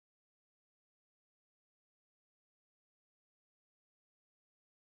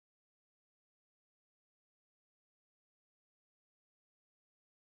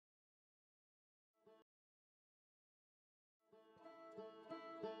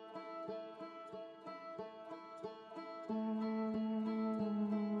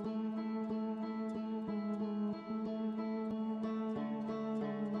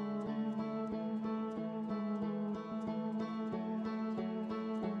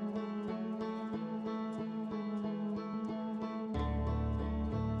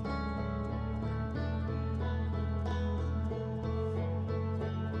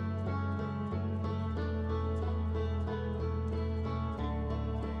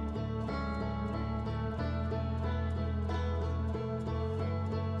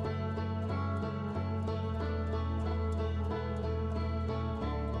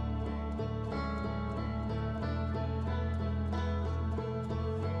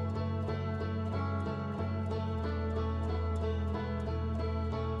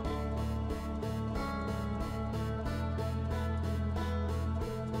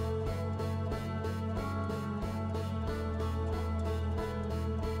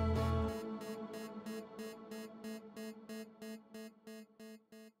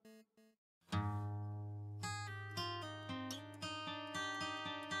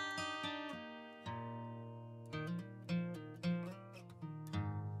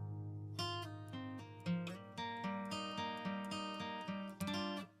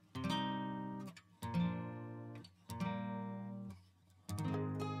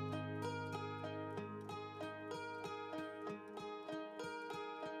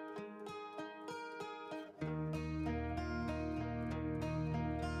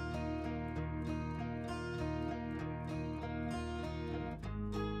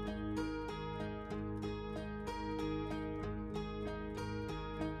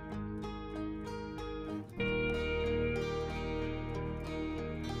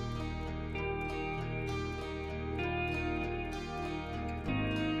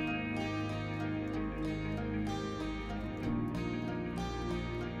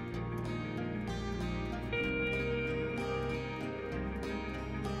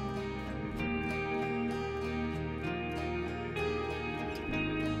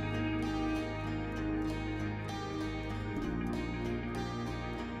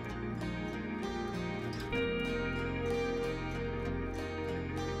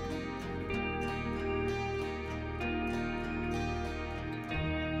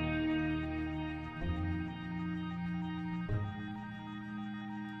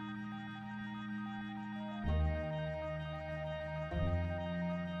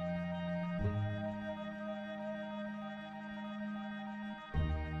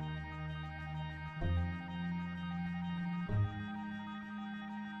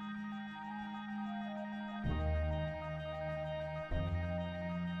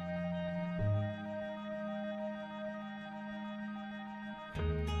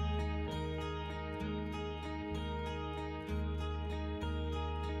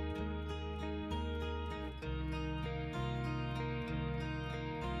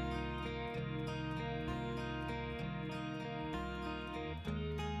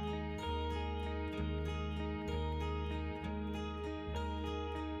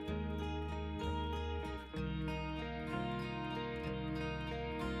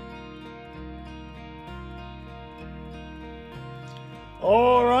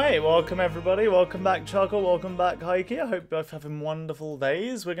Alright, welcome everybody, welcome back Chuckle, welcome back Heike. I hope you're both having wonderful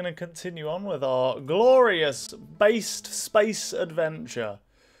days. We're going to continue on with our glorious based space adventure.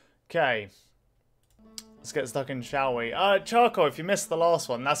 Okay, let's get stuck in, shall we? Charco, if you missed the last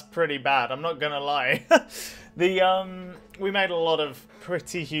one, that's pretty bad, I'm not going to lie. We made a lot of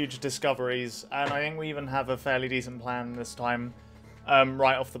pretty huge discoveries, and I think we even have a fairly decent plan this time,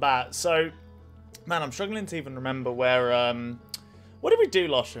 right off the bat. So, man, I'm struggling to even remember where, what did we do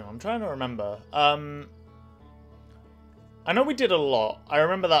last year? I'm trying to remember. I know we did a lot. I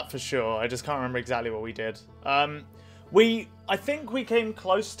remember that for sure. I just can't remember exactly what we did. I think we came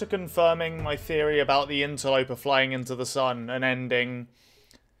close to confirming my theory about the interloper flying into the sun and ending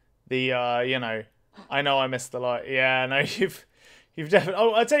the, you know, I know I missed the light. Yeah, no, you've definitely.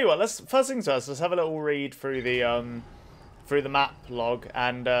 Oh, I tell you what. First things first. Let's have a little read through the map log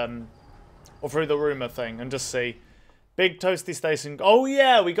and or through the rumor thing and just see. Big Toasty Station. Oh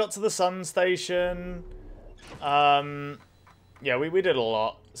yeah, we got to the sun station. Yeah, we did a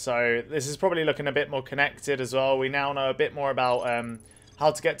lot. So this is probably looking a bit more connected as well. We now know a bit more about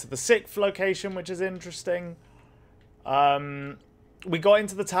how to get to the 6th location, which is interesting. We got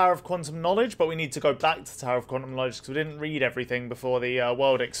into the Tower of Quantum Knowledge, but we need to go back to the Tower of Quantum Knowledge because we didn't read everything before the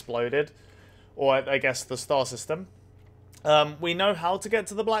world exploded. Or I guess the star system. We know how to get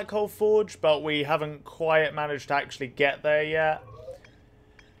to the Black Hole Forge, but we haven't quite managed to actually get there yet.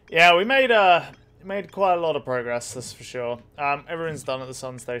 Yeah, we made quite a lot of progress, that's for sure. Everyone's done at the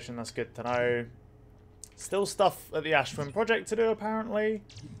Sun Station, that's good to know. Still stuff at the Ash Twin Project to do, apparently.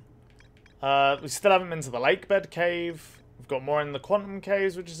 We still haven't been to the Lakebed Cave. We've got more in the Quantum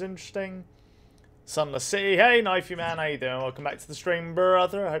Caves, which is interesting. Sunless City. Hey, Knifey Man, how you doing? Welcome back to the stream,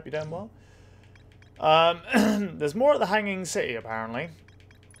 brother. I hope you're doing well. There's more at the Hanging City, apparently,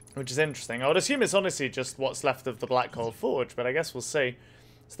 which is interesting. I would assume it's honestly just what's left of the Black Hole Forge, but I guess we'll see.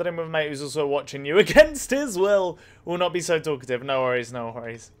 Studying with a mate who's also watching you against his will not be so talkative. No worries, no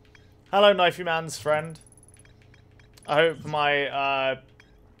worries. Hello, Knifey Man's friend. I hope my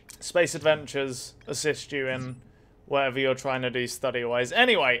space adventures assist you in whatever you're trying to do study-wise.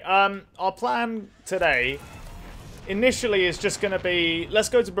 Anyway, our plan today initially is just going to be, let's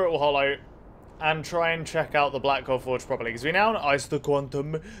go to Brittle Hollow and try and check out the Black Hole Forge properly. Because we now ice the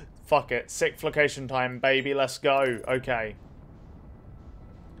quantum. Fuck it. 6th location time, baby. Let's go. Okay.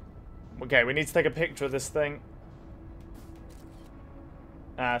 Okay, we need to take a picture of this thing.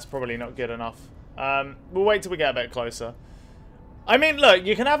 It's probably not good enough. We'll wait till we get a bit closer. I mean, look,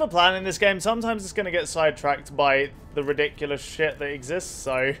 you can have a plan in this game. Sometimes it's going to get sidetracked by the ridiculous shit that exists.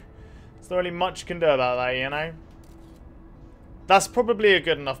 So, there's not really much you can do about that, you know? That's probably a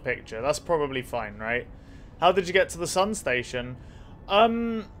good enough picture. That's probably fine, right? How did you get to the sun station?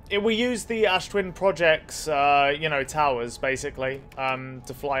 We used the Ash Twin Project's, you know, towers, basically,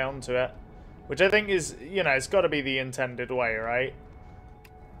 to fly onto it. Which I think is, you know, it's got to be the intended way, right?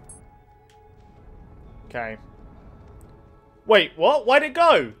 Okay. Wait, what? Why'd it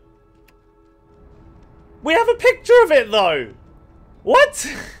go? We have a picture of it, though! What?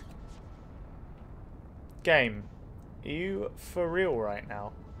 Game. Are you for real right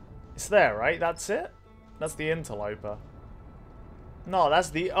now? It's there, right? That's it? That's the interloper. No,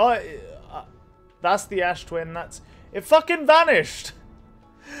 that's the... that's the Ash Twin. That's... It fucking vanished!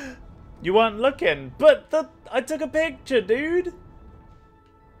 You weren't looking. But I took a picture, dude!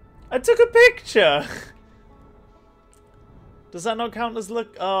 I took a picture! Does that not count as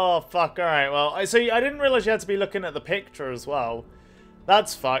look... Oh, fuck. Alright, well... So I didn't realize you had to be looking at the picture as well.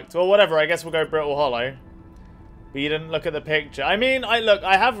 That's fucked. Well, whatever. I guess we'll go Brittle Hollow. But you didn't look at the picture. I mean, look,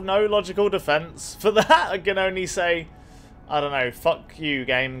 I have no logical defense for that. I can only say, I don't know, fuck you,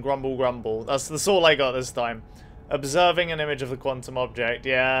 game, grumble, grumble. That's all I got this time. Observing an image of the quantum object.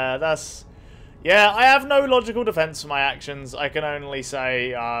 Yeah, that's... Yeah, I have no logical defense for my actions. I can only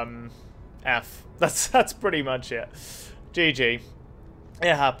say, F. That's pretty much it. GG.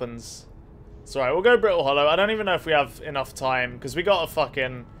 It happens. It's alright, we'll go Brittle Hollow. I don't even know if we have enough time, because we got a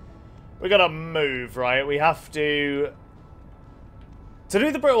fucking... We gotta move, right? We have to... To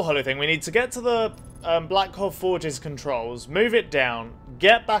do the Brittle Hollow thing, we need to get to the Black Hole Forge's controls, move it down,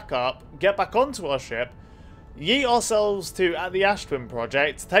 get back up, get back onto our ship, yeet ourselves to at the Ash Twin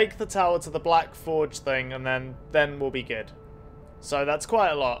Project, take the tower to the Black Forge thing, and then we'll be good. So that's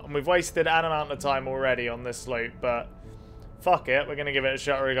quite a lot, and we've wasted an amount of time already on this loop, but fuck it, we're gonna give it a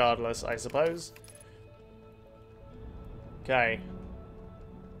shot regardless, I suppose. Okay.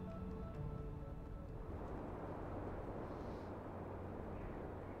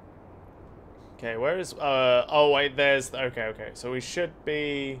 Okay, where is... oh, wait, there's... Okay. So we should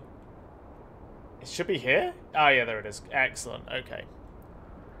be... It should be here? Oh, yeah, there it is. Excellent. Okay.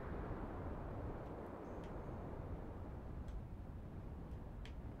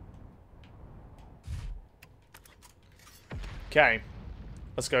 Okay.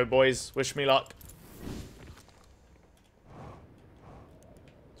 Let's go, boys. Wish me luck.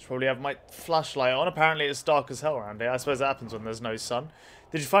 Should probably have my flashlight on. Apparently it's dark as hell around here. I suppose that happens when there's no sun.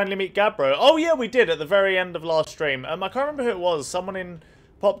 Did you finally meet Gabbro? Oh, yeah, we did at the very end of last stream. I can't remember who it was. Someone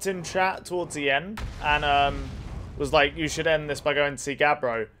popped in chat towards the end and was like, you should end this by going to see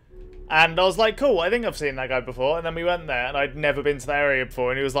Gabbro. And I was like, cool, I think I've seen that guy before. And then we went there, and I'd never been to the area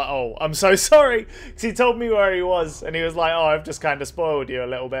before. And he was like, oh, I'm so sorry. Because he told me where he was. And he was like, oh, I've just kind of spoiled you a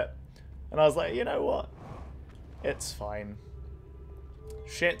little bit. And I was like, you know what? It's fine.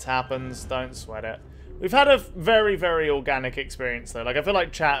 Shit happens. Don't sweat it. We've had a very, very organic experience, though. Like, I feel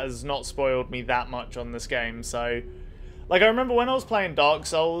like chat has not spoiled me that much on this game, so... Like, I remember when I was playing Dark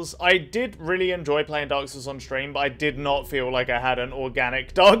Souls, I did really enjoy playing Dark Souls on stream, but I did not feel like I had an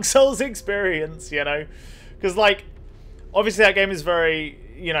organic Dark Souls experience, you know? Because, like, obviously that game is very,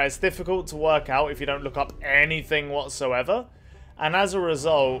 you know, it's difficult to work out if you don't look up anything whatsoever. And as a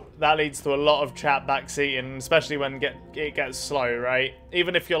result, that leads to a lot of chat backseating, especially when it gets slow, right?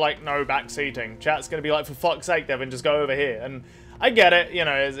 Even if you're like, no backseating, chat's going to be like, for fuck's sake, Devin, just go over here. And I get it, you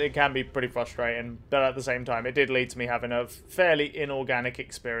know, it can be pretty frustrating, but at the same time, it did lead to me having a fairly inorganic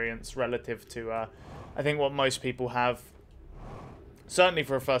experience relative to, I think, what most people have. Certainly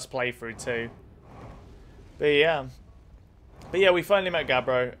for a first playthrough, too. But yeah, we finally met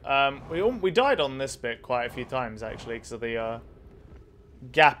Gabbro. We died on this bit quite a few times, actually, because of the,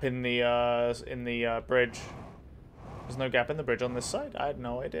 gap in the bridge. There's no gap in the bridge on this side. I had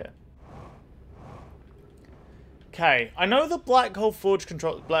no idea. Okay, I know the Black Hole Forge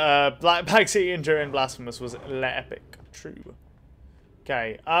control Black Backseat Injury in Blasphemous was epic. True.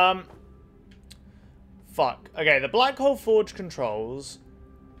 Okay, fuck. Okay, the Black Hole Forge controls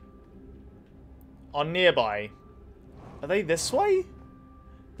are nearby. Are they this way?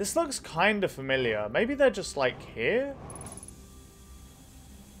 This looks kind of familiar. Maybe they're just like here?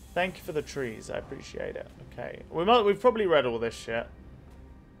 Thank you for the trees. I appreciate it. Okay. We've probably read all this shit.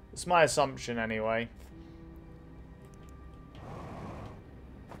 It's my assumption anyway.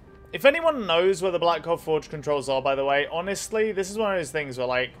 If anyone knows where the Black Hole Forge controls are, by the way, honestly, this is one of those things where,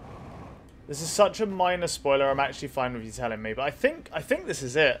 like, this is such a minor spoiler, I'm actually fine with you telling me. But I think this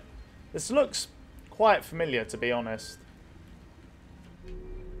is it. This looks quite familiar, to be honest.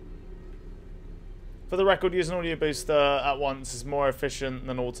 For the record, using audio booster at once is more efficient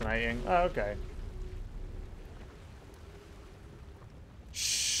than alternating. Oh, okay.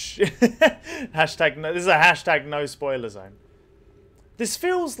 Shh. Hashtag no, this is a hashtag no spoiler zone. This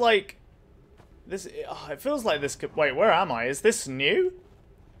feels like... it feels like this could... Wait, where am I? Is this new?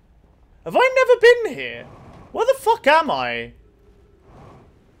 Have I never been here? Where the fuck am I?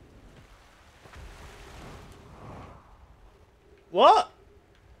 What?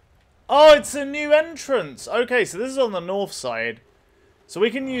 Oh, it's a new entrance. Okay, so this is on the north side. So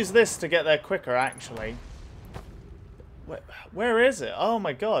we can use this to get there quicker, actually. Where is it? Oh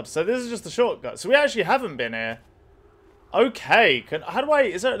my god. So this is just a shortcut. So we actually haven't been here. Okay. How do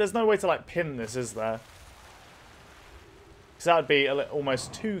I... There's no way to, like, pin this, is there? Because that would be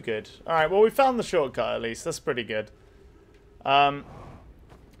almost too good. Alright, well, we found the shortcut, at least. That's pretty good. But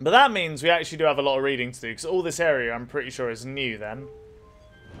that means we actually do have a lot of reading to do. Because all this area, I'm pretty sure, is new, then.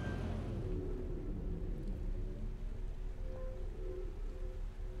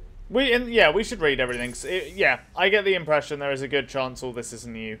 Yeah, we should read everything. Yeah, I get the impression there is a good chance all this is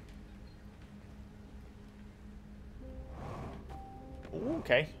new. Ooh,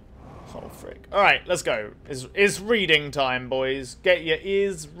 okay. Oh, frick. Alright, let's go. It's reading time, boys. Get your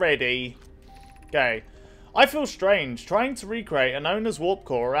ears ready. Okay. I feel strange trying to recreate an owner's warp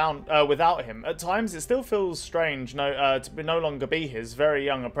core around without him. At times, it still feels strange to no longer be his very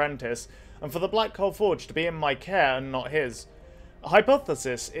young apprentice, and for the Black Hole Forge to be in my care and not his.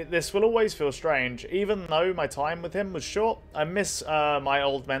 Hypothesis, this will always feel strange. Even though my time with him was short, I miss my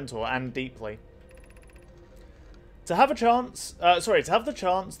old mentor, and deeply. To have the chance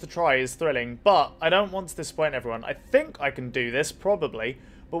to try is thrilling, but I don't want to disappoint everyone. I think I can do this, probably,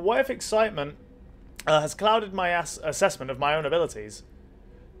 but what if excitement has clouded my assessment of my own abilities?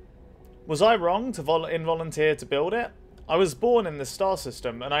 Was I wrong to involunteer to build it? I was born in this star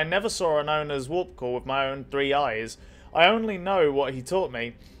system, and I never saw an owner's warp core with my own 3 eyes. I only know what he taught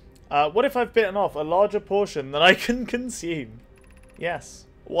me. What if I've bitten off a larger portion than I can consume? Yes.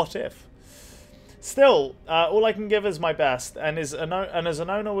 What if? Still, all I can give is my best, and as an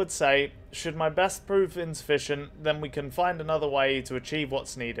owner would say, should my best prove insufficient, then we can find another way to achieve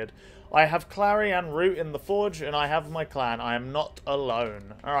what's needed. I have Clary and Root in the Forge, and I have my clan. I am not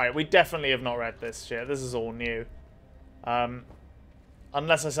alone. Alright, we definitely have not read this shit. This is all new.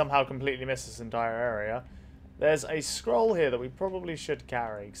 Unless I somehow completely missed this entire area. There's a scroll here that we probably should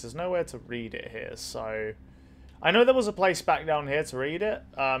carry, because there's nowhere to read it here, so... I know there was a place back down here to read it.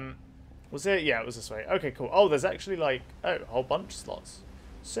 Was it? Yeah, it was this way. Okay, cool. Oh, there's actually, like, a whole bunch of slots.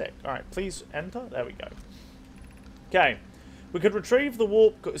 Sick. Alright, please enter. There we go. Okay. We could retrieve the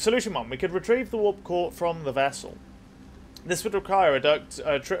warp... Solution 1. We could retrieve the warp core from the vessel. This would require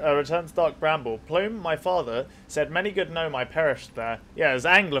a return to Dark Bramble. Plume, my father, said many good gnome I perished there. Yeah, it's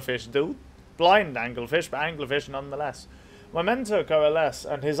anglerfish, dude. Blind anglerfish, but anglerfish nonetheless. My mentor coalesced,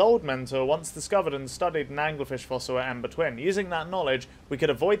 and his old mentor once discovered and studied an anglerfish fossil at Ember Twin. Using that knowledge, we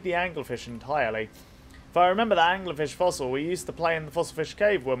could avoid the anglerfish entirely. If I remember that anglerfish fossil, we used to play in the fossilfish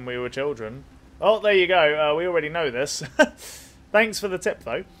cave when we were children. Oh, there you go. We already know this. Thanks for the tip,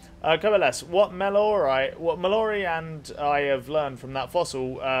 though. Coalesce, what Mallory and I have learned from that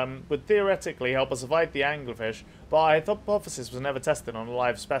fossil would theoretically help us avoid the anglerfish, but our hypothesis was never tested on a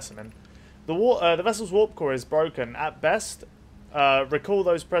live specimen. The vessel's warp core is broken. At best, recall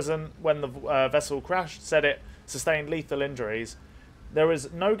those present when the vessel crashed said it sustained lethal injuries. There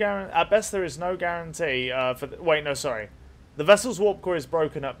is no guarantee. At best, there is no guarantee for. Wait, no, sorry. The vessel's warp core is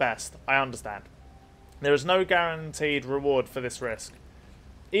broken at best. I understand. There is no guaranteed reward for this risk.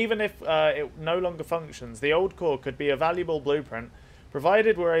 Even if it no longer functions, the old core could be a valuable blueprint,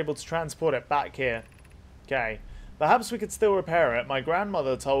 provided we're able to transport it back here. Okay. Perhaps we could still repair it. My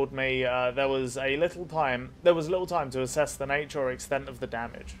grandmother told me there was little time to assess the nature or extent of the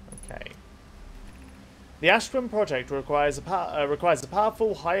damage. Okay. The Ashtram project requires a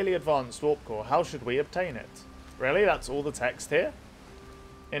powerful, highly advanced warp core. How should we obtain it? Really? That's all the text here?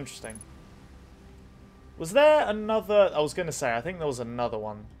 Interesting. Was there another... I was going to say, I think there was another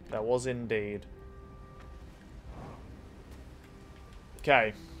one. There was indeed.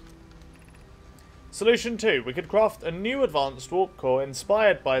 Okay. Solution 2. We could craft a new advanced warp core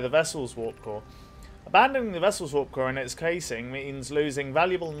inspired by the vessel's warp core. Abandoning the vessel's warp core in its casing means losing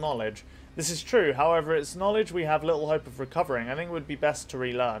valuable knowledge. This is true, however, it's knowledge we have little hope of recovering. I think it would be best to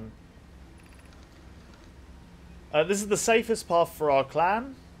relearn. This is the safest path for our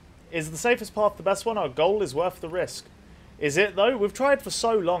clan. Is the safest path the best one? Our goal is worth the risk. Is it, though? We've tried for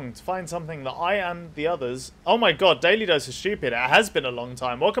so long to find something that I and the others... Oh my god, Daily Dose is stupid. It has been a long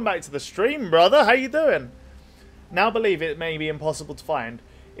time. Welcome back to the stream, brother. How you doing? Now believe it may be impossible to find.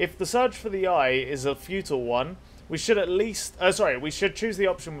 If the search for the eye is a futile one, we should at least... we should choose the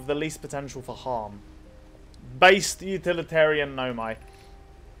option with the least potential for harm. Based utilitarian nomai.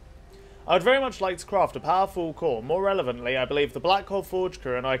 I would very much like to craft a powerful core. More relevantly, I believe the Black Hole Forge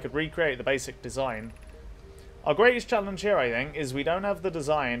crew and I could recreate the basic design. Our greatest challenge here, I think, is we don't have the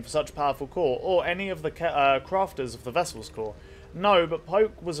design for such a powerful core, or any of the crafters of the vessel's core. No, but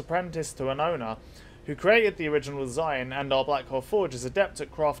Poke was apprenticed to an owner, who created the original design, and our Black Hole Forge is adept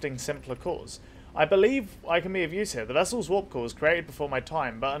at crafting simpler cores. I believe I can be of use here. The vessel's warp core was created before my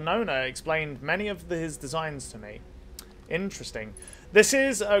time, but Anona explained many of his designs to me. Interesting. This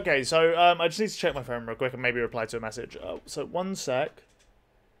is... Okay, so I just need to check my phone real quick and maybe reply to a message. So, one sec.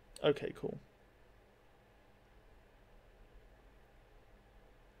 Okay, cool.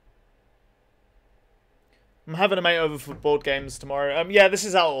 I'm having a mate over for board games tomorrow. Yeah, this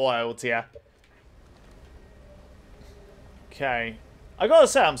is Outer Wilds, yeah. Okay. I gotta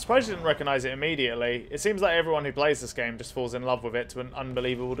say, I'm surprised you didn't recognize it immediately. It seems like everyone who plays this game just falls in love with it to an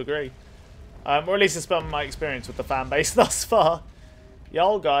unbelievable degree. Or at least it's been my experience with the fan base thus far.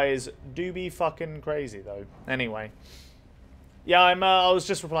 Y'all guys do be fucking crazy, though. Anyway. Yeah, I was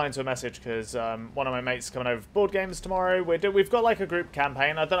just replying to a message because one of my mates is coming over for board games tomorrow. We've got like a group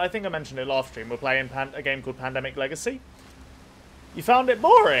campaign. I think I mentioned it last stream. We're playing a game called Pandemic Legacy. You found it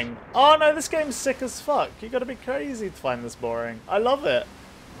boring? Oh no, this game's sick as fuck. You gotta be crazy to find this boring. I love it.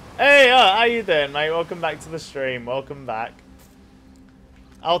 Hey, how you doing, mate? Welcome back to the stream. Welcome back.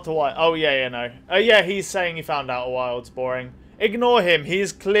 Outer Wild. Oh yeah, no. Yeah, he's saying he found Outer Wilds boring. Ignore him.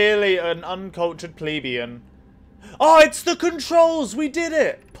 He's clearly an uncultured plebeian. Oh, it's the controls! We did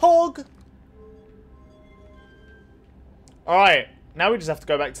it! Pog! Alright, now we just have to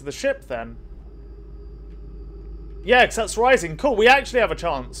go back to the ship then. Yeah, because that's rising. Cool, we actually have a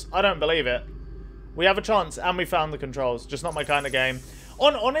chance. I don't believe it. We have a chance, and we found the controls. Just not my kind of game.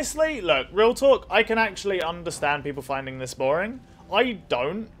 Honestly, look, real talk, I can actually understand people finding this boring. I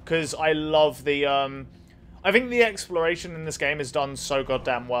don't, because I love the, I think the exploration in this game is done so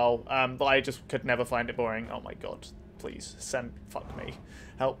goddamn well, that I just could never find it boring. Oh my god. Please, fuck me.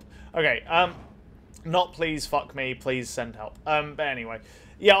 Help. Okay, not please, fuck me, please send help. But anyway.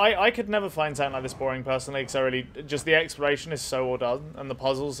 Yeah, I could never find something like this boring personally, because I really, just the exploration is so well done, and the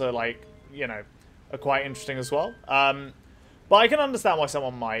puzzles are like, you know, are quite interesting as well. But I can understand why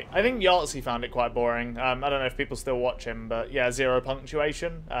someone might. I think Yahtzee found it quite boring. I don't know if people still watch him, but yeah, 0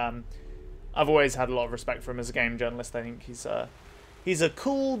 punctuation. I've always had a lot of respect for him as a game journalist. I think he's a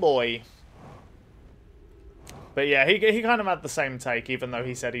cool boy. But yeah, he kind of had the same take, even though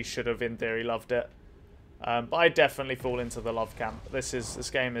he said he should have, in theory, loved it. But I definitely fall into the love camp. This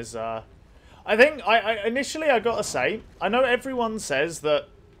game is... I think, initially, I gotta say, I know everyone says that,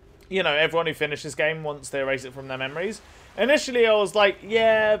 you know, everyone who finishes this game wants to erase it from their memories. Initially, I was like,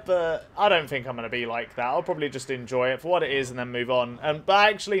 yeah, but I don't think I'm going to be like that. I'll probably just enjoy it for what it is and then move on. But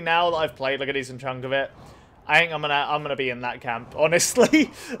actually, now that I've played like a decent chunk of it, I think I'm gonna be in that camp, honestly.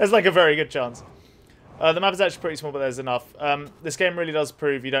 There's like a very good chance. The map is actually pretty small, but there's enough. This game really does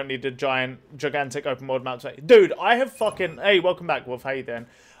prove you don't need a gigantic open world map to play. Dude, I have fucking... Hey, welcome back, Wolf. How you doing?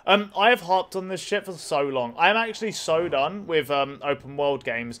 I have harped on this shit for so long. I'm actually so done with open world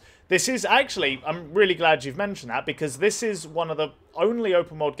games. This is actually... I'm really glad you've mentioned that, because this is one of the only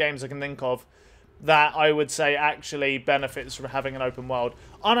open world games I can think of that I would say actually benefits from having an open world.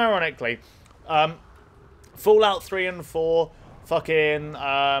 Unironically, Fallout 3 and 4... Fucking,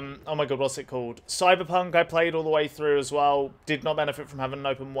 oh my god, what's it called? Cyberpunk I played all the way through as well. Did not benefit from having an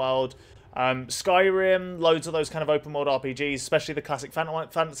open world. Skyrim, loads of those kind of open world RPGs, especially the classic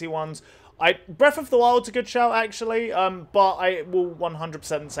fantasy ones. Breath of the Wild's a good shout, actually. But I will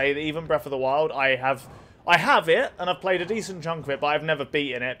 100% say that even Breath of the Wild, I have it, and I've played a decent chunk of it, but I've never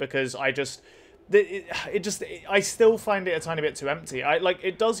beaten it because I just... I still find it a tiny bit too empty.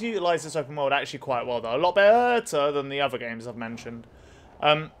 It does utilize this open world actually quite well, though. A lot better than the other games I've mentioned.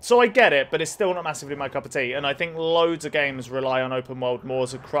 So I get it, but it's still not massively my cup of tea. And I think loads of games rely on open world more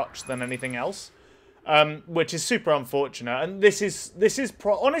as a crutch than anything else, which is super unfortunate. And this is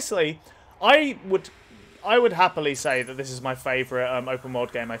honestly, I would happily say that this is my favorite open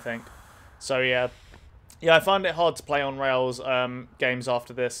world game. I think. So yeah. Yeah, I find it hard to play on Rails games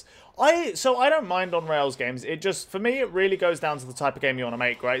after this. So I don't mind on Rails games. It just, for me, it really goes down to the type of game you want to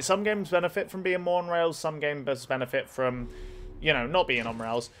make, right? Some games benefit from being more on Rails. Some games benefit from, you know, not being on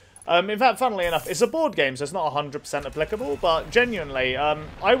Rails. In fact, funnily enough, it's a board game, so it's not 100% applicable. But genuinely,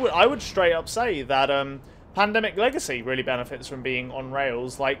 I would straight up say that Pandemic Legacy really benefits from being on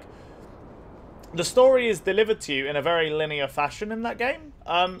Rails. Like, the story is delivered to you in a very linear fashion in that game,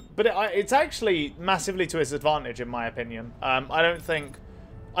 but it's actually massively to its advantage, in my opinion. I don't think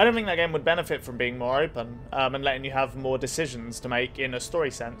that game would benefit from being more open and letting you have more decisions to make in a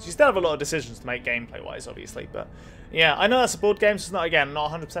story sense. You still have a lot of decisions to make gameplay-wise, obviously, but yeah, I know that's a board game, so it's not, again,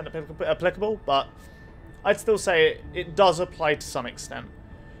 not 100% applicable, but I'd still say it does apply to some extent.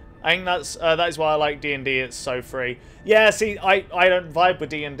 I think that is why I like D&D. It's so free. Yeah, see, I don't vibe with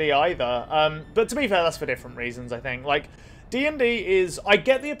D&D either. But to be fair, that's for different reasons, I think. Like, D&D is... I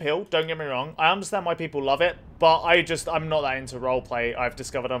get the appeal, don't get me wrong. I understand why people love it, but I'm not that into roleplay, I've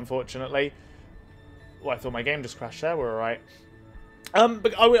discovered, unfortunately. Oh, I thought my game just crashed there. We're alright.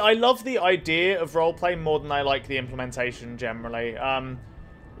 But I love the idea of roleplay more than I like the implementation, generally.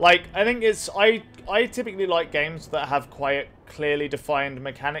 Like, I think it's... I typically like games that have quite clearly defined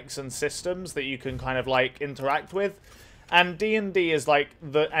mechanics and systems that you can kind of, like, interact with. And D&D is, like,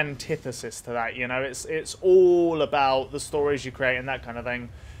 the antithesis to that, you know? It's all about the stories you create and that kind of thing.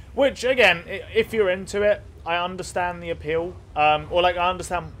 Which, again, if you're into it, I understand the appeal. Or, like, I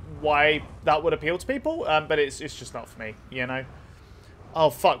understand why that would appeal to people. But it's just not for me, you know? Oh,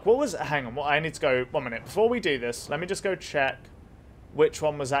 fuck. What was... Hang on. I need to go... 1 minute. Before we do this, let me just go check which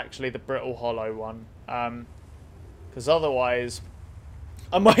one was actually the Brittle Hollow one. Because otherwise,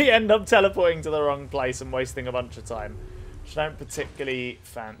 I might end up teleporting to the wrong place and wasting a bunch of time, which I don't particularly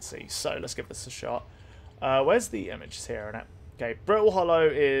fancy. So let's give this a shot. Where's the images here in it? Okay, Brittle Hollow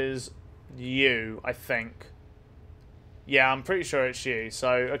is you, I think. Yeah, I'm pretty sure it's you.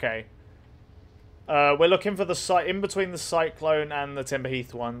 So, okay. We're looking for the site in between the Cyclone and the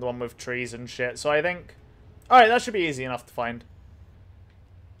Timberheath one, the one with trees and shit. So I think... Alright, that should be easy enough to find.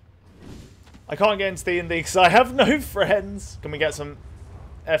 I can't get into D&D because I have no friends. Can we get some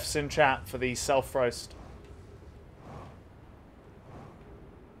Fs in chat for the self-roast?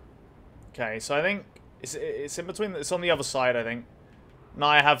 Okay, so I think it's in between. It's on the other side, I think. Now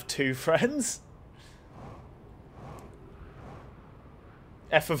I have 2 friends.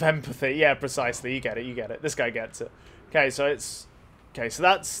 F of empathy. Yeah, precisely. You get it. You get it. This guy gets it. Okay, so it's... Okay, so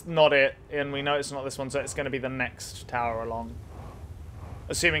that's not it. And we know it's not this one, so it's going to be the next tower along.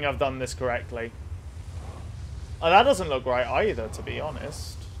 Assuming I've done this correctly. Oh, that doesn't look right either, to be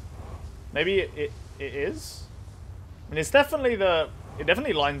honest. Maybe it is? I mean, it's definitely the... It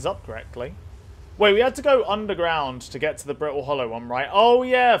definitely lines up correctly. Wait, we had to go underground to get to the Brittle Hollow one, right? Oh,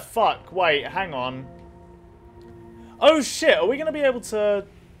 yeah, fuck. Wait, hang on. Oh shit, are we going to be able to...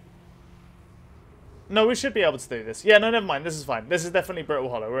 No, we should be able to do this. Yeah, no, never mind. This is fine. This is definitely Brittle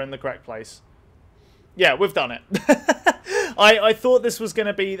Hollow. We're in the correct place. Yeah, we've done it. I thought this was going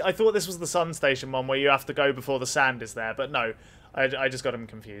to be... I thought this was the Sun Station one where you have to go before the sand is there. But no, I just got him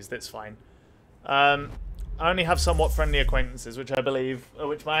confused. It's fine. I only have somewhat friendly acquaintances, which I believe...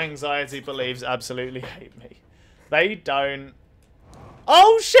 Which my anxiety believes absolutely hate me. They don't...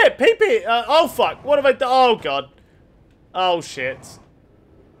 Oh, shit! PP! Oh, fuck. What have I done? Oh, God. Oh, shit.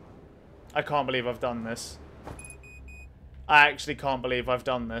 I can't believe I've done this. I actually can't believe I've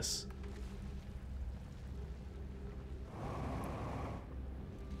done this.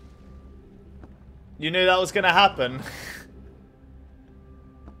 You knew that was going to happen.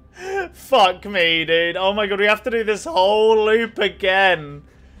 Fuck me, dude. Oh my god, we have to do this whole loop again.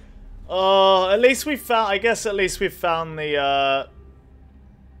 Oh, at least we found... I guess at least we found the...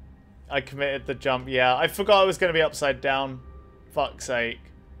 I committed the jump. Yeah, I forgot it was going to be upside down. Fuck's sake.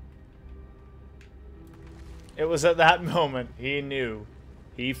 It was at that moment he knew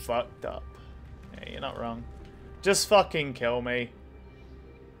he fucked up. Yeah, you're not wrong. Just fucking kill me.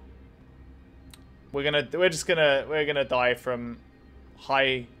 We're gonna die from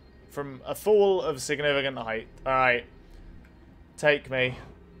a fall of significant height. All right, take me.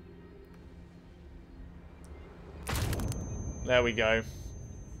 There we go.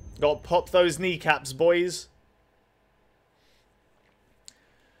 Got to pop those kneecaps, boys.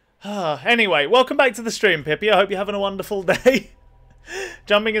 Anyway, welcome back to the stream, Pippi. I hope you're having a wonderful day.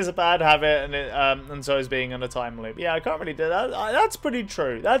 Jumping is a bad habit, and so is being in a time loop. Yeah, I can't really do that. That's pretty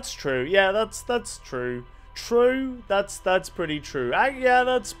true. That's true. Yeah, that's true. True. That's pretty true. Yeah,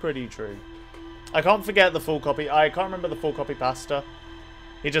 that's pretty true. I can't forget the full copy. I can't remember the full copy pasta.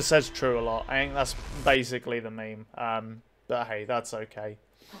 He just says true a lot. I think that's basically the meme. But hey, that's okay.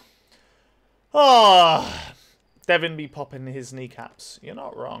 Oh, Devin be popping his kneecaps. You're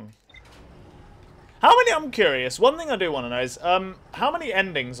not wrong. How many... I'm curious. One thing I do want to know is, how many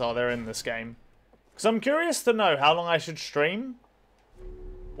endings are there in this game? Because I'm curious to know how long I should stream.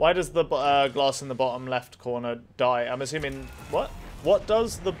 Why does the glass in the bottom left corner die? I'm assuming... What? What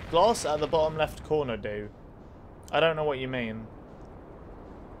does the glass at the bottom left corner do? I don't know what you mean.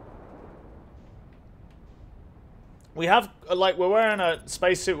 We have, like, we're wearing a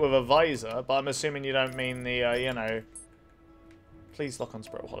spacesuit with a visor, but I'm assuming you don't mean the, you know... Please lock on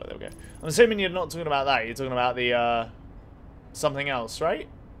Spirit Hollow, there we go. I'm assuming you're not talking about that, you're talking about the, something else, right?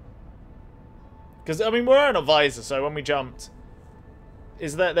 Because, I mean, we're wearing a visor, so when we jumped...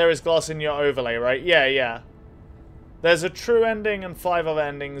 there is glass in your overlay, right? Yeah, yeah. There's a true ending and 5 other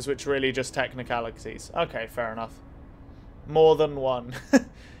endings, which are really just technicalities. Okay, fair enough. More than one.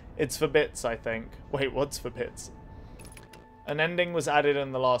 It's for bits, I think. Wait, what's for bits? An ending was added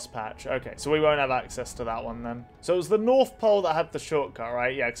in the last patch. Okay, so we won't have access to that one then. So it was the North Pole that had the shortcut,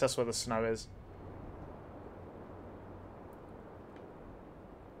 right? Yeah, because that's where the snow is.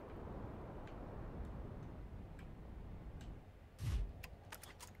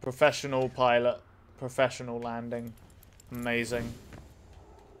 Professional pilot. Professional landing. Amazing.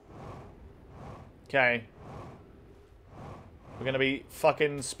 Okay. We're going to be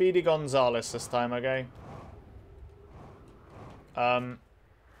fucking Speedy Gonzales this time, okay? I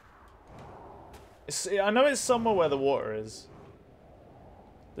know it's somewhere where the water is.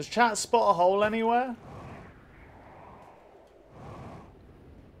 Does chat spot a hole anywhere?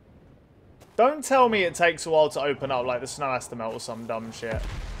 Don't tell me it takes a while to open up, like the snow has to melt or some dumb shit.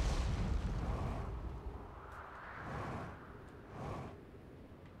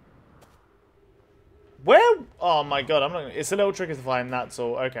 Where? Oh my god, I'm not gonna... It's a little tricky to find, that's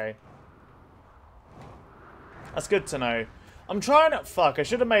all. Okay. That's good to know. I'm trying to... Fuck, I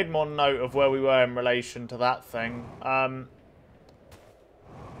should have made more note of where we were in relation to that thing.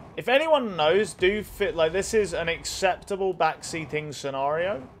 If anyone knows, do fit... Like, this is an acceptable backseating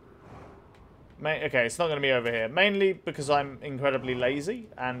scenario. Okay, it's not going to be over here. Mainly because I'm incredibly lazy.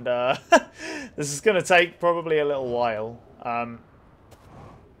 And, this is going to take probably a little while.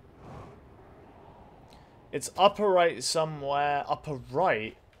 It's upper right somewhere. Upper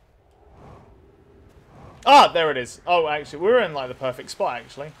right? Ah, there it is. Oh, actually, we were in, like, the perfect spot,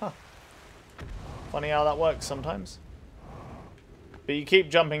 actually. Huh. Funny how that works sometimes. But you keep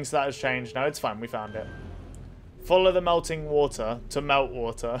jumping, so that has changed. No, it's fine. We found it. Follow the melting water to melt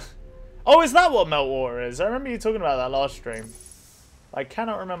water. Oh, is that what melt water is? I remember you talking about that last stream. I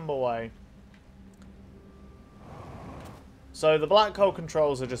cannot remember why. So, the black hole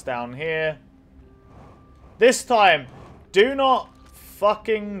controls are just down here. This time, do not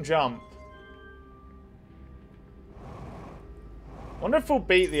fucking jump. Wonder if we'll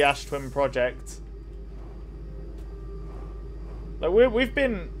beat the Ash Twin project. Like, we've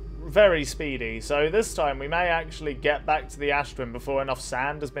been very speedy, so this time we may actually get back to the ash twin before enough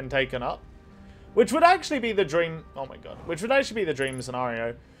sand has been taken up. Which would actually be the dream... Oh my god. Which would actually be the dream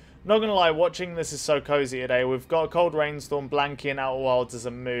scenario. Not gonna lie, watching this is so cozy today. We've got a cold rainstorm, Blanky and Outer Wilds as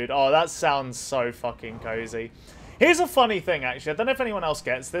a mood. Oh, that sounds so fucking cozy. Here's a funny thing, actually. I don't know if anyone else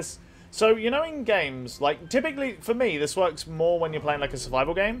gets this. So, you know, in games, like, typically, for me, this works more when you're playing, like, a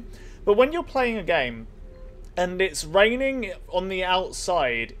survival game. But when you're playing a game, and it's raining on the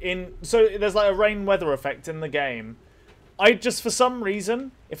outside, so there's, like, a rain weather effect in the game. I just, for some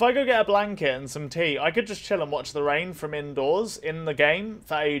reason, if I go get a blanket and some tea, I could just chill and watch the rain from indoors in the game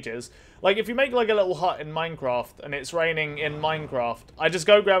for ages. Like, if you make, like, a little hut in Minecraft and it's raining in Minecraft, I just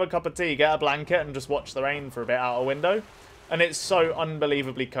go grab a cup of tea, get a blanket, and just watch the rain for a bit out a window. And it's so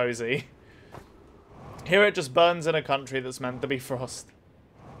unbelievably cozy. Here it just burns in a country that's meant to be frost.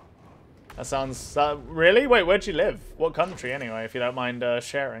 That sounds... really? Wait, where'd you live? What country, anyway, if you don't mind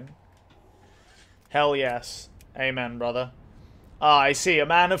sharing? Hell yes. Amen, brother. Ah, I see. A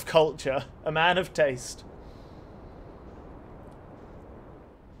man of culture. A man of taste.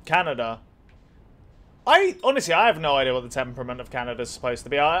 Canada. Honestly, I have no idea what the temperament of Canada is supposed to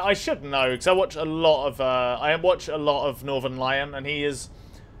be. I should know, because I watch a lot of Northern Lion, and he is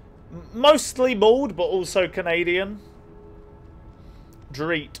mostly bald, but also Canadian.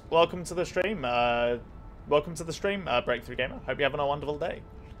 Dreet, welcome to the stream. Welcome to the stream, Breakthrough Gamer. Hope you're having a wonderful day.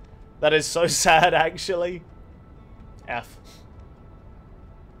 That is so sad, actually. F.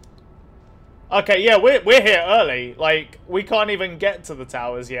 Okay, yeah, we're here early. Like, we can't even get to the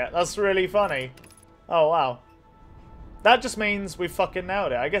towers yet. That's really funny. Oh, wow. That just means we fucking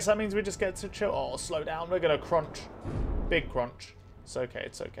nailed it. I guess that means we just get to chill. Oh, slow down. We're gonna crunch. Big crunch. It's okay,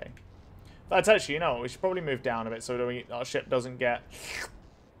 it's okay. But actually, you know what? We should probably move down a bit so our ship doesn't get...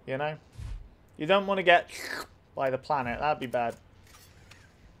 You know? You don't want to get by the planet. That'd be bad.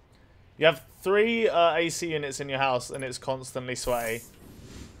 You have 3 AC units in your house and it's constantly sweaty.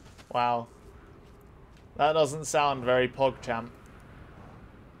 Wow. That doesn't sound very PogChamp.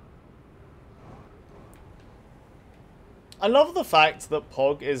 I love the fact that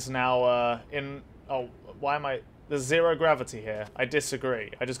Pog is now in... Oh, why am I... There's 0 gravity here. I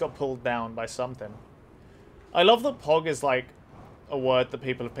disagree. I just got pulled down by something. I love that Pog is like a word that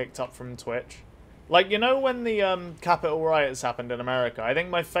people have picked up from Twitch. Like, you know when the Capitol riots happened in America? I think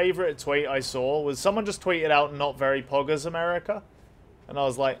my favorite tweet I saw was someone just tweeted out "Not very Poggers America." And I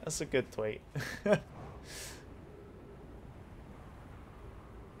was like, that's a good tweet.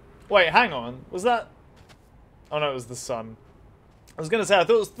 Wait, hang on. Was that... Oh no, it was the sun. I was going to say, I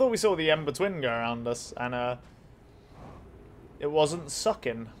thought we saw the Ember Twin go around us, and it wasn't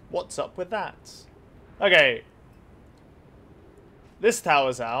sucking. What's up with that? Okay. This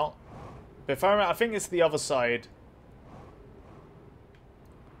tower's out. But if I remember, I think it's the other side.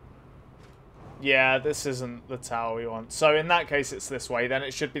 Yeah, this isn't the tower we want. So in that case, it's this way. Then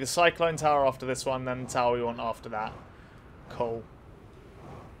it should be the Cyclone Tower after this one, then the tower we want after that. Cool.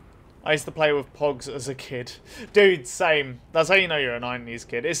 I used to play with Pogs as a kid. Dude, same. That's how you know you're a 90s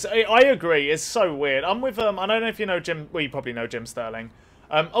kid. I agree. It's so weird. I'm with, I don't know if you know Jim... Well, you probably know Jim Sterling.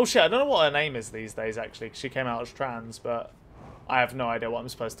 Oh, shit. I don't know what her name is these days, actually. 'Cause she came out as trans, but I have no idea what I'm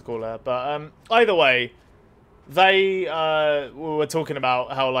supposed to call her. But either way, they were talking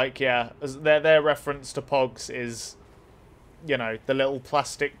about how, like, yeah, their reference to Pogs is, you know, the little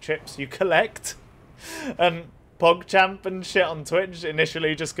plastic chips you collect. And... PogChamp and shit on Twitch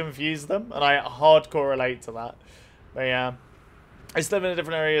initially just confused them, and I hardcore relate to that. But yeah. I used to live in a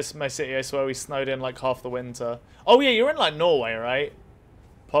different area of my city, I swear we snowed in like half the winter. Oh yeah, you're in like Norway, right?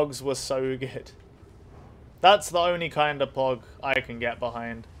 Pogs were so good. That's the only kind of Pog I can get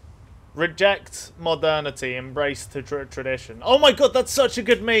behind. Reject modernity, embrace the tradition. Oh my god, that's such a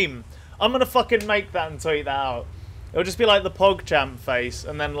good meme! I'm gonna fucking make that and tweet that out. It'll just be like the PogChamp face,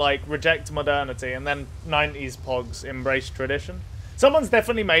 and then like reject modernity, and then 90s Pogs embrace tradition. Someone's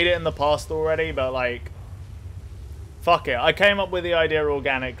definitely made it in the past already, but like, fuck it. I came up with the idea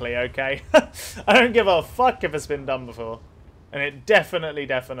organically, okay? I don't give a fuck if it's been done before. And it definitely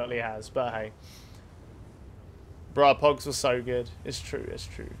has, but hey. Bruh, Pogs was so good. It's true, it's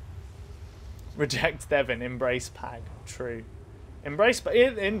true. Reject Devin, embrace Pag. True. Embrace,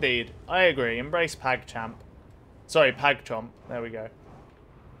 indeed. I agree. Embrace PagChamp. Sorry, PagChomp. There we go.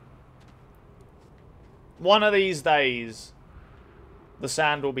 One of these days, the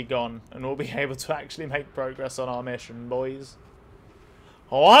sand will be gone, and we'll be able to actually make progress on our mission, boys.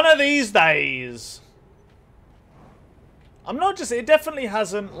 One of these days! I'm not just... It definitely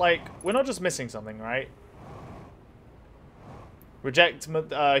hasn't, like... We're not just missing something, right? Reject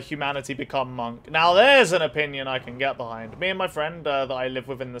humanity, become monk. Now, there's an opinion I can get behind. Me and my friend that I live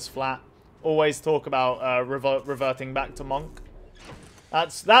with in this flat always talk about reverting back to monk.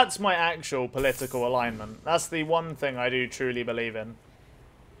 That's my actual political alignment. That's the one thing I do truly believe in.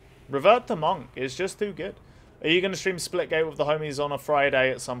 Revert to monk is just too good. Are you going to stream Splitgate with the homies on a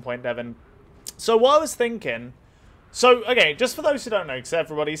Friday at some point, Devin? So what I was thinking... So, okay, just for those who don't know, because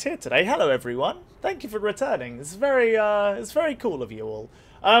everybody's here today, hello everyone. Thank you for returning. It's very cool of you all.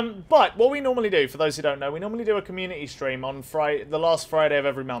 But what we normally do, for those who don't know, we normally do a community stream on the last Friday of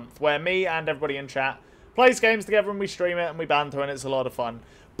every month, where me and everybody in chat plays games together and we stream it and we banter and it's a lot of fun.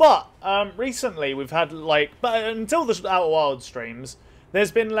 But recently we've had but until the Outer Wilds streams,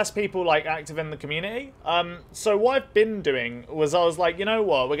 there's been less people active in the community. So what I've been doing was I was like, you know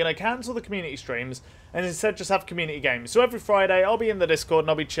what, we're gonna cancel the community streams and instead just have community games. So every Friday I'll be in the Discord and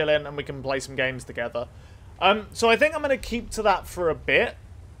I'll be chilling and we can play some games together. So I think I'm gonna keep to that for a bit,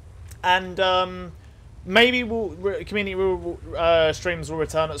 and maybe community streams will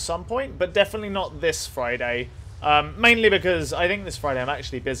return at some point, but definitely not this Friday. Mainly because I think this Friday I'm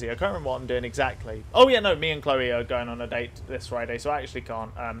actually busy. I can't remember what I'm doing exactly. Oh yeah, no, me and Chloe are going on a date this Friday, so I actually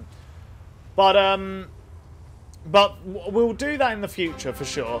can't. But we'll do that in the future for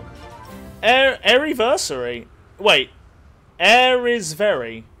sure. Airiversary. Wait, Air is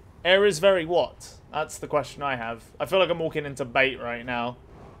very what? That's the question I have. I feel like I'm walking into bait right now.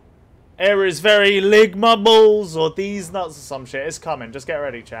 Air is very Ligma balls or these nuts or some shit. It's coming. Just get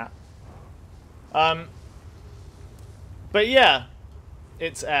ready, chat. But yeah,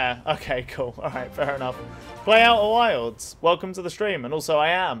 it's Air. Okay, cool. Alright, fair enough. Play Outer Wilds. Welcome to the stream. And also I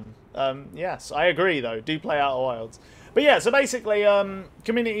am. Yes, I agree though. Do play Outer Wilds. But yeah, so basically,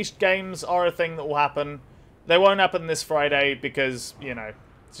 community games are a thing that will happen. They won't happen this Friday because, you know,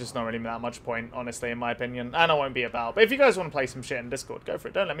 it's just not really that much point, honestly, in my opinion. And I won't be about. But if you guys want to play some shit in Discord, go for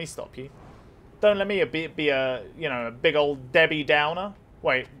it. Don't let me stop you. Don't let me be a, you know, a big old Debbie Downer.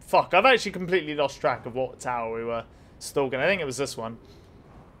 Wait, fuck. I've actually completely lost track of what tower we were stalking. I think it was this one.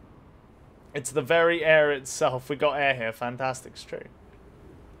 It's the very Air itself. We got Air here. Fantastic. It's true.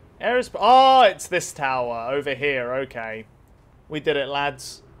 Air is... Oh, it's this tower over here. Okay. We did it,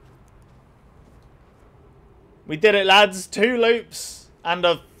 lads. We did it, lads. 2 loops and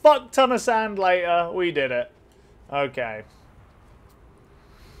a fuck ton of sand later. We did it. Okay.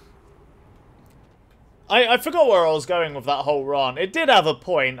 I forgot where I was going with that whole run. It did have a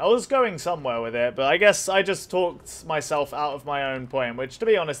point. I was going somewhere with it, but I guess I just talked myself out of my own point, which, to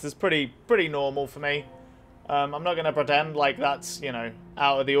be honest, is pretty normal for me. I'm not going to pretend like that's, you know,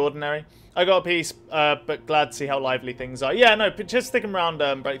 out of the ordinary. I got a piece, but glad to see how lively things are. Yeah, no, just sticking around,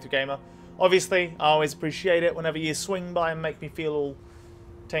 Breakthrough Gamer. Obviously, I always appreciate it whenever you swing by and make me feel all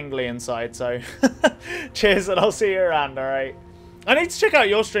tingly inside, so cheers, and I'll see you around, alright? I need to check out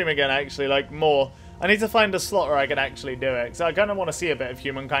your stream again, actually, like, more. I need to find a slot where I can actually do it, because I kind of want to see a bit of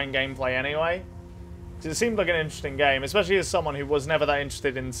Humankind gameplay anyway. Because it seemed like an interesting game, especially as someone who was never that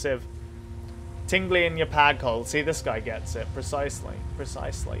interested in Civ. Tingly in your pag hole. See, this guy gets it. Precisely.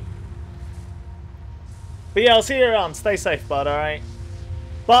 Precisely. But yeah, I'll see you around. Stay safe, bud, alright?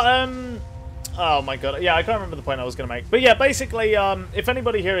 But, oh my god. Yeah, I can't remember the point I was going to make. But yeah, basically, if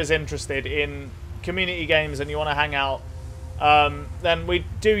anybody here is interested in community games and you want to hang out, then we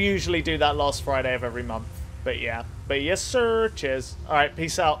do usually do that last Friday of every month. But yeah. But yes, sir. Cheers. Alright,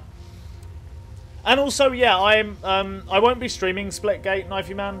 peace out. And also, yeah, I won't be streaming Splitgate,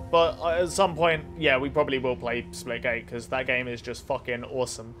 Knifey Man, but at some point, yeah, we probably will play Splitgate, because that game is just fucking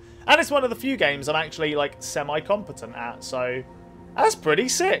awesome. And it's one of the few games I'm actually, like, semi-competent at, so that's pretty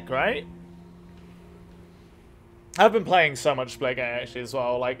sick, right? I've been playing so much Splitgate, actually, as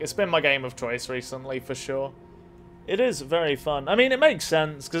well. Like, it's been my game of choice recently, for sure. It is very fun. I mean, it makes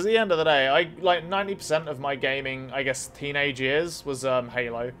sense, because at the end of the day, like, 90% of my gaming, I guess, teenage years was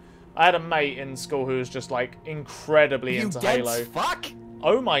Halo. I had a mate in school who was just, like, incredibly into Halo. Fuck?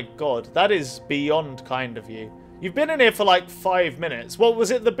 Oh my god, that is beyond kind of you. You've been in here for, like, 5 minutes. What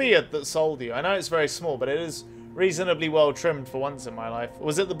was it, the beard that sold you? I know it's very small, but it is reasonably well trimmed for once in my life.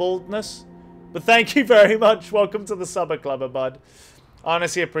 Was it the baldness? But thank you very much. Welcome to the Supper Clubber, bud. I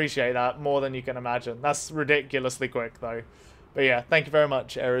honestly appreciate that more than you can imagine. That's ridiculously quick, though. But yeah, thank you very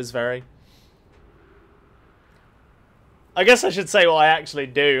much, Errors Very. I guess I should say what I actually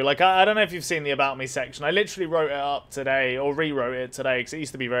do. Like, I don't know if you've seen the About Me section. I literally wrote it up today, or rewrote it today, because it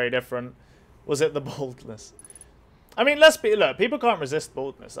used to be very different. Was it the baldness? I mean, look, people can't resist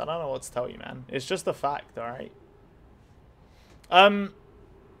baldness. I don't know what to tell you, man. It's just a fact, alright?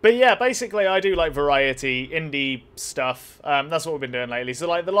 But yeah, basically, I do, like, variety, indie stuff. That's what we've been doing lately. So,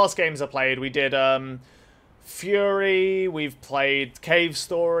 like, the last games I played, we did, Fury, we've played Cave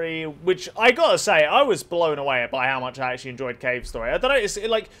Story, which I gotta say, I was blown away by how much I actually enjoyed Cave Story. I don't know, it's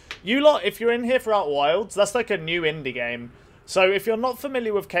like, you lot, if you're in here for Outer Wilds, that's like a new indie game. So if you're not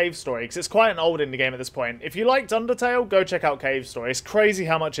familiar with Cave Story, because it's quite an old indie game at this point, if you liked Undertale, go check out Cave Story. It's crazy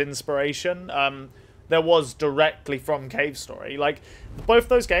how much inspiration there was directly from Cave Story. Like, both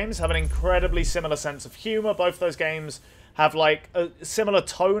those games have an incredibly similar sense of humor. Both those games have like a similar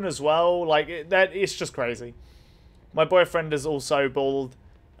tone as well. Like it's just crazy. My boyfriend is also bald,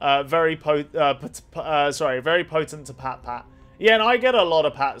 very potent to pat pat. Yeah, and I get a lot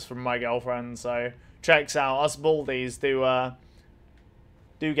of pats from my girlfriend. So checks out, us baldies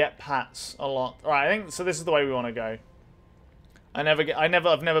do get pats a lot. All right, I think so. This is the way we want to go. I've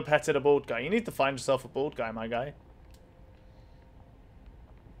never petted a bald guy. You need to find yourself a bald guy, my guy.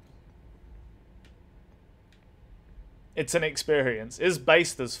 It's an experience. It's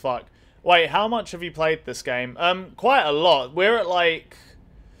based as fuck. Wait, how much have you played this game? Quite a lot. We're at like...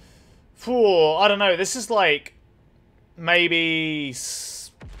 I don't know. This is like... Maybe...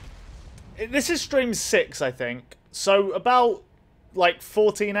 This is stream 6, I think. So about like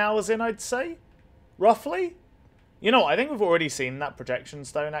 14 hours in, I'd say. Roughly. You know, I think we've already seen that projection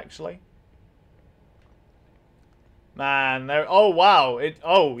stone, actually. Man, there... Oh, wow.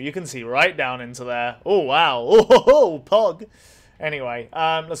 Oh, you can see right down into there. Oh, wow. Oh, pog. Anyway,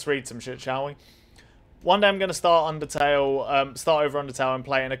 let's read some shit, shall we? One day I'm going to start Undertale, start over Undertale and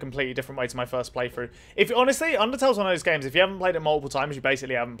play it in a completely different way to my first playthrough. Honestly, Undertale's one of those games, if you haven't played it multiple times, you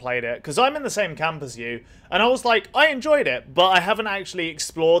basically haven't played it. Because I'm in the same camp as you, and I was like, I enjoyed it, but I haven't actually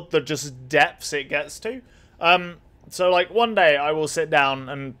explored the just depths it gets to. So, like, one day I will sit down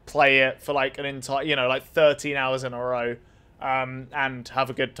and play it for, like, an entire, you know, like 13 hours in a row, and have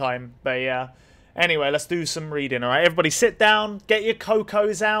a good time. But, yeah. Anyway, let's do some reading, alright? Everybody sit down, get your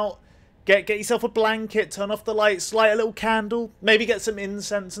cocos out, get yourself a blanket, turn off the lights, light a little candle, maybe get some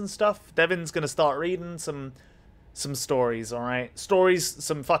incense and stuff. Devin's gonna start reading some stories, alright? Stories,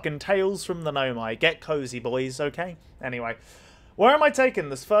 some fucking tales from the Nomai. Get cozy, boys, okay? Anyway, where am I taking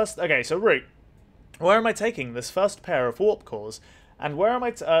this first... Okay, so, Root. Where am I taking this first pair of warp cores? And where am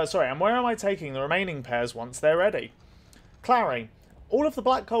I... where am I taking the remaining pairs once they're ready? Clary. All of the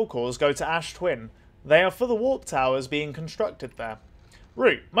black hole cores go to Ash Twin. They are for the warp towers being constructed there.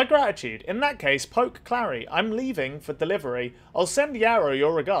 Root. My gratitude. In that case, poke Clary. I'm leaving for delivery. I'll send Yarrow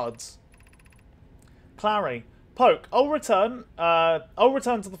your regards. Clary. Poke. I'll return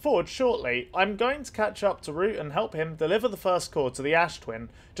to the forge shortly. I'm going to catch up to Root and help him deliver the first core to the Ash Twin.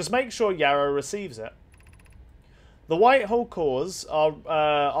 Just make sure Yarrow receives it. The white hole cores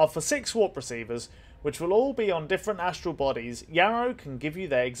are for 6 warp receivers, which will all be on different astral bodies. Yarrow can give you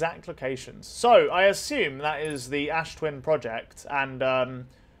their exact locations. So, I assume that is the Ash Twin project, and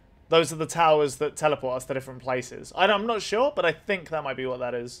those are the towers that teleport us to different places. I'm not sure, but I think that might be what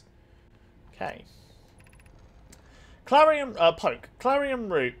that is. Okay. Poke. Clary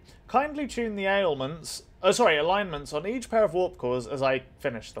and Root. Kindly tune the alignments on each pair of warp cores as I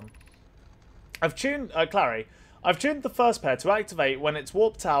finish them. I've tuned... Clary. I've tuned the first pair to activate when its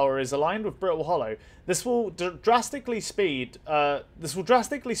warp tower is aligned with Brittle Hollow. This will drastically speed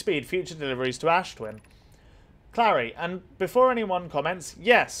future deliveries to Ash Twin. Clary, and before anyone comments,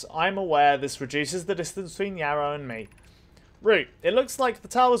 yes, I'm aware this reduces the distance between Yarrow and me. Root, it looks like the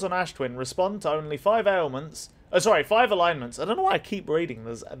towers on Ash Twin respond to only 5 alignments. I don't know why I keep reading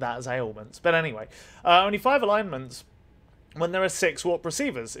that as ailments, but anyway, only 5 alignments when there are 6 warp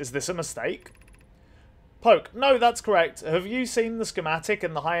receivers. Is this a mistake? Poke. No, that's correct. Have you seen the schematic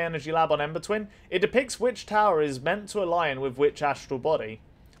in the High Energy Lab on Ember Twin? It depicts which tower is meant to align with which astral body.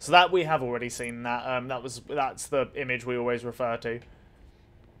 So that we have already seen that. That's the image we always refer to.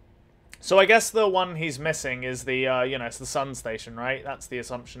 So I guess the one he's missing is the, it's the sun station, right? That's the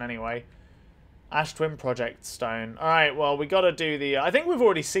assumption anyway. Ash Twin Project Stone. Alright, well, we gotta do the... I think we've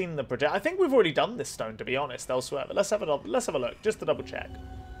already seen the project... I think we've already done this stone, to be honest, elsewhere. But let's have a look, just to double check.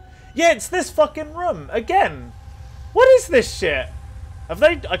 Yeah, it's this fucking room, again! What is this shit? Have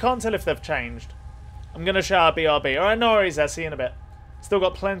they... I can't tell if they've changed. I'm gonna shout BRB. Alright, no worries, I'll see you in a bit. Still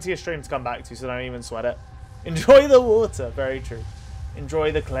got plenty of streams to come back to, so don't even sweat it. Enjoy the water, very true.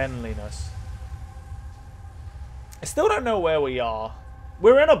 Enjoy the cleanliness. I still don't know where we are.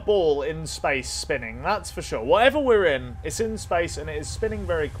 We're in a ball in space spinning, that's for sure. Whatever we're in, it's in space and it is spinning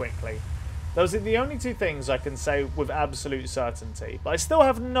very quickly. Those are the only 2 things I can say with absolute certainty. But I still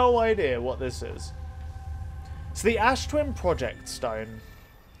have no idea what this is. It's the Ash Twin Project Stone.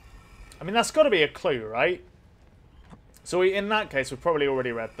 I mean, that's got to be a clue, right? So in that case, we've probably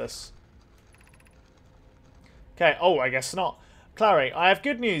already read this. Okay, oh, I guess not. Clary, I have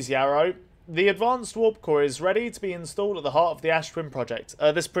good news, Yarrow. The advanced warp core is ready to be installed at the heart of the Ash Twin project.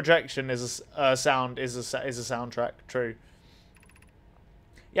 This projection is a soundtrack. True.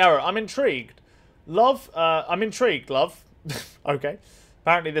 Yarrow, I'm intrigued. I'm intrigued, love. Okay.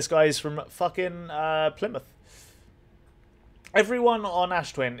 Apparently this guy is from fucking Plymouth. Everyone on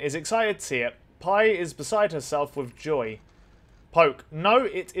Ash Twin is excited to see it. Pi is beside herself with joy. Poke, no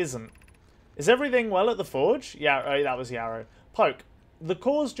it isn't. Is everything well at the forge? Yeah, that was Yarrow. Poke, the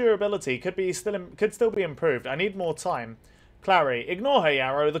core's durability could still be improved. I need more time. Clary, ignore her,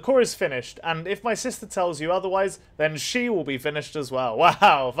 Yarrow. The core is finished, and if my sister tells you otherwise, then she will be finished as well.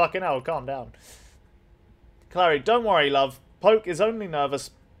 Wow, fucking hell, calm down. Clary, don't worry, love. Poke is only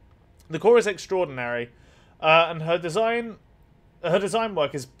nervous. The core is extraordinary, and her design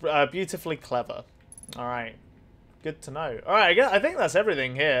work is beautifully clever. All right, good to know. All right, I think that's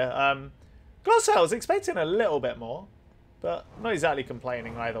everything here. Gosh, I was expecting a little bit more, but not exactly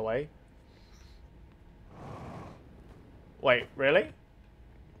complaining either way. Wait, really?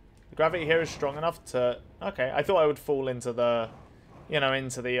 The gravity here is strong enough to... Okay, I thought I would fall into the...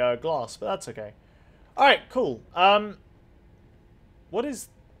 into the glass, but that's okay. Alright, cool. What is...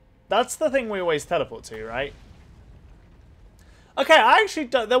 That's the thing we always teleport to, right? Okay, I actually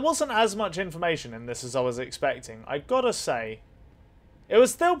don't... There wasn't as much information in this as I was expecting. I gotta say. It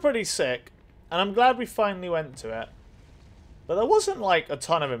was still pretty sick, and I'm glad we finally went to it. But there wasn't, like, a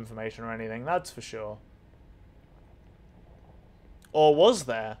ton of information or anything, that's for sure. Or was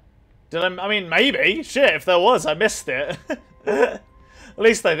there? I mean, maybe. Shit, if there was, I missed it. At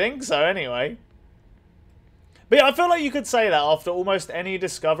least I think so, anyway. But yeah, I feel like you could say that after almost any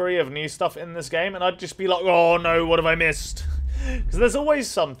discovery of new stuff in this game, and I'd just be like, oh no, what have I missed? Because there's always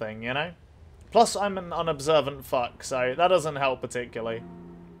something, you know? Plus, I'm an unobservant fuck, so that doesn't help particularly.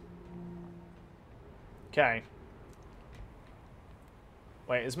 Okay.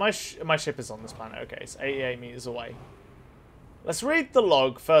 Wait, is my ship is on this planet? Okay, it's 88 meters away. Let's read the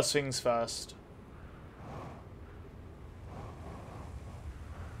log, first things first.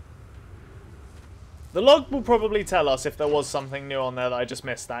 The log will probably tell us if there was something new on there that I just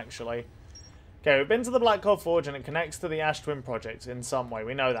missed, actually. Okay, we've been to the Black Hole Forge and it connects to the Ash Twin project in some way.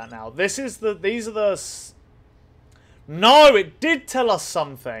 We know that now. These are the... No, it did tell us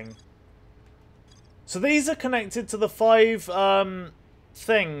something. So these are connected to the 5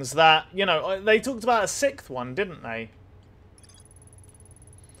 things that, they talked about a 6th one, didn't they?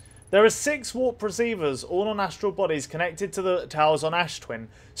 There are 6 warp receivers, all on astral bodies, connected to the towers on Ash Twin.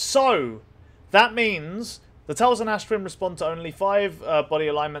 So, that means the towers on Ash Twin respond to only 5 body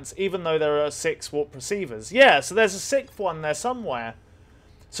alignments, even though there are 6 warp receivers. Yeah, so there's a 6th one there somewhere.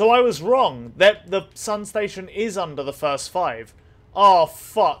 So I was wrong. The Sun Station is under the first 5. Oh,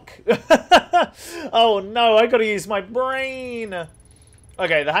 fuck. Oh, no, I gotta use my brain.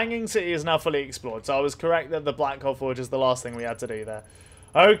 Okay, the Hanging City is now fully explored, so I was correct that the Black Hole Forge is the last thing we had to do there.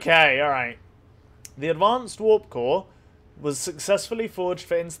 Okay, alright. The Advanced Warp Core was successfully forged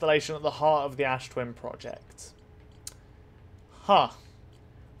for installation at the heart of the Ash Twin project. Huh.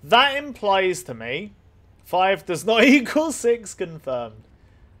 That implies to me 5 does not equal 6 confirmed.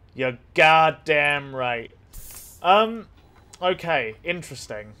 You're goddamn right. Okay,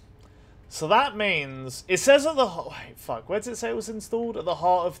 interesting. So that means... It says at the... Wait, fuck. Where does it say it was installed? At the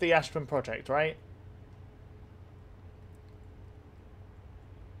heart of the Ash Twin project, right?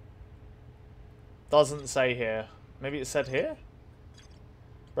 Doesn't say here. Maybe it said here?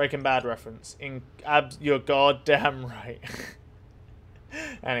 Breaking Bad reference. You're goddamn right.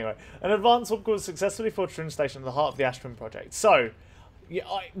 Anyway, an advanced warp core was successfully forged for installation at the heart of the Ash Twin project. So, yeah,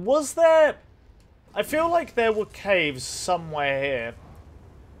 was there... I feel like there were caves somewhere here.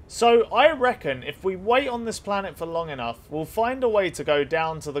 So, I reckon if we wait on this planet for long enough, we'll find a way to go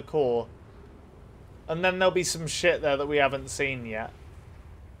down to the core. And then there'll be some shit there that we haven't seen yet.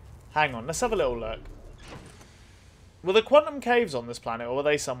 Hang on, let's have a little look. Were the quantum caves on this planet, or were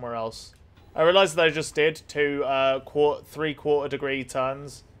they somewhere else? I realised that I just did 2 3/4 degree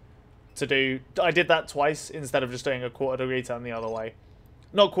turns to do... I did that twice instead of just doing a 1/4 degree turn the other way.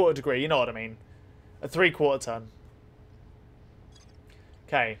 Not 1/4 degree, you know what I mean. A 3/4 turn.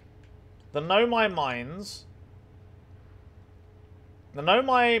 Okay. The Nomai mines... The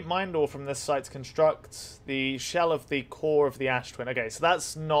Nomai mine door from this site constructs the shell of the core of the Ash Twin. Okay, so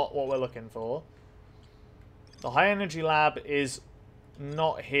that's not what we're looking for. The high energy lab is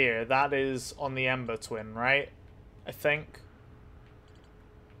not here. That is on the Ember Twin, right? I think.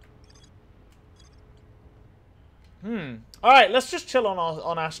 Alright, let's just chill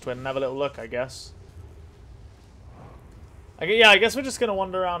on Ash Twin and have a little look, I guess. Yeah, I guess we're just going to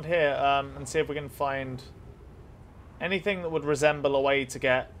wander around here and see if we can find anything that would resemble a way to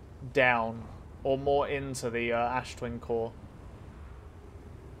get down or more into the Ash Twin core.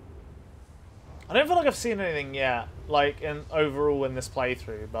 I don't feel like I've seen anything yet, like overall in this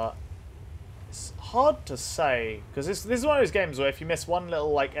playthrough, but it's hard to say because this is one of those games where if you miss one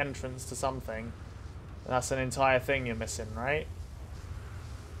little like entrance to something, that's an entire thing you're missing, right?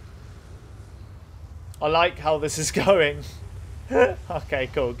 I like how this is going. Okay,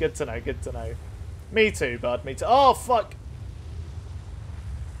 cool. Good to know. Good to know. Me too, bud. Me too. Oh, fuck.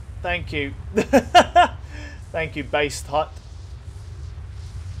 Thank you. Thank you, Based Hut.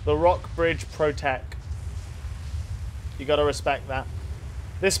 The Rock Bridge Protect. You gotta respect that.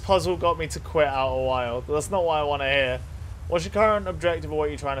 This puzzle got me to quit out a while. That's not what I want to hear. What's your current objective or what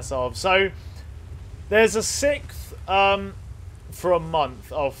you're trying to solve? So, there's a 6th for a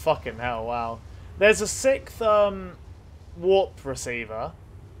month. Oh, fucking hell, wow. There's a 6th warp receiver.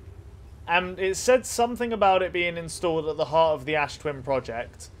 And it said something about it being installed at the heart of the Ash Twin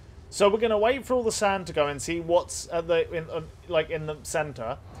project. So we're going to wait for all the sand to go and see what's at the in the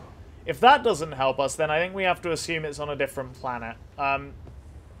center. If that doesn't help us, then I think we have to assume it's on a different planet.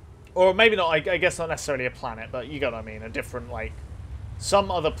 Or maybe not, I guess not necessarily a planet, but you got what I mean. A different, like,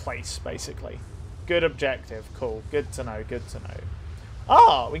 some other place, basically. Good objective. Cool. Good to know. Good to know.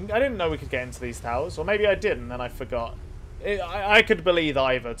 Ah, I didn't know we could get into these towers. Or maybe I did and then I forgot. I could believe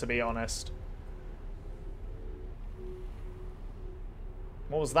either, to be honest.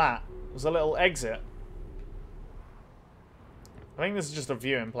 What was that? It was a little exit. I think this is just a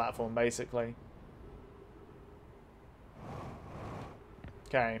viewing platform, basically.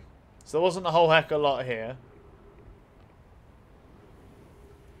 Okay. So there wasn't a whole heck of a lot here.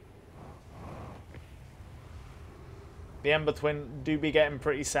 The Ember Twin do be getting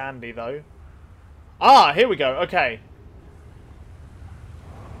pretty sandy, though. Ah, here we go. Okay.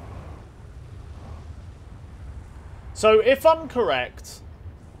 So, if I'm correct,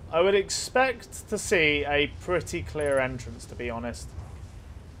 I would expect to see a pretty clear entrance, to be honest.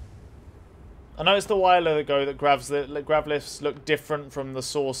 I noticed a while ago that grav lifts look different from the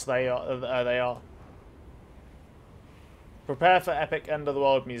source they are. Prepare for epic end of the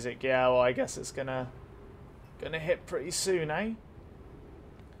world music. Yeah, well, I guess it's gonna hit pretty soon, eh?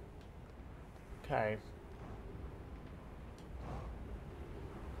 Okay.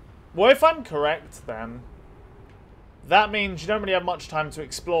 Well, if I'm correct, then that means you don't really have much time to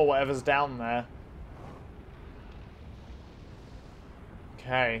explore whatever's down there.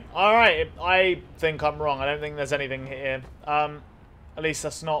 Okay. Alright, I think I'm wrong. I don't think there's anything here. At least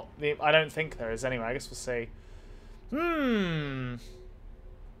that's not the... I don't think there is anyway. I guess we'll see.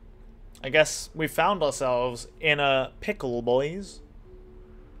 I guess we found ourselves in a pickle, boys.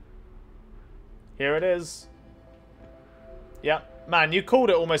 Here it is. Yep. Man, you called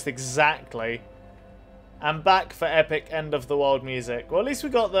it almost exactly. And back for epic end of the world music. Well, at least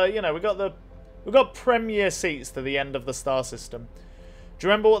we got the, you know, we got premier seats to the end of the star system. Do you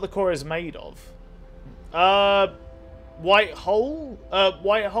remember what the core is made of? White hole?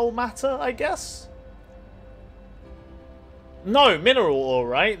 White hole matter, I guess? No, mineral ore,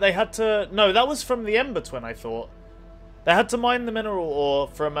 right? They had to... No, that was from the Ember Twin, I thought. They had to mine the mineral ore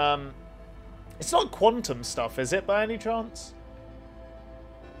from, It's not quantum stuff, is it, by any chance?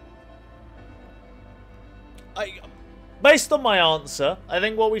 Based on my answer, I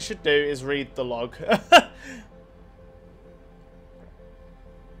think what we should do is read the log.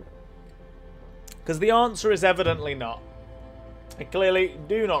 Because the answer is evidently not. I clearly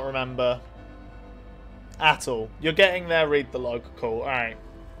do not remember at all. You're getting there, read the log. Cool, alright.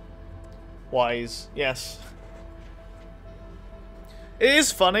 Wise, yes. It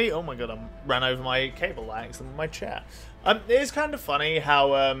is funny. Oh my god, I ran over my cable by accident in my chair. It is kind of funny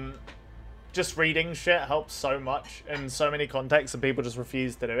how just reading shit helps so much in so many contexts and people just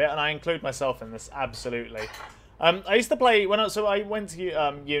refuse to do it. And I include myself in this, absolutely. I used to play, so I went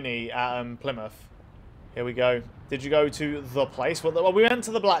to uni at Plymouth. Here we go. Did you go to the place? Well, we went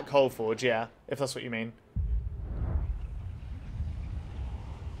to the Black Hole Forge, yeah, if that's what you mean.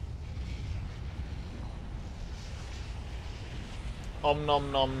 Om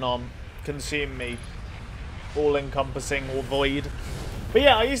nom nom nom. Consume me. All-encompassing or void. But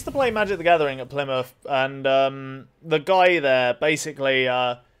yeah, I used to play Magic the Gathering at Plymouth, and the guy there, basically,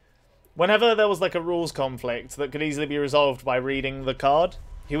 whenever there was like a rules conflict that could easily be resolved by reading the card,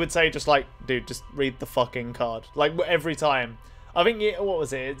 he would say just like, dude, just read the fucking card. Like, every time. I think, what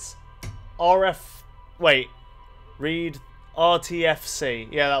was it? It's wait. Read RTFC.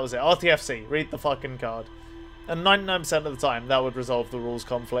 Yeah, that was it. RTFC. Read the fucking card. And 99% of the time, that would resolve the rules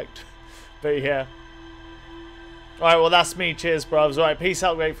conflict. But yeah. Alright, well, that's me. Cheers, bruvs. Alright, peace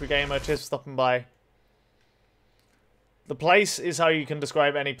out, Grateful Gamer. Cheers for stopping by. The place is how you can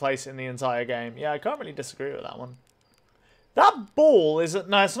describe any place in the entire game. Yeah, I can't really disagree with that one. That ball is...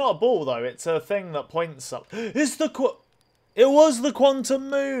 No, it's not a ball, though. It's a thing that points up. It's the... It was the quantum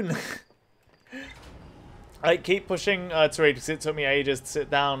moon! I keep pushing to read because it took me ages to sit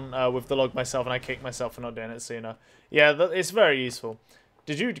down with the log myself, and I kicked myself for not doing it sooner. Yeah, it's very useful.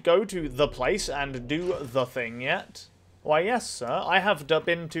 Did you go to the place and do the thing yet? Why, yes, sir. I have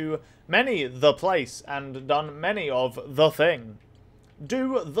been to many the place and done many of the thing.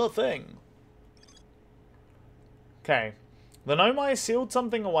 Do the thing. Okay. The Nomai sealed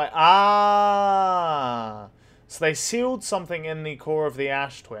something away. Ah! So they sealed something in the core of the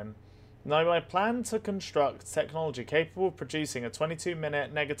Ash Twin. Nomai plan to construct technology capable of producing a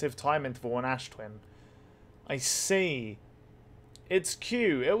 22-minute negative time interval on Ash Twin. I see. It's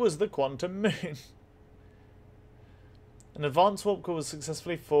Q. It was the quantum moon. An advanced warp core was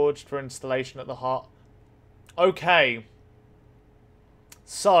successfully forged for installation at the heart. Okay.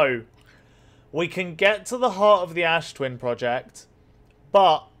 So, we can get to the heart of the Ash Twin project,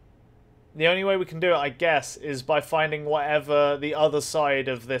 but the only way we can do it, I guess, is by finding whatever the other side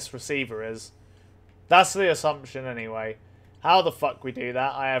of this receiver is. That's the assumption, anyway. How the fuck we do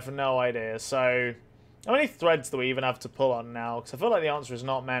that, I have no idea. So, how many threads do we even have to pull on now? Because I feel like the answer is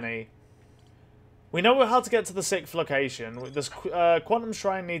not many. We know how to get to the 6th location. This quantum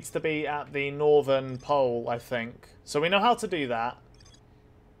shrine needs to be at the northern pole, I think. So we know how to do that.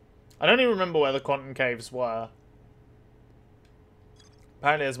 I don't even remember where the quantum caves were.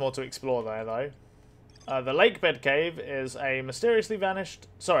 Apparently there's more to explore there, though. The lakebed cave is a mysteriously vanished...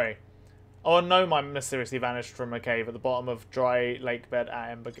 Sorry. Oh, no, mine mysteriously vanished from a cave at the bottom of dry lakebed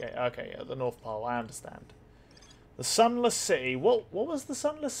at Ember Gate. Okay, at the North Pole, I understand. The Sunless City. What was the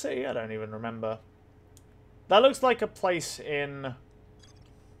Sunless City? I don't even remember. That looks like a place in...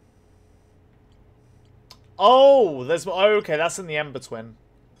 Oh, there's... Oh, okay, that's in the Ember Twin.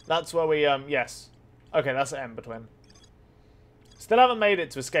 That's where we, yes. Okay, that's at Ember Twin. Still haven't made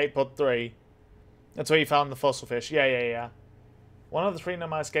it to Escape Pod 3. That's where you found the fossil fish. Yeah. One of the 3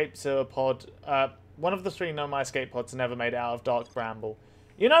 Nomai escape to a pod... one of the 3 Nomai escape pods never made it out of Dark Bramble.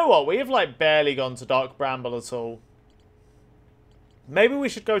 You know what? We have, like, barely gone to Dark Bramble at all. Maybe we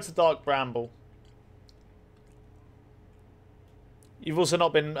should go to Dark Bramble. You've also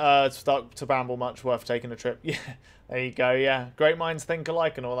not been to Bramble much, worth taking a trip. Yeah, there you go, yeah. Great minds think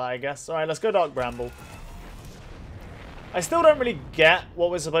alike and all that, I guess. Alright, let's go Dark Bramble. I still don't really get what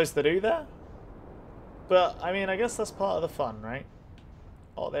we're supposed to do there. But, I mean, I guess that's part of the fun, right?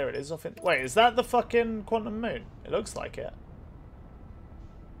 Oh, there it is. Off in... Wait, is that the fucking quantum moon? It looks like it.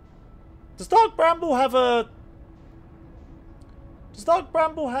 Does Dark Bramble have a... Does Dark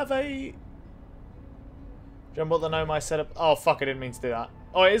Bramble have a... Do you remember what the Nomai set up? Oh, fuck, I didn't mean to do that.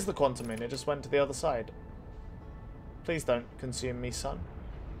 Oh, it is the quantum moon. It just went to the other side. Please don't consume me, son.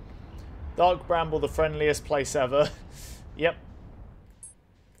 Dark Bramble, the friendliest place ever. Yep.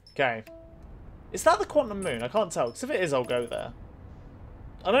 Okay. Is that the quantum moon? I can't tell, because if it is, I'll go there.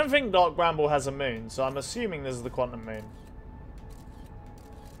 I don't think Dark Bramble has a moon, so I'm assuming this is the quantum moon.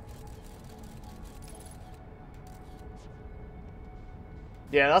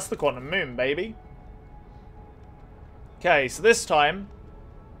 Yeah, that's the quantum moon, baby. Okay, so this time,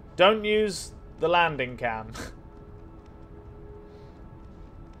 don't use the landing cam.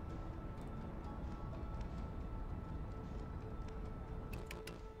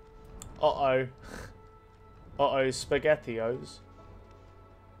 Uh-oh. Uh-oh, SpaghettiOs.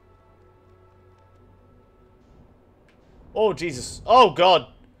 Oh, Jesus. Oh, God.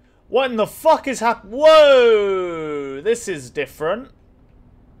 What in the fuck is happening? Whoa! This is different.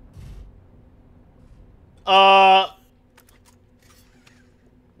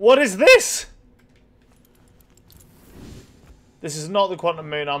 What is this? This is not the quantum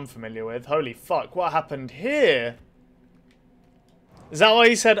moon I'm familiar with. Holy fuck, what happened here? Is that why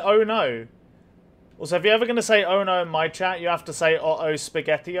he said, oh no? Also, if you're ever going to say oh no in my chat, you have to say uh-oh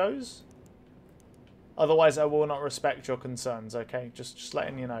SpaghettiOs. Otherwise, I will not respect your concerns, okay? Just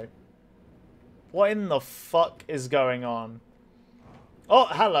letting you know. What in the fuck is going on? Oh,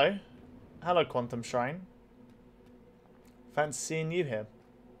 hello. Hello, Quantum Shrine. Fancy seeing you here.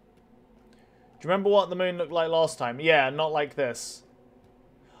 Do you remember what the moon looked like last time? Yeah, not like this.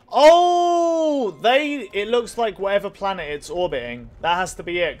 Oh! It looks like whatever planet it's orbiting. That has to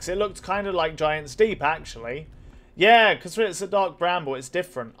be it, because it looked kind of like Giant's Deep, actually. Yeah, because it's a Dark Bramble, it's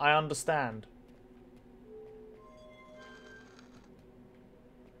different. I understand.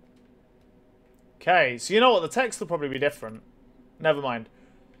 Okay, so you know what? The text will probably be different. Never mind.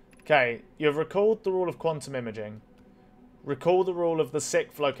 Okay, you've recalled the rule of quantum imaging. Recall the rule of the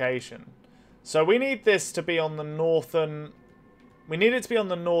 6th location. So we need this to be on the northern... We need it to be on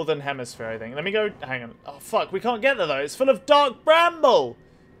the northern hemisphere, I think. Let me go... Hang on. Oh, fuck. We can't get there, though. It's full of dark bramble.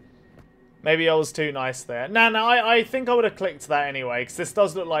 Maybe I was too nice there. No, I think I would have clicked that anyway, because this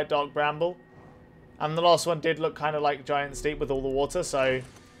does look like dark bramble. And the last one did look kind of like Giant Steep with all the water, so...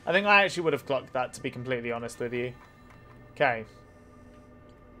 I think I actually would have clocked that, to be completely honest with you. Okay.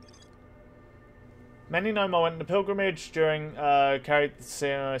 Many know I went on a pilgrimage during carried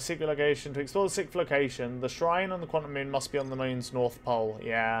the secret location. To explore the sixth location, the shrine on the quantum moon must be on the moon's north pole.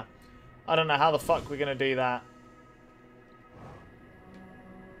 Yeah. I don't know how the fuck we're going to do that.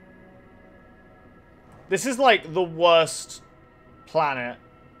 This is like the worst planet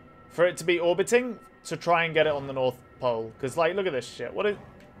for it to be orbiting to try and get it on the north pole. Because, like, look at this shit. What is...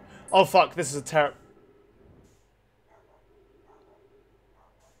 Oh, fuck. This is a terrible...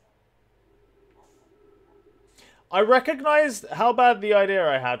 I recognized how bad the idea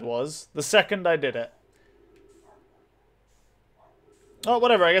I had was the second I did it. Oh,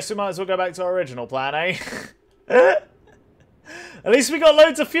 whatever. I guess we might as well go back to our original plan, eh? At least we got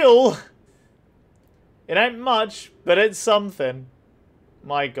loads of fuel. It ain't much, but it's something.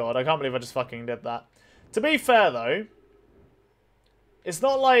 My god, I can't believe I just fucking did that. To be fair, though, it's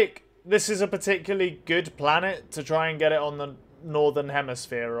not like this is a particularly good planet to try and get it on the northern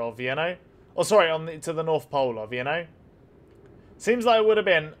hemisphere of, you know? Oh, sorry, to the North Pole of, you know? Seems like it would have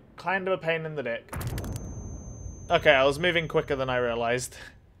been kind of a pain in the dick. Okay, I was moving quicker than I realised.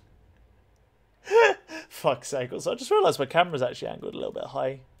 Fuck's sake. Also, I just realised my camera's actually angled a little bit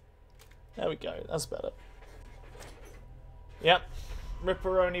high. There we go. That's better. Yep.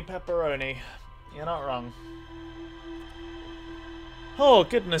 Ripperoni pepperoni. You're not wrong. Oh,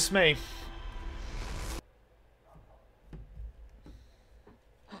 goodness me.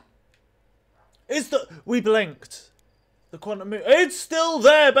 Is the... We blinked. The quantum moon... It's still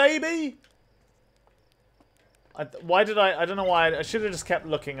there, baby! Why did I don't know why. I should have just kept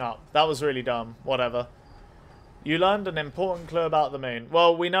looking up. That was really dumb. Whatever. You learned an important clue about the moon.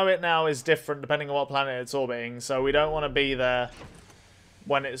 Well, we know it now is different depending on what planet it's orbiting, so we don't want to be there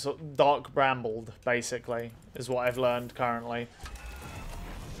when it's dark brambled, basically, is what I've learned currently.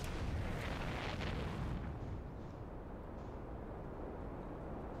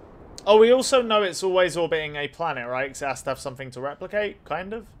 Oh, we also know it's always orbiting a planet, right? Because it has to have something to replicate,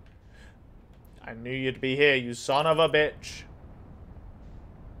 kind of. I knew you'd be here, you son of a bitch.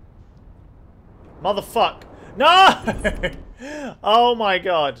 Motherfuck. No! Oh my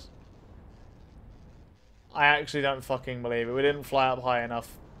god. I actually don't fucking believe it. We didn't fly up high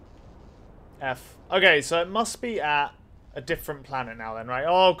enough. F. Okay, so it must be at a different planet now then, right?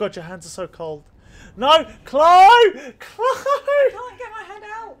 Oh god, your hands are so cold. No! Chloe! Chloe! I can't get my hand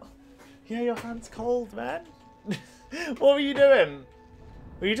out. Yeah, your hand's cold, man. What were you doing?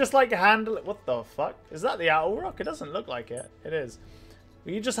 Were you just like handling... What the fuck? Is that the Owl Rock? It doesn't look like it. It is.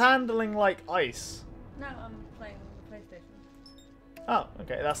 Were you just handling like ice? No, I'm playing the PlayStation. Oh,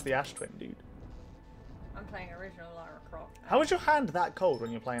 okay. That's the Ash Twin, dude. I'm playing original Lara Croft. How is your hand that cold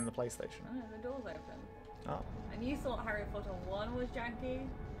when you're playing the PlayStation? Oh, the door's open. Oh. And you thought Harry Potter 1 was janky?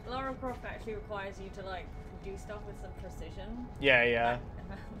 Lara Croft actually requires you to, like, do stuff with some precision. Yeah, yeah.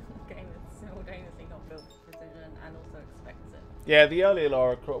 The game is simultaneously not built for precision and also expects it. Yeah, the early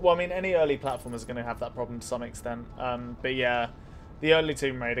Lara Croft... Well, I mean, any early platformer is going to have that problem to some extent. But yeah, the early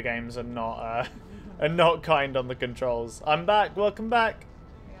Tomb Raider games are not kind on the controls. I'm back. Welcome back.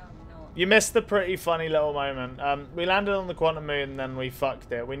 Yeah, no. You missed the pretty funny little moment. We landed on the quantum moon, and then we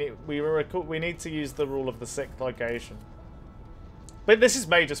fucked it. We need to use the rule of the sixth location. But this is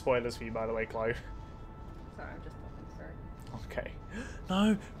major spoilers for you, by the way, Chloe. Sorry, I'm just popping through. Okay.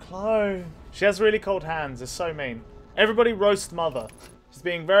 No, Chloe. She has really cold hands. It's so mean. Everybody roast Mother. She's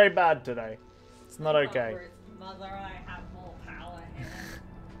being very bad today. It's not okay. Mother, I have more power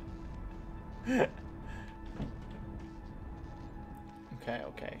here.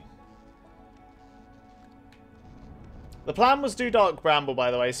 Okay. The plan was do Dark Bramble,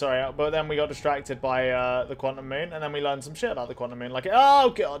 by the way, sorry, but then we got distracted by the Quantum Moon, and then we learned some shit about the Quantum Moon. Like, oh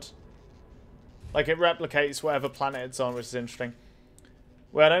god! Like, it replicates whatever planet it's on, which is interesting.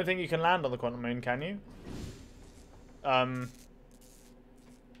 Well, I don't think you can land on the Quantum Moon, can you?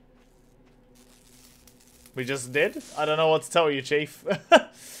 We just did? I don't know what to tell you, Chief.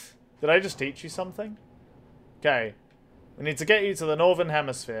 Did I just teach you something? Okay. We need to get you to the Northern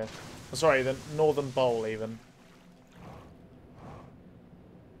Hemisphere. Oh, sorry, the Northern Pole, even.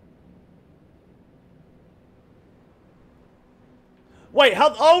 Wait,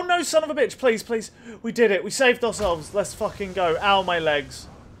 how... Oh, no, son of a bitch. Please, please. We did it. We saved ourselves. Let's fucking go. Ow, my legs.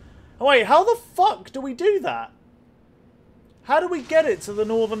 Oh, wait, how the fuck do we do that? How do we get it to the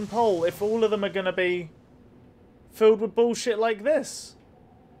Northern Pole if all of them are going to be filled with bullshit like this?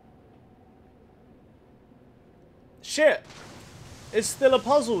 Shit. It's still a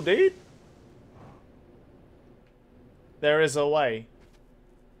puzzle, dude. There is a way.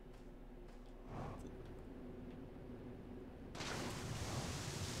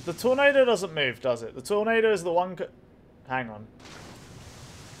 The tornado doesn't move, does it? The tornado is the one... Hang on.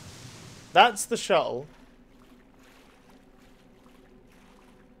 That's the shuttle.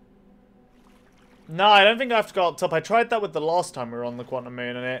 No, I don't think I have to go up top. I tried that with the last time we were on the Quantum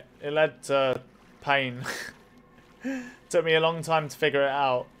Moon, and it led to pain. Took me a long time to figure it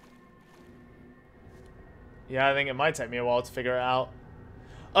out. Yeah, I think it might take me a while to figure it out.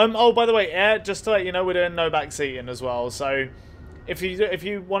 Oh, by the way, just to let you know, we're doing no backseating as well. So, if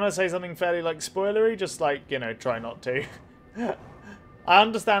you want to say something fairly like spoilery, just like, you know, try not to. I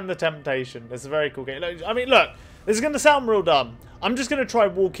understand the temptation. It's a very cool game. I mean, look, this is going to sound real dumb. I'm just going to try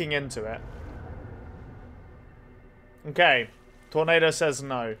walking into it. Okay. Tornado says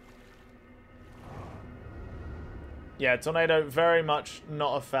no. Yeah, Tornado, very much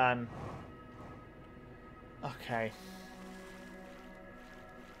not a fan. Okay.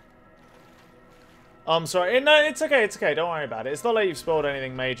 Oh, I'm sorry. No, it's okay, it's okay. Don't worry about it. It's not like you've spoiled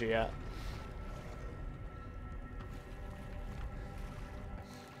anything major yet.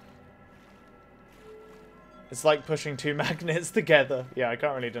 It's like pushing two magnets together. Yeah, I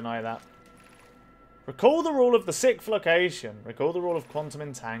can't really deny that. Recall the rule of the sixth location. Recall the rule of quantum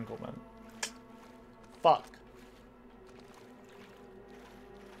entanglement. Fuck.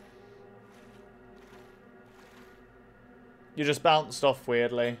 You just bounced off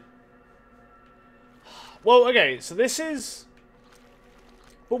weirdly. Well, okay, so this is...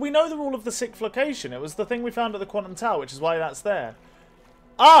 But we know the rule of the sixth location. It was the thing we found at the Quantum Tower, which is why that's there.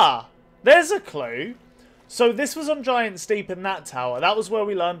 Ah! There's a clue. So this was on Giant Steep in that tower. That was where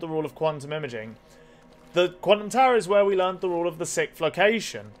we learned the rule of quantum imaging. The Quantum Tower is where we learned the rule of the sixth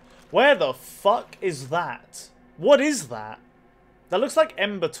location. Where the fuck is that? What is that? That looks like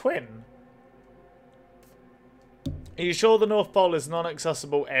Ember Twin. Are you sure the North Pole is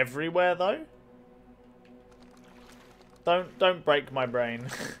non-accessible everywhere, though? Don't break my brain.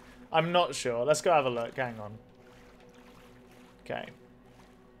 I'm not sure. Let's go have a look. Hang on. Okay.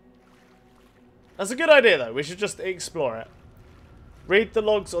 That's a good idea, though. We should just explore it. Read the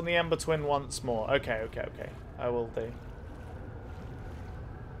logs on the Ember Twin once more. Okay, okay, okay. I will do.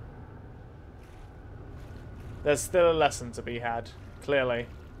 There's still a lesson to be had, clearly.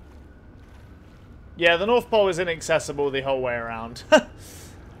 Yeah, the North Pole is inaccessible the whole way around.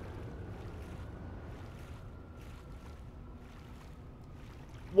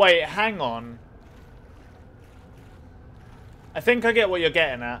 Wait, hang on. I think I get what you're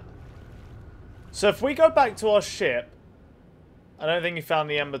getting at. So if we go back to our ship... I don't think you found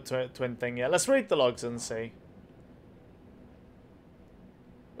the Ember Twin thing yet. Let's read the logs and see.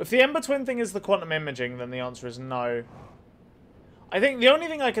 If the Ember Twin thing is the quantum imaging, then the answer is no. I think the only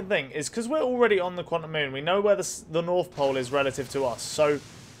thing I can think is because we're already on the Quantum Moon, we know where the North Pole is relative to us. So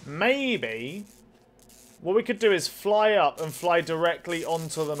maybe what we could do is fly up and fly directly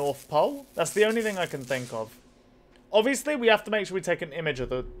onto the North Pole. That's the only thing I can think of. Obviously, we have to make sure we take an image of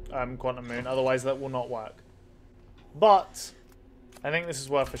the Quantum Moon, otherwise that will not work. But I think this is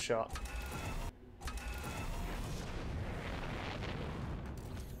worth a shot.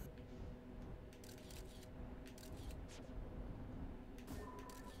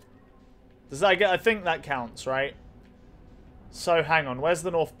 Does that get? I think that counts, right? So hang on, where's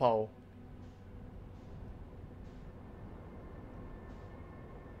the North Pole?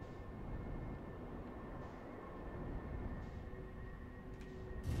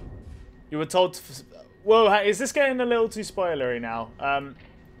 You were told to... Whoa, is this getting a little too spoilery now?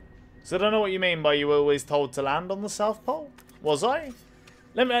 So I don't know what you mean by you were always told to land on the South Pole. Was I?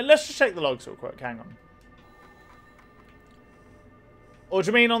 Let's just check the logs real quick. Hang on. Or do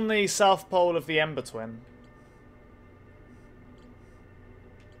you mean on the South Pole of the Ember Twin?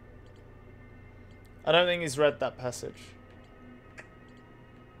 I don't think he's read that passage.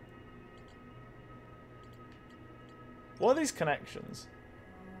 What are these connections?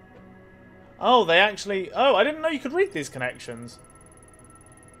 Oh, they actually... Oh, I didn't know you could read these connections.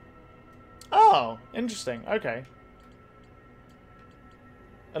 Oh, interesting. Okay.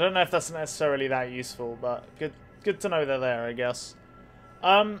 I don't know if that's necessarily that useful, but good to know they're there, I guess.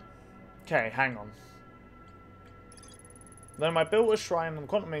 Okay, hang on. Then I built a shrine on the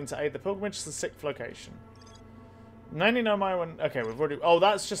Quantum Moon to aid the pilgrimage to the sixth location. Only know my one. Okay, we've already. Oh,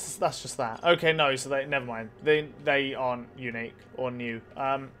 that's just that. Okay, no, so they never mind. They aren't unique or new.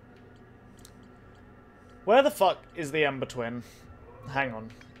 Where the fuck is the Ember Twin? Hang on.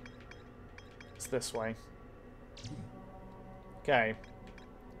 It's this way. Okay.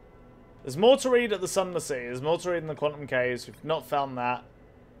 There's more to read at the Sun to See. There's more to read in the Quantum Caves. We've not found that.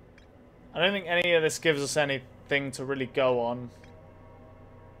 I don't think any of this gives us anything to really go on.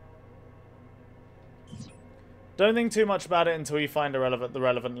 Don't think too much about it until you find the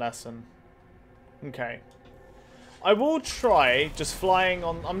relevant lesson. Okay. I will try just flying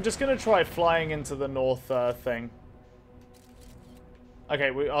on... I'm just going to try flying into the north thing.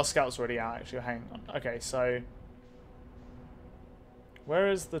 Okay, our scout's already out, actually. Hang on. Okay, so...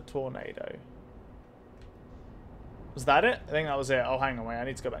 Where is the tornado? Was that it? I think that was it. Oh, hang on, wait. I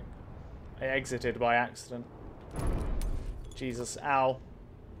need to go back. I exited by accident. Jesus, ow.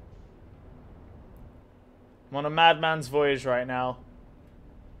 I'm on a madman's voyage right now.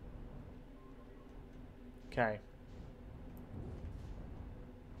 Okay.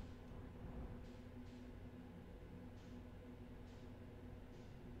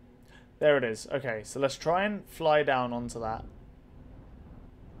 There it is. Okay, so let's try and fly down onto that.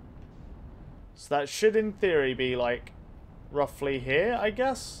 So that should, in theory, be, like, roughly here, I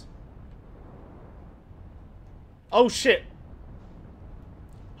guess? Oh, shit!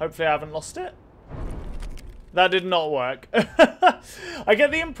 Hopefully I haven't lost it. That did not work. I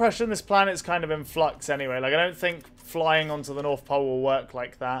get the impression this planet's kind of in flux anyway. Like, I don't think flying onto the North Pole will work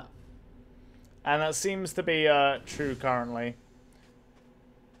like that. And that seems to be true currently.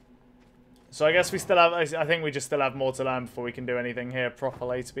 So I guess we still have... I think we just still have more to learn before we can do anything here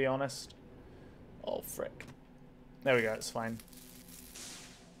properly, to be honest. Oh, frick. There we go, it's fine.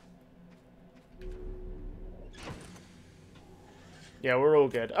 Yeah, we're all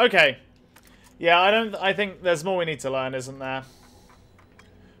good. Okay. Yeah, I think there's more we need to learn, isn't there?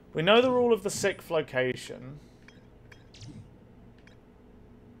 We know the rule of the 6th location.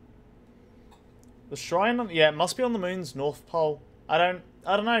 The shrine on... Yeah, it must be on the moon's north pole. I don't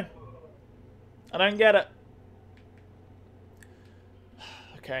know. I don't get it.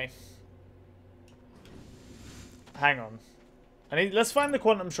 Okay. Hang on. Let's find the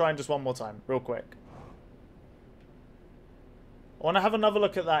quantum shrine just one more time, real quick. I want to have another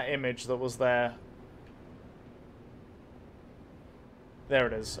look at that image that was there. There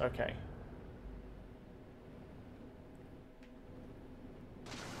it is. Okay.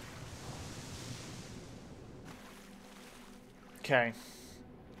 Okay.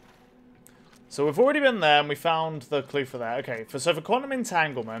 So we've already been there and we found the clue for that. Okay, so for quantum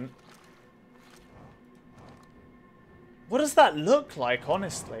entanglement... What does that look like,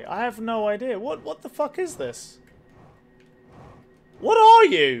 honestly? I have no idea. What the fuck is this? What are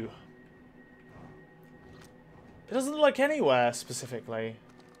you? It doesn't look like anywhere, specifically.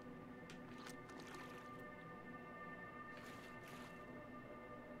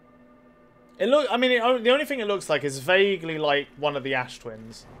 I mean, the only thing it looks like is vaguely like one of the Ash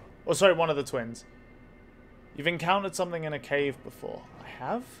twins. Or sorry, one of the twins. You've encountered something in a cave before. I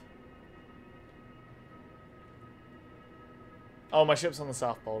have? Oh, my ship's on the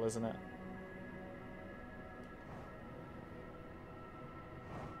South Pole, isn't it?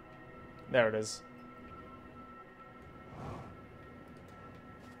 There it is.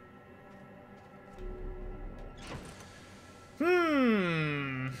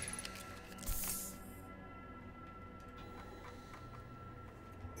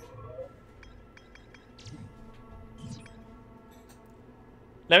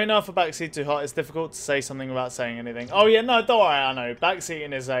 Let me know if a backseat too hot. It's difficult to say something without saying anything. Oh yeah, no, don't worry. I know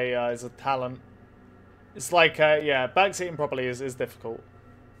backseating is a talent. It's like yeah, backseating properly is difficult.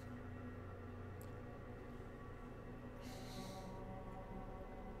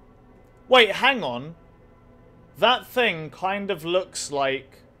 Wait, hang on. That thing kind of looks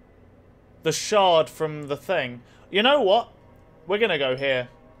like the shard from the thing. You know what? We're gonna go here.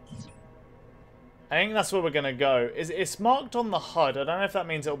 I think that's where we're going to go. It's marked on the HUD. I don't know if that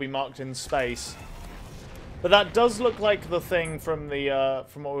means it'll be marked in space. But that does look like the thing from the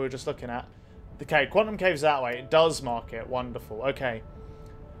from what we were just looking at. Okay, Quantum Cave's that way. It does mark it. Wonderful. Okay.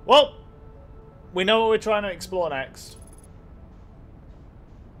 Well, we know what we're trying to explore next.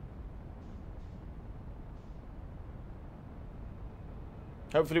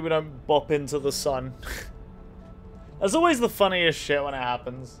 Hopefully we don't bop into the sun. That's always the funniest shit when it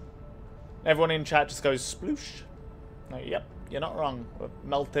happens. Everyone in chat just goes, sploosh. No, yep, you're not wrong. We're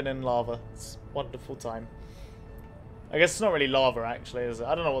melting in lava. It's a wonderful time. I guess it's not really lava, actually, is it?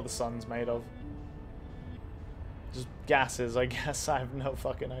 I don't know what the sun's made of. Just gases, I guess. I have no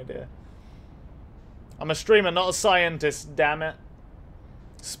fucking idea. I'm a streamer, not a scientist, damn it.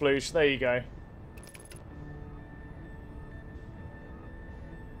 Sploosh, there you go.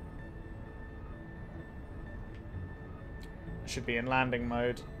 should be in landing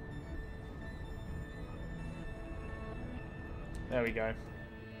mode. There we go.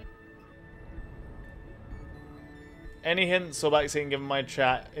 Any hints or backseating given my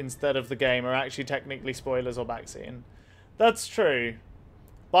chat instead of the game are actually technically spoilers or backseating. That's true.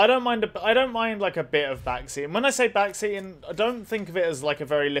 But I don't mind like a bit of backseating. When I say backseating, I don't think of it as like a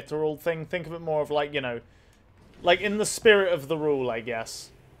very literal thing. Think of it more of like, you know, like in the spirit of the rule, I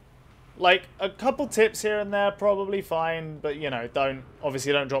guess. Like a couple tips here and there, probably fine, but you know,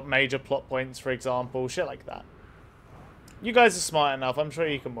 obviously don't drop major plot points, for example, shit like that. You guys are smart enough. I'm sure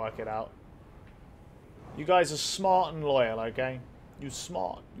you can work it out. You guys are smart and loyal, okay? You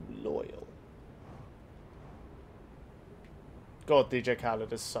smart, you loyal. God, DJ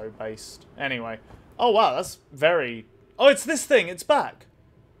Khaled is so based. Anyway. Oh, wow, that's very... Oh, it's this thing. It's back.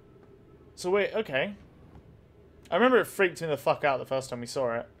 So, wait, okay. I remember it freaked me the fuck out the first time we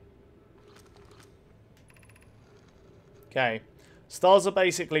saw it. Okay. Stars are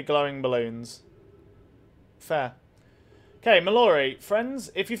basically glowing balloons. Fair. Okay, Mallory.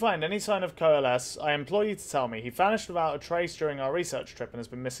 Friends, if you find any sign of Coalesce, I implore you to tell me. He vanished without a trace during our research trip and has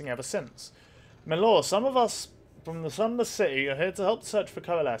been missing ever since. Mallory, some of us from the Sunless City are here to help search for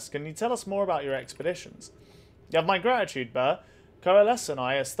Coalesce. Can you tell us more about your expeditions? You have my gratitude, Burr. Coalesce and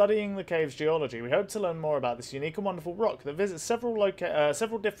I are studying the cave's geology. We hope to learn more about this unique and wonderful rock that visits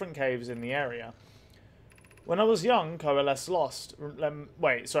several different caves in the area. When I was young, Coalesce lost.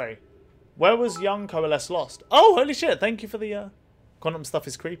 Wait, sorry. Where was young Coalesce lost? Oh, holy shit. Thank you for the... Quantum stuff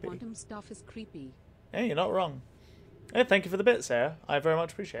is creepy. Quantum stuff is creepy. Hey, you're not wrong. Hey, thank you for the bits, Sarah. I very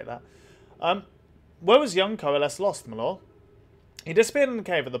much appreciate that. Where was young Coalesce lost, Malor? He disappeared in the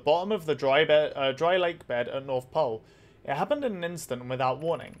cave at the bottom of the dry lake bed at North Pole. It happened in an instant and without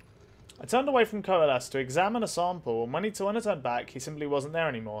warning. I turned away from Coalesce to examine a sample, and when I turned back, he simply wasn't there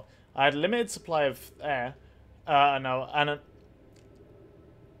anymore. I had a limited supply of air. Anona.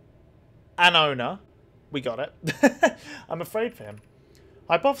 We got it. I'm afraid for him.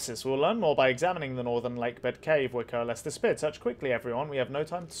 Hypothesis. We'll learn more by examining the northern lakebed cave where Coalesce disappeared. Search quickly, everyone. We have no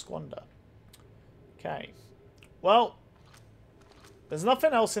time to squander. Okay. Well, there's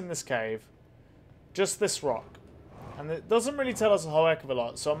nothing else in this cave. Just this rock. And it doesn't really tell us a whole heck of a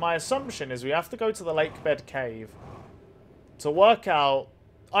lot. So my assumption is we have to go to the lakebed cave to work out...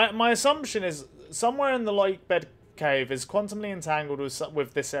 my assumption is somewhere in the lakebed cave is quantumly entangled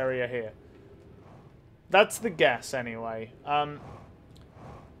with this area here. That's the guess, anyway. In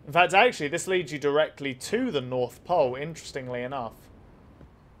fact, actually, this leads you directly to the North Pole, interestingly enough.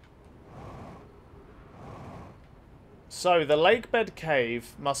 So, the lakebed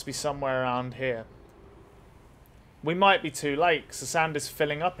cave must be somewhere around here. We might be too late, because the sand is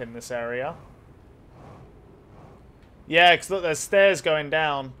filling up in this area. Yeah, because look, there's stairs going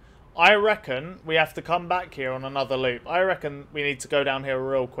down. I reckon we have to come back here on another loop. I reckon we need to go down here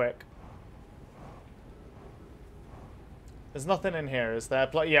real quick. There's nothing in here, is there?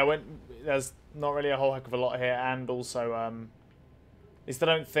 Yeah, there's not really a whole heck of a lot here, and also, at least I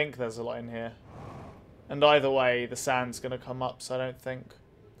don't think there's a lot in here. And either way, the sand's going to come up, so I don't think...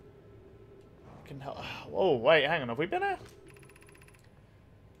 Oh, wait, hang on. Have we been here?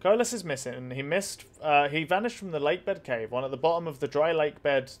 Coalesce is missing. He vanished from the lakebed cave, one at the bottom of the dry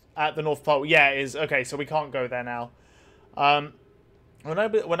lakebed at the North Pole. Yeah, it is. Okay, so we can't go there now.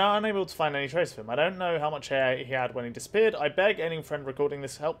 We're now unable to find any trace of him. I don't know how much hair he had when he disappeared. I beg any friend recording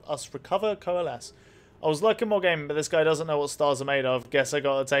this help us recover Coalesce. I was looking more gaming, but this guy doesn't know what stars are made of. Guess I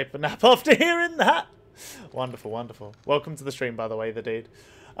got to take a nap after hearing that. Wonderful, wonderful. Welcome to the stream, by the way, the dude.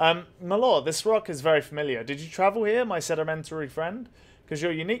 My lord, this rock is very familiar. Did you travel here, my sedimentary friend? Because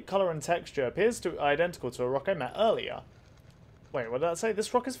your unique colour and texture appears to identical to a rock I met earlier. Wait, what did that say?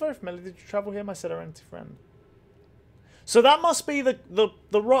 This rock is very familiar. Did you travel here, my sedimentary friend? So that must be the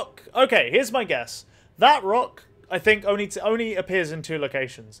rock. Okay, here's my guess. That rock, I think, only appears in 2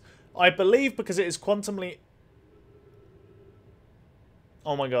 locations. I believe because it is quantumly...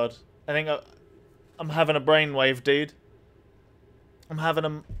 Oh my god. I think I'm having a brainwave, dude. I'm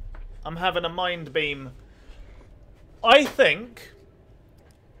having a mind beam. I think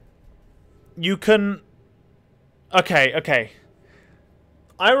you can... Okay.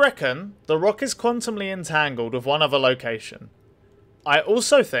 I reckon the rock is quantumly entangled with one other location. I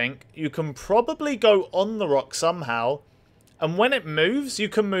also think you can probably go on the rock somehow, and when it moves, you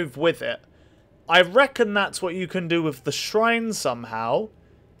can move with it. I reckon that's what you can do with the shrine somehow,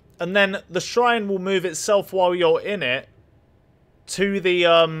 and then the shrine will move itself while you're in it to the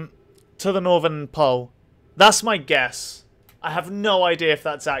northern pole. That's my guess. I have no idea if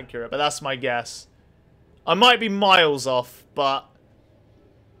that's accurate, but that's my guess. I might be miles off, but...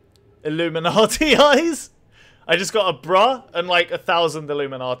 Illuminati eyes? I just got a bruh and like 1,000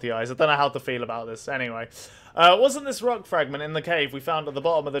 Illuminati eyes. I don't know how to feel about this. Anyway, wasn't this rock fragment in the cave we found at the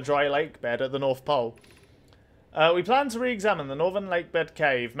bottom of the dry lake bed at the North Pole? We plan to re-examine the northern lake bed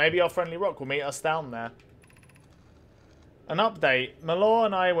cave. Maybe our friendly rock will meet us down there. An update. Malor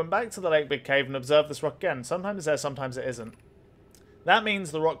and I went back to the lake bed cave and observed this rock again. Sometimes it's there, sometimes it isn't. That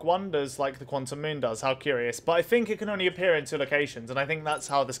means the rock wanders like the quantum moon does. How curious. But I think it can only appear in 2 locations, and I think that's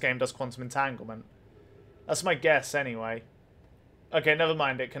how this game does quantum entanglement. That's my guess, anyway. Okay, never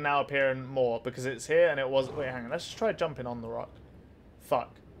mind. It can now appear in more, because it's here, and it was... Wait, hang on. Let's just try jumping on the rock.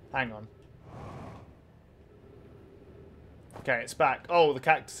 Fuck. Hang on. Okay, it's back. Oh, the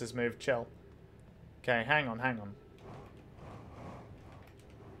cactus has moved. Chill. Okay, hang on, hang on.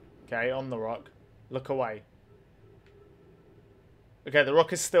 Okay, on the rock. Look away. Okay, the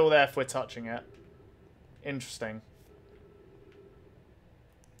rock is still there if we're touching it. Interesting.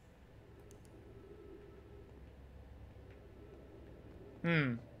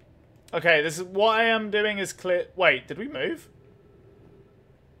 Okay, this is what I am doing is clear. Wait, did we move?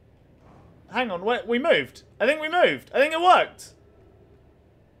 Hang on, wait, we moved. I think we moved. I think it worked.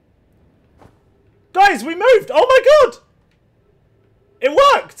 Guys, we moved. Oh my god! It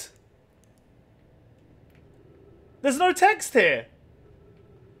worked. There's no text here.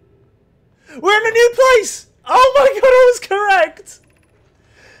 We're in a new place! Oh my god, I was correct!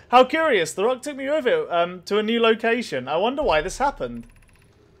 How curious. The rock took me with it to a new location. I wonder why this happened.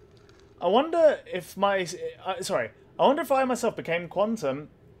 I wonder if my... I wonder if I myself became quantum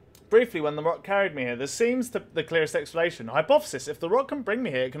briefly when the rock carried me here. This seems the clearest explanation. Hypothesis. If the rock can bring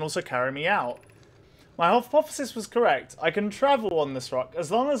me here, it can also carry me out. My hypothesis was correct. I can travel on this rock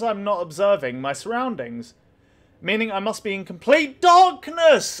as long as I'm not observing my surroundings. Meaning I must be in complete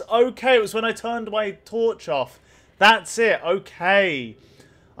darkness! Okay, it was when I turned my torch off. That's it, okay.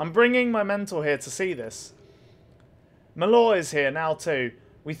 I'm bringing my mentor here to see this. Malor is here now too.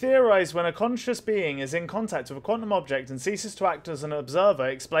 We theorize when a conscious being is in contact with a quantum object and ceases to act as an observer,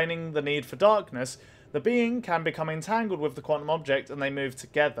 explaining the need for darkness, the being can become entangled with the quantum object and they move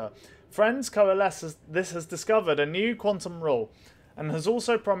together. Friends Coalesce this has discovered a new quantum rule, and has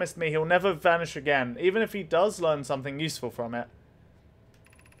also promised me he'll never vanish again, even if he does learn something useful from it.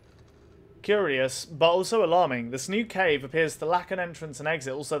 Curious, but also alarming. This new cave appears to lack an entrance and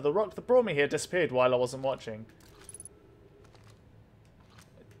exit. Also, the rock that brought me here disappeared while I wasn't watching.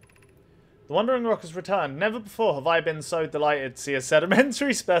 The Wandering Rock has returned. Never before have I been so delighted to see a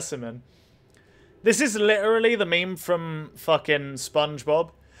sedimentary specimen. This is literally the meme from fucking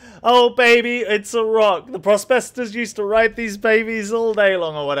SpongeBob. Oh, baby, it's a rock. The prospectors used to ride these babies all day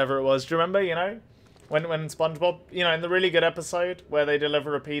long, or whatever it was. Do you remember, you know? When SpongeBob, you know, in the really good episode where they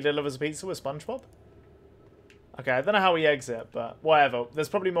delivers a pizza with SpongeBob? Okay, I don't know how we exit, but whatever. There's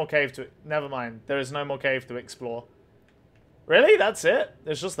probably more cave to... Never mind. There is no more cave to explore. Really? That's it?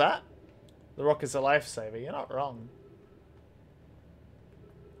 It's just that? The rock is a lifesaver. You're not wrong.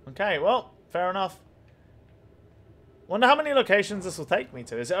 Okay, well, fair enough. Wonder how many locations this will take me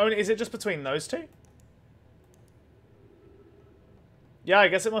to. Is it just between those two? Yeah, I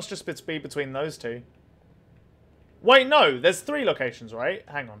guess it must just be between those two. Wait, no. There's 3 locations, right?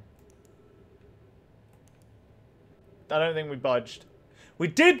 Hang on. I don't think we budged. We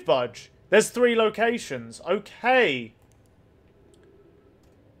did budge. There's 3 locations. Okay.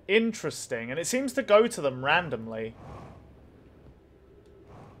 Interesting. And it seems to go to them randomly.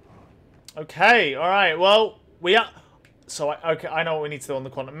 Okay. All right. Well, we are... So, okay, I know what we need to do on the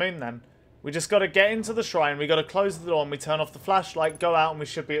Quantum Moon then. We just got to get into the shrine, we got to close the door, and we turn off the flashlight, go out, and we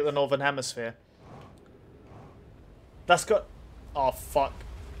should be at the Northern Hemisphere. That's got... Oh, fuck.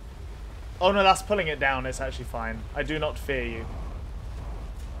 Oh, no, that's pulling it down. It's actually fine. I do not fear you.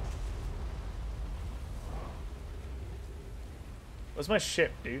 Where's my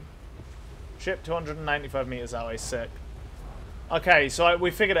ship, dude? Ship 295 meters that way. Sick. Okay, so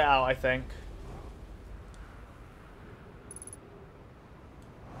we figured it out, I think.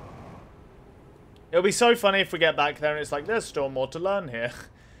 It'll be so funny if we get back there and it's like, there's still more to learn here.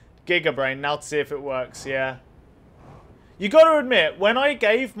 Gigabrain, now to see if it works, yeah. You gotta admit, when I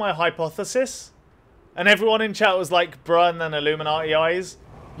gave my hypothesis, and everyone in chat was like, bruh, and then Illuminati eyes,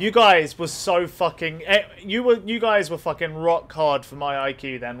 you guys were so fucking... You guys were fucking rock hard for my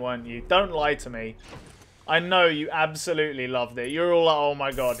IQ then, weren't you? Don't lie to me. I know you absolutely loved it. You're all like, oh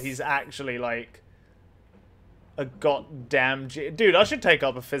my god, he's actually like... a goddamn dude, I should take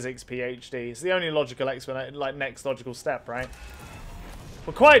up a physics PhD. It's the only logical next logical step, right?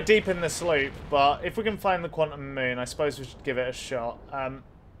 We're quite deep in this loop, but if we can find the Quantum Moon, I suppose we should give it a shot.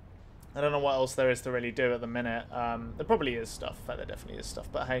 I don't know what else there is to really do at the minute. There probably is stuff. There definitely is stuff.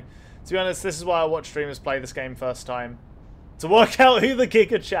 But hey, to be honest, this is why I watch streamers play this game first time. To work out who the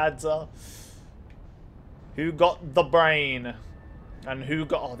Giga Chads are. Who got the brain. And who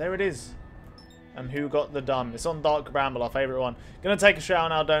got... Oh, there it is. And who got the dumb. It's on Dark Bramble, our favourite one. Gonna take a shower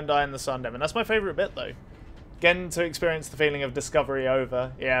now, don't die in the sun, Devin. That's my favourite bit, though. Getting to experience the feeling of discovery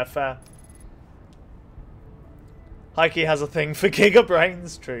over. Yeah, fair. Heike has a thing for Giga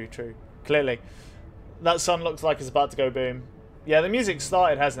Brains. True, true. Clearly. That sun looks like it's about to go boom. Yeah, the music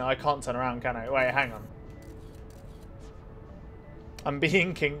started, hasn't it? I can't turn around, can I? Wait, hang on. I'm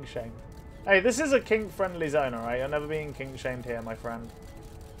being kink-shamed. Hey, this is a kink-friendly zone, alright? You're never being kink-shamed here, my friend.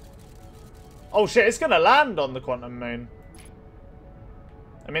 Oh shit, it's gonna land on the quantum moon.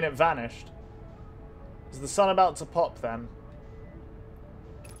 I mean, it vanished. Is the sun about to pop, then?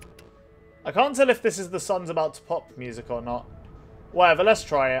 I can't tell if this is the sun's about to pop music or not. Whatever, let's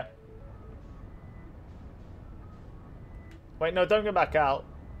try it. Wait, no, don't go back out.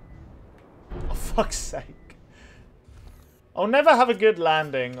 Oh, fuck's sake. I'll never have a good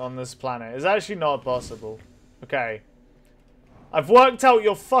landing on this planet. It's actually not possible. Okay. I've worked out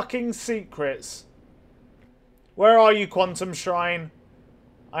your fucking secrets. Where are you, Quantum Shrine?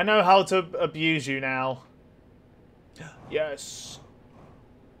 I know how to abuse you now. Yes.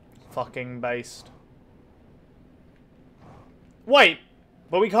 Fucking based. Wait.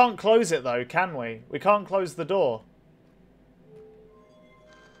 But we can't close it, though, can we? We can't close the door.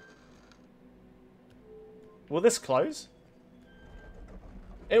 Will this close?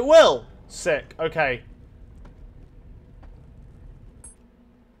 It will! Sick. Okay.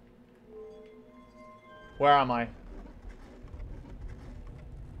 Where am I?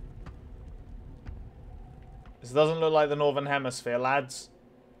 This doesn't look like the Northern Hemisphere, lads.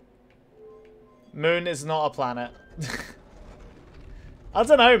 Moon is not a planet. I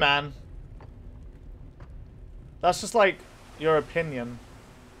don't know, man. That's just like your opinion.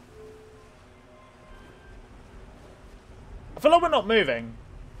 I feel like we're not moving.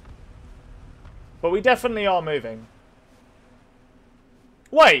 But we definitely are moving.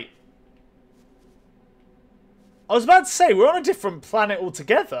 Wait. I was about to say, we're on a different planet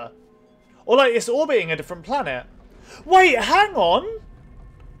altogether. Or like, it's orbiting a different planet. Wait, hang on.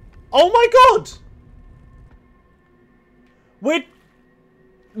 Oh my god.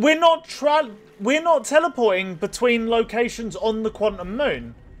 We're not teleporting between locations on the quantum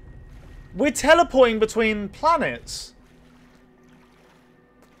moon. We're teleporting between planets.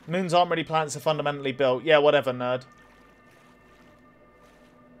 Moons aren't really planets, they're fundamentally built. Yeah, whatever, nerd.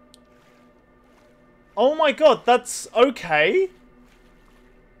 Oh my god, that's okay.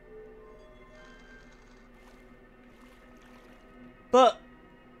 But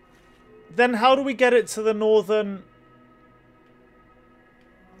then how do we get it to the northern...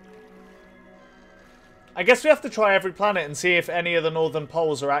 I guess we have to try every planet and see if any of the northern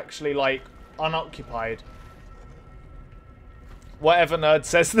poles are actually, like, unoccupied. Whatever nerd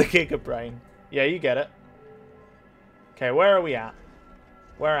says the Giga Brain. Yeah, you get it. Okay, where are we at?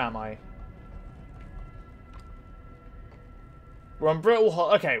 Where am I? We're on Brittle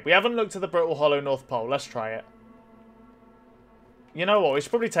Hollow. Okay, we haven't looked at the Brittle Hollow North Pole. Let's try it. You know what? We should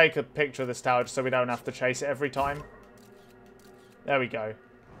probably take a picture of this tower just so we don't have to chase it every time. There we go.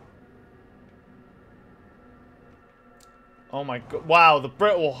 Oh my god. Wow, the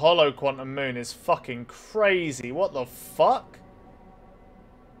Brittle Hollow quantum moon is fucking crazy. What the fuck?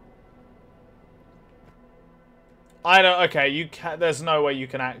 I don't... Okay, you can't... There's no way you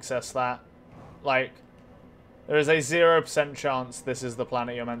can access that. Like, there is a 0% chance this is the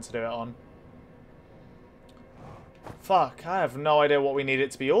planet you're meant to do it on. Fuck, I have no idea what we need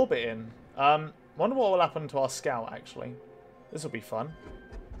it to be orbiting. Wonder what will happen to our scout, actually. This will be fun.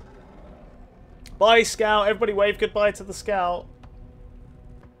 Bye, scout. Everybody wave goodbye to the scout.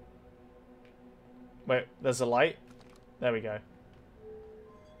 Wait, there's a light. There we go.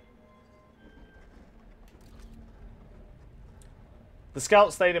 The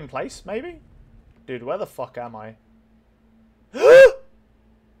scout stayed in place, maybe? Dude, where the fuck am I?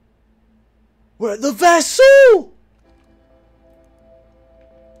 We're at the vessel!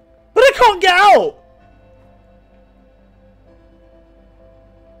 But I can't get out!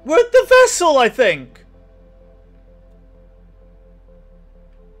 We're at the vessel, I think!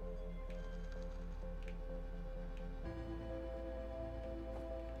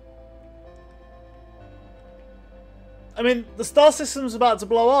 I mean, the star system's about to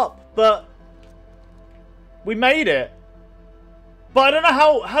blow up, but we made it. But I don't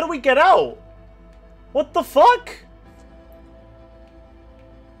know how do we get out? What the fuck?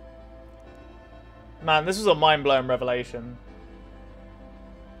 Man, this was a mind-blowing revelation.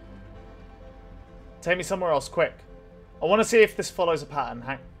 Take me somewhere else, quick. I want to see if this follows a pattern.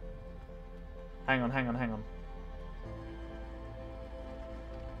 Hang on.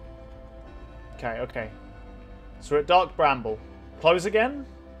 Okay, okay. So we're at Dark Bramble. Close again?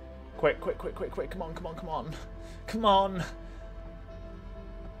 Quick. Come on. Come on.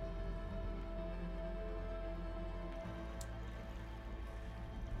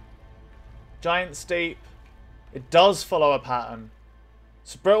 Giant Steep. It does follow a pattern.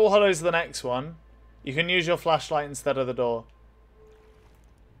 So Brittle Hollow's the next one. You can use your flashlight instead of the door.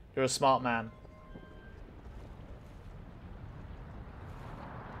 You're a smart man.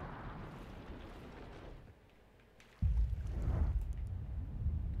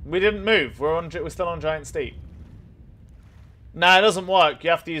 We didn't move. We're still on Giant Steep. Nah, it doesn't work. You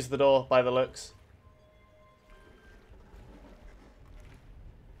have to use the door by the looks.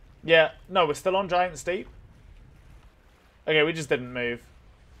 Yeah, no, we're still on Giant Steep. Okay, we just didn't move.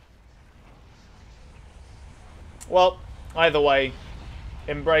 Well, either way,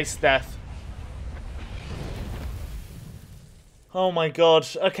 embrace death. Oh my god.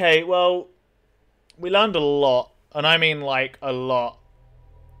 Okay, well, we learned a lot. And I mean, like, a lot.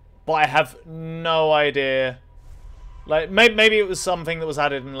 But I have no idea. Like, maybe it was something that was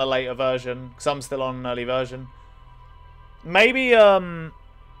added in a later version. Because I'm still on an early version. Maybe, I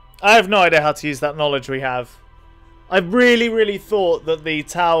have no idea how to use that knowledge we have. I really thought that the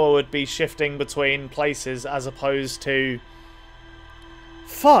tower would be shifting between places as opposed to...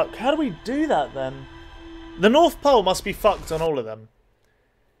 Fuck, how do we do that then? The North Pole must be fucked on all of them.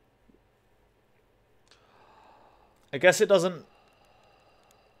 I guess it doesn't...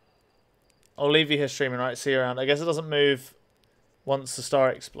 I'll leave you here streaming, right? See you around. I guess it doesn't move once the star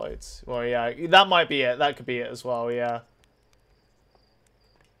explodes. Well, yeah, that might be it. That could be it as well, yeah.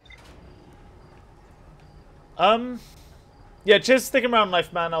 Yeah, cheers for sticking around,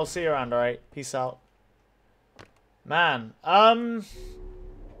 Knife Man. I'll see you around, alright? Peace out. Man,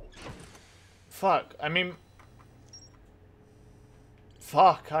 fuck, I mean...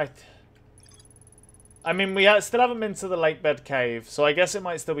 Fuck, I mean, we still haven't been to the lake bed cave, so I guess it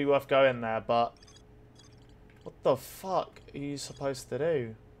might still be worth going there, but... What the fuck are you supposed to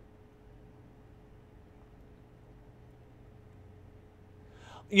do?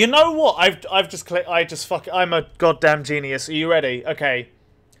 You know what? I've just clicked. I'm a goddamn genius. Are you ready? Okay.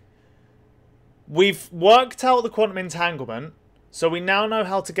 We've worked out the quantum entanglement, so we now know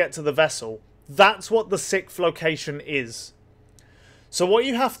how to get to the vessel. That's what the 6th location is. So what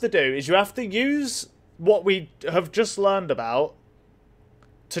you have to do is you have to use what we have just learned about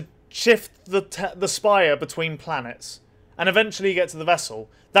to shift the spire between planets and eventually get to the vessel.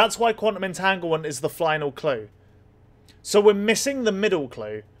 That's why quantum entanglement is the final clue. So we're missing the middle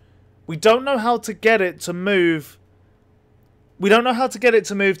clue. We don't know how to get it to move. We don't know how to get it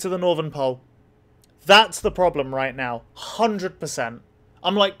to move to the Northern Pole. That's the problem right now. 100%.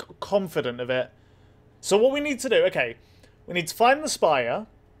 I'm like confident of it. So what we need to do, okay, we need to find the spire.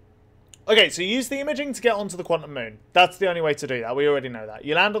 Okay, so use the imaging to get onto the quantum moon. That's the only way to do that. We already know that.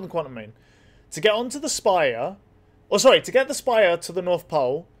 You land on the quantum moon. To get onto the spire, or sorry, to get the spire to the North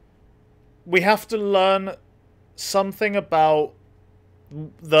Pole, we have to learn something about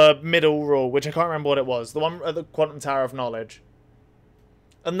the middle rule, which I can't remember what it was. The one at the Quantum Tower of Knowledge.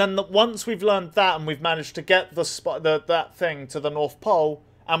 And then once we've learned that and we've managed to get that thing to the North Pole,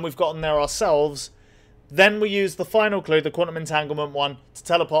 and we've gotten there ourselves, then we use the final clue, the quantum entanglement one, to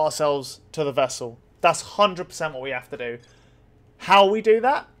teleport ourselves to the vessel. That's 100% what we have to do. How we do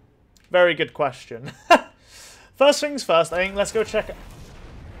that? Very good question. First things first, I think let's go check...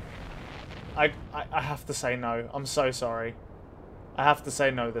 I have to say no. I'm so sorry. I have to say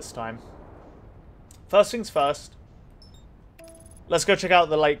no this time. First things first. Let's go check out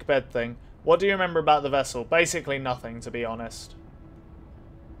the lake bed thing. What do you remember about the vessel? Basically nothing, to be honest.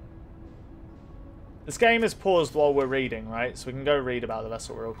 This game is paused while we're reading, right? So we can go read about the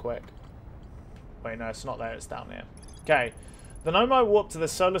vessel real quick. Wait, no, it's not there. It's down here. Okay. The Nomai warped to the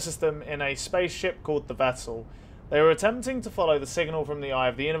solar system in a spaceship called the Vessel. They were attempting to follow the signal from the eye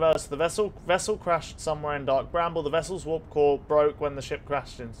of the universe. The vessel crashed somewhere in Dark Bramble. The vessel's warp core broke when the ship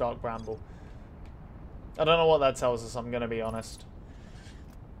crashed into Dark Bramble. I don't know what that tells us, I'm going to be honest.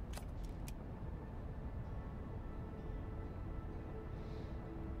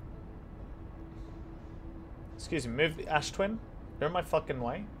 Excuse me, move the Ash Twin. You're in my fucking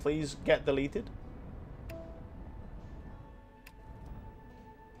way. Please get deleted.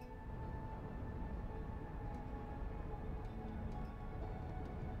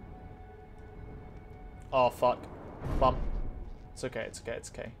 Oh, fuck. Bump. It's okay, it's okay, it's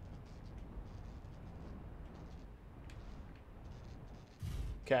okay.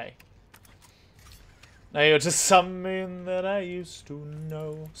 Okay. Now you're just some moon that I used to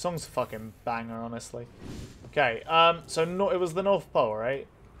know. Song's a fucking banger, honestly. Okay, so no, it was the North Pole, right?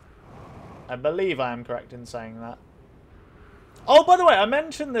 I believe I am correct in saying that. Oh, by the way, I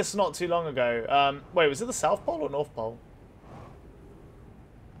mentioned this not too long ago. Wait, was it the South Pole or North Pole?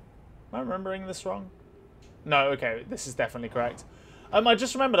 Am I remembering this wrong? No, okay, this is definitely correct. I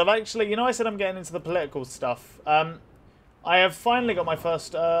just remembered, I've actually, you know I said I'm getting into the political stuff. I have finally got my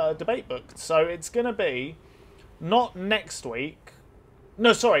first debate booked. So it's going to be, not next week.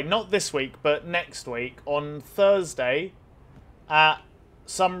 No, sorry, not this week, but next week on Thursday at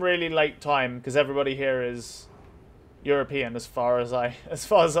some really late time, because everybody here is European as far as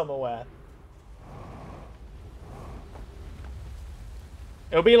I'm aware.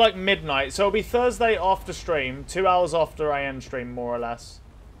 It'll be like midnight, so it'll be Thursday after stream, 2 hours after I end stream, more or less.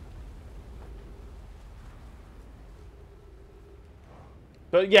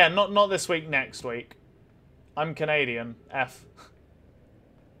 But yeah, not this week, next week. I'm Canadian. F.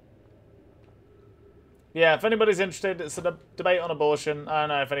 Yeah, if anybody's interested, it's a debate on abortion. I don't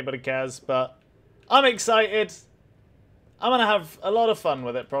know if anybody cares, but I'm excited. I'm gonna have a lot of fun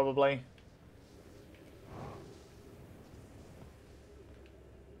with it, probably.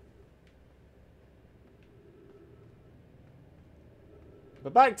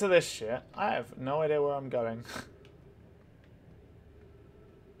 But back to this shit. I have no idea where I'm going.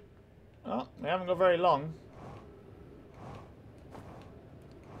 Oh, we haven't got very long.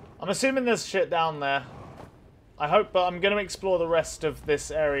 I'm assuming there's shit down there. I hope, but I'm going to explore the rest of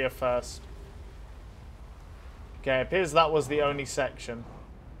this area first. Okay, it appears that was the only section.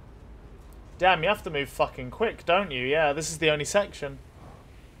 Damn, you have to move fucking quick, don't you? Yeah, this is the only section.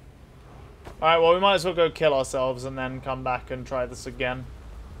 Alright, well, we might as well go kill ourselves and then come back and try this again.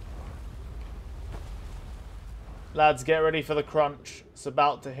 Lads, get ready for the crunch. It's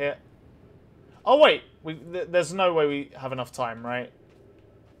about to hit. Oh, wait. There's no way we have enough time, right?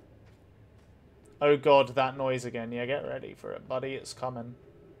 Oh, God, that noise again. Yeah, get ready for it, buddy. It's coming.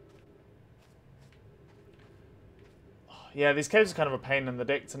 Yeah, these caves are kind of a pain in the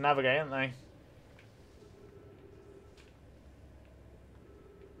dick to navigate, aren't they?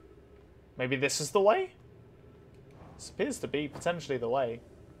 Maybe this is the way? This appears to be potentially the way.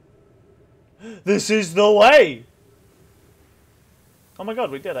 This is the way! Oh my god,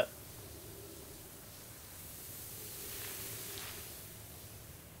 we did it.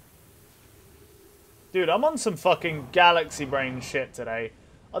 Dude, I'm on some fucking galaxy brain shit today.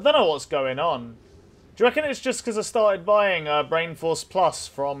 I don't know what's going on. Do you reckon it's just because I started buying Brain Force Plus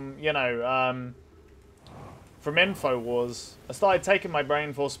from, you know, from InfoWars? I started taking my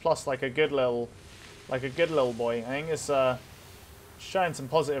Brain Force Plus like a good little boy. I think it's showing some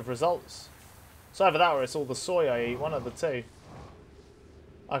positive results. So either that or it's all the soy I eat, one of the two.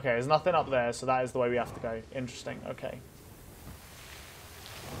 Okay, there's nothing up there, so that is the way we have to go. Interesting, okay.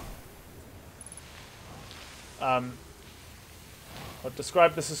 I'd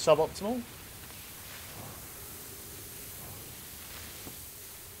describe this as suboptimal.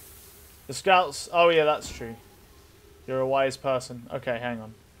 The scouts... Oh yeah, that's true. You're a wise person. Okay, hang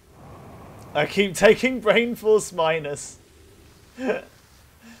on. I keep taking Brain Force minus. You're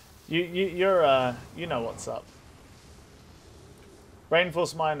you know what's up. Brain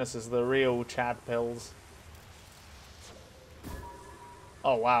Force minus is the real Chad pills.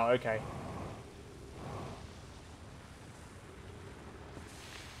 Oh wow, okay.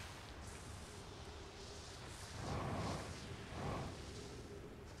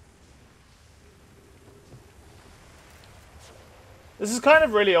 This is kind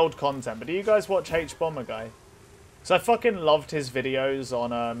of really old content, but do you guys watch H-Bomber Guy? So I fucking loved his videos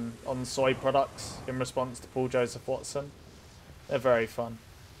on soy products in response to Paul Joseph Watson. They're very fun.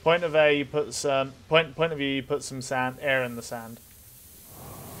 Point of view, you put some air in the sand.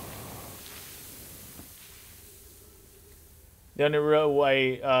 The only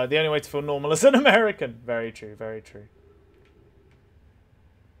way to feel normal as an American. Very true, very true.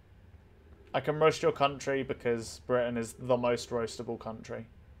 I can roast your country because Britain is the most roastable country.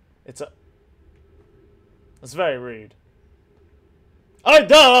 That's very rude. Oh,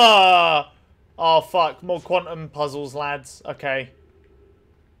 duh! Oh, fuck. More quantum puzzles, lads. Okay.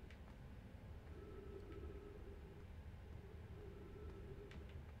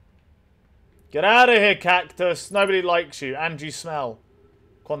 Get out of here, cactus. Nobody likes you. And you smell.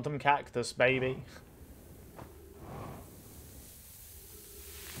 Quantum cactus, baby.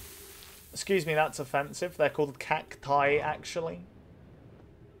 Excuse me, that's offensive. They're called cacti, actually.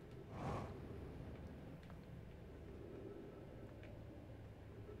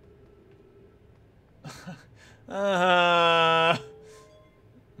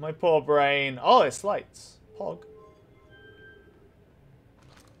 My poor brain. Oh, it's lights. Pog.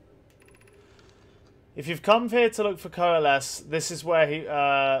 If you've come here to look for Coalesce, this is where he...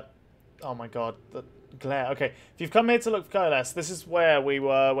 oh my god. The glare. Okay. If you've come here to look for Coalesce, this is where we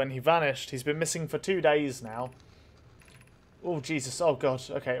were when he vanished. He's been missing for 2 days now. Oh, Jesus. Oh, God.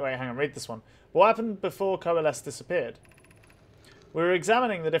 Okay, wait, hang on. Read this one. What happened before Coalesce disappeared? We were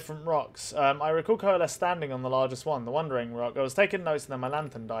examining the different rocks. I recall Coalesce standing on the largest one, the Wandering Rock. I was taking notes and then my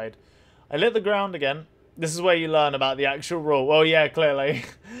lantern died. I lit the ground again. This is where you learn about the actual rule. Well, yeah, clearly.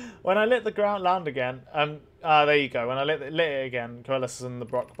 When I lit the land again... there you go. When I lit it again, Coalesce is in the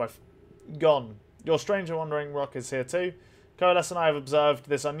rock by... Gone. Your stranger Wandering Rock is here too. Coalesce and I have observed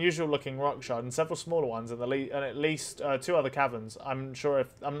this unusual-looking rock shard and several smaller ones, and at least 2 other caverns. I'm unsure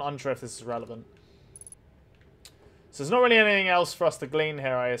if this is relevant. So there's not really anything else for us to glean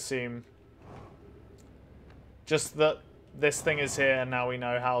here, I assume. Just that this thing is here, and now we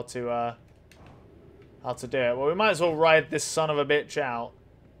know how to do it. Well, we might as well ride this son of a bitch out.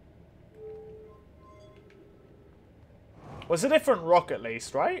 Well, it's a different rock at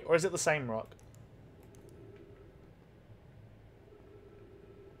least, right? Or is it the same rock?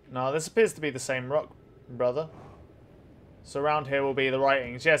 No, this appears to be the same rock, brother. So around here will be the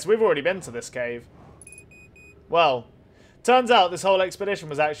writings. Yes, we've already been to this cave. Well, turns out this whole expedition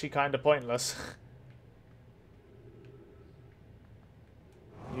was actually kind of pointless.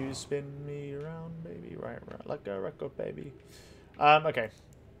 You spin me around, baby, right, like a record, baby. Okay.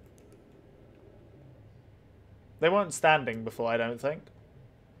 They weren't standing before, I don't think.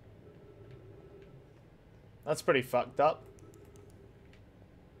 That's pretty fucked up.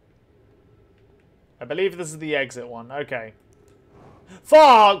 I believe this is the exit one. Okay.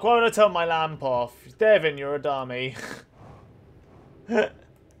 Fuck! Why would I turn my lamp off? Devin, you're a dummy. Is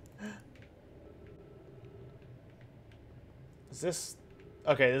this...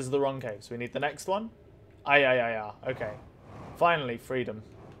 Okay, this is the wrong cave, so we need the next one? Okay. Finally, freedom.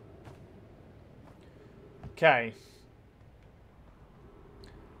 Okay.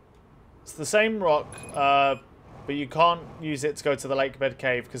 It's the same rock, but you can't use it to go to the lake bed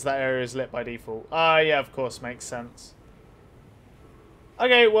cave because that area is lit by default. Yeah, of course, makes sense.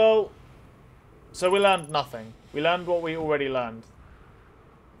 Okay, well, so we learned nothing. We learned what we already learned.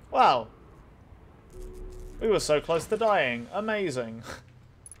 Wow. We were so close to dying. Amazing.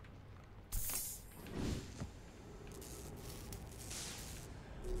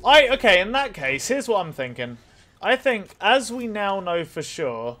 Okay, in that case, here's what I'm thinking. I think, as we now know for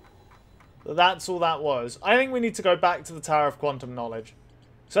sure that that's all that was, I think we need to go back to the Tower of Quantum Knowledge.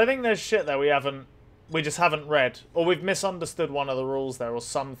 So I think there's shit there we just haven't read, or we've misunderstood one of the rules there, or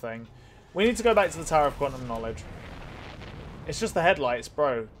something. We need to go back to the Tower of Quantum Knowledge. It's just the headlights,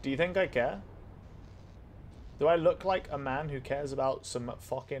 bro. Do you think I care? Do I look like a man who cares about some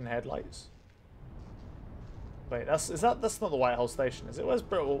fucking headlights? Wait, that's not the White Hole Station, is it? Where's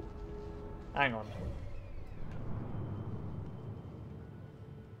Brittle? Hang on.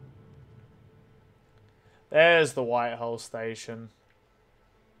 There's the White Hole Station.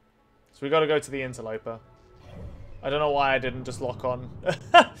 So we got to go to the interloper. I don't know why I didn't just lock on.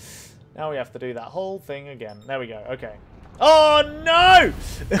 Now we have to do that whole thing again. There we go. Okay. Oh no!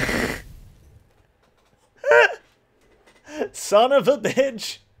 Son of a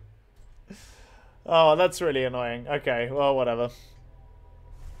bitch! Oh, that's really annoying. Okay, well, whatever.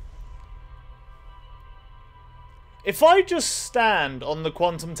 If I just stand on the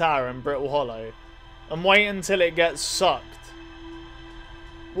Quantum Tower in Brittle Hollow and wait until it gets sucked,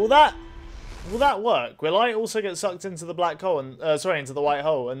 will that work? Will I also get sucked into the black hole and into the white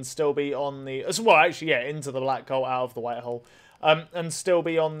hole and still be on the well, actually, yeah, into the black hole out of the white hole, and still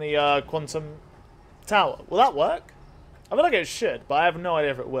be on the Quantum Tower? Will that work? I feel like it should, but I have no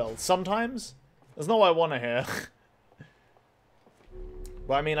idea if it will. Sometimes. That's not what I want to hear.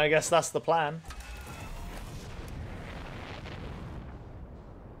 But I mean, I guess that's the plan.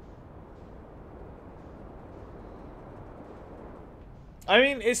 I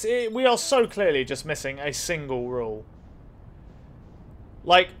mean, we are so clearly just missing a single rule.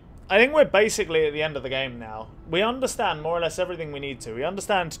 Like, I think we're basically at the end of the game now. We understand more or less everything we need to. We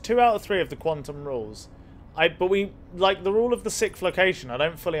understand 2 out of 3 of the quantum rules. But we, like, the rule of the 6th location, I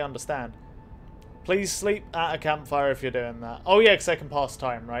don't fully understand. Please sleep at a campfire if you're doing that. Oh yeah, because I can pass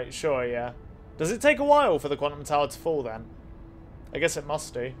time, right? Sure, yeah. Does it take a while for the quantum tower to fall then? I guess it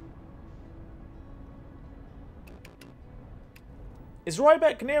must do. Is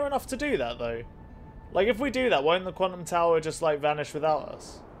Rybeck near enough to do that, though? Like, if we do that, won't the quantum tower just, like, vanish without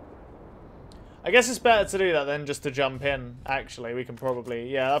us? I guess it's better to do that than just to jump in, actually. We can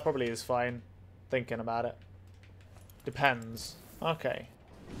probably... Yeah, that probably is fine. Thinking about it. Depends. Okay.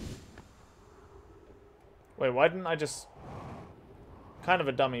 Wait, why didn't I just... Kind of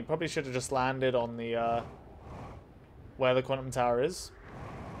a dummy. Probably should have just landed on the, where the quantum tower is.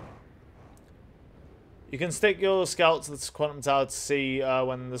 You can stick your scout to the quantum tower to see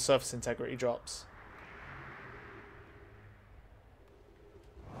when the surface integrity drops.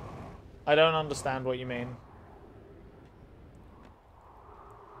 I don't understand what you mean.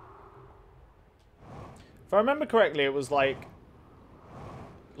 If I remember correctly, it was like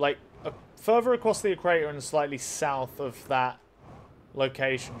further across the equator and slightly south of that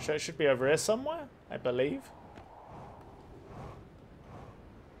location. So it should be over here somewhere, I believe.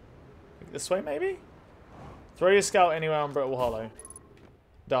 This way, maybe? Throw your scout anywhere on Brittle Hollow.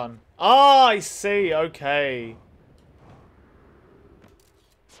 Done. Ah, I see. Okay.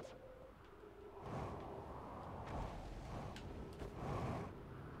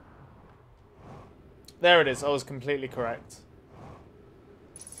 There it is. I was completely correct.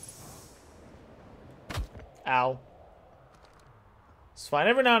 Ow. It's fine.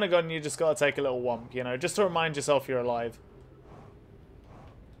 Every now and again, you just gotta take a little whomp, you know, just to remind yourself you're alive.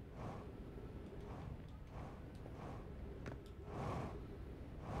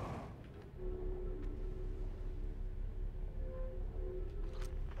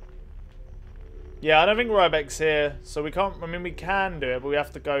 Yeah, I don't think Rybek's here, so we can't... I mean, we can do it, but we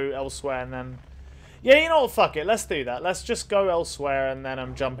have to go elsewhere and then... Yeah, you know what? Fuck it. Let's do that. Let's just go elsewhere and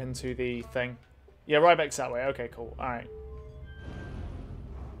then jump into the thing. Yeah, Rybek's that way. Okay, cool. Alright.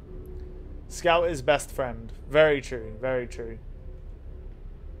 Scout is best friend. Very true. Very true.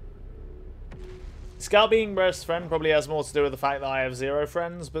 Scout being best friend probably has more to do with the fact that I have 0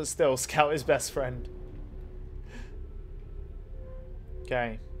 friends, but still, Scout is best friend.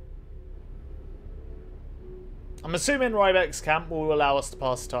 Okay. I'm assuming Rybek's camp will allow us to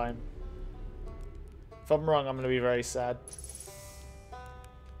pass time. If I'm wrong, I'm going to be very sad.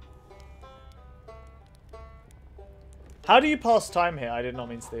 How do you pass time here? I did not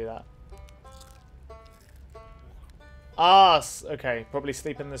mean to do that. Ah, okay. Probably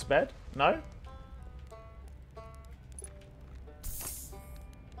sleep in this bed? No?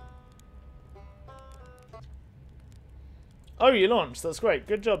 Oh, you launched. That's great.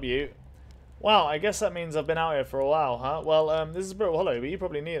 Good job, you. Wow, I guess that means I've been out here for a while, huh? Well, this is Brittle Hollow, but you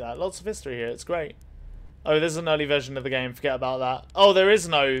probably knew that. Lots of history here. It's great. Oh, there's an early version of the game. Forget about that. Oh, there is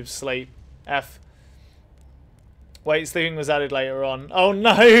no sleep. F. Wait, sleeping was added later on. Oh,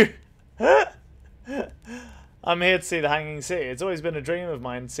 no! I'm here to see the Hanging City. It's always been a dream of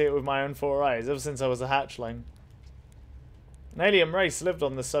mine to see it with my own 4 eyes, ever since I was a hatchling. An alien race lived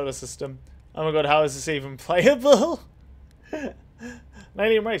on this solar system. Oh my god, how is this even playable? An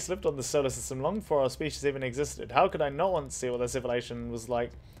alien race lived on the solar system long before our species even existed. How could I not want to see what their civilization was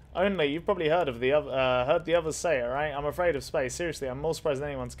like? Only, you've probably heard of the heard the others say it, right? I'm afraid of space. Seriously, I'm more surprised than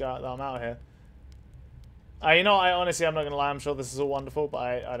anyone to go out that I'm out here. You know, I'm not going to lie. I'm sure this is all wonderful, but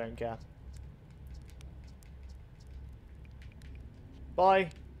I don't care.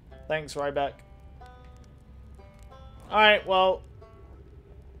 Bye. Thanks, Rybek. Alright, well.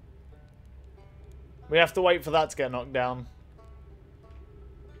 We have to wait for that to get knocked down.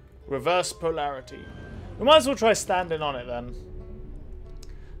 Reverse polarity. We might as well try standing on it then.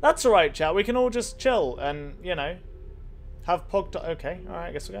 That's alright, chat. We can all just chill and, you know, have pog... Okay, alright,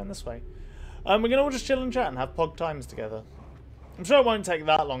 I guess we're going this way. We can all just chill and chat and have pog times together. I'm sure it won't take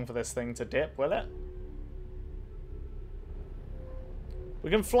that long for this thing to dip, will it?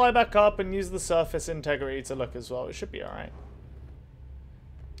 We can fly back up and use the surface integrity to look as well. It should be alright.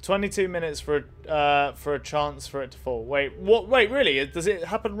 22 minutes for a chance for it to fall. Wait, what? Wait, really? Does it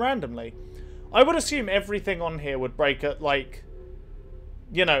happen randomly? I would assume everything on here would break at, like,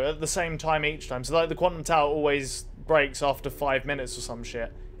 you know, at the same time each time. So, like, the quantum tower always breaks after 5 minutes or some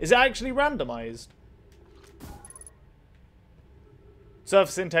shit. Is it actually randomized?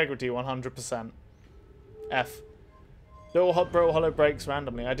 Surface integrity, 100%. F. Brittle Hollow breaks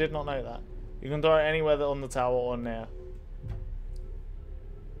randomly. I did not know that. You can throw it anywhere on the tower or near.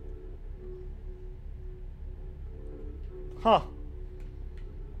 Huh.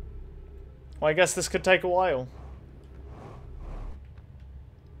 Well, I guess this could take a while.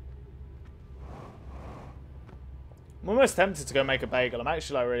 I'm almost tempted to go make a bagel. I'm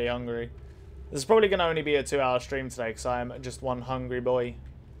actually, like, really hungry. This is probably going to only be a 2-hour stream today because I am just one hungry boy.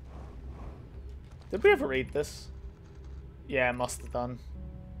 Did we ever read this? Yeah, must have done.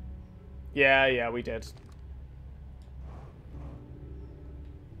 Yeah, we did.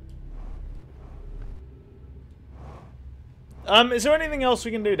 Is there anything else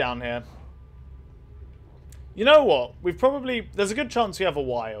we can do down here? You know what? We've probably... There's a good chance we have a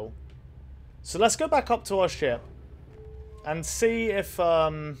while. So let's go back up to our ship. And see if,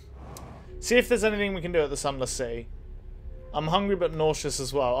 See if there's anything we can do at the Sunless City. I'm hungry but nauseous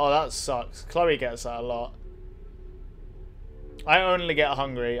as well. Oh, that sucks. Chloe gets that a lot. I only get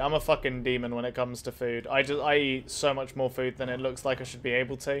hungry. I'm a fucking demon when it comes to food. I eat so much more food than it looks like I should be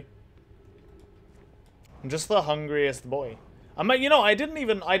able to. I'm just the hungriest boy. You know, I didn't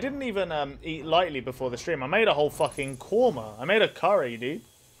even eat lightly before the stream. I made a whole fucking korma. I made a curry, dude.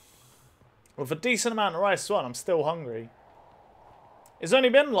 With a decent amount of rice as well. I'm still hungry. It's only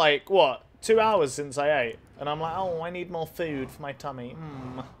been like, what, 2 hours since I ate. And I'm like, oh, I need more food for my tummy.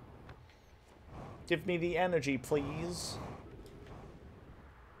 Give me the energy, please.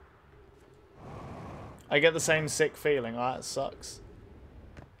 I get the same sick feeling. Oh, that sucks.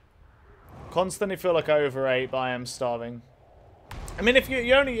 Constantly feel like I overate, but I am starving. I mean, if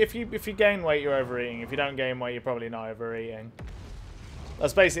you gain weight, you're overeating. If you don't gain weight, you're probably not overeating.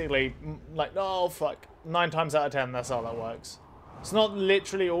 That's basically like, oh fuck, 9 times out of 10, that's how that works. It's not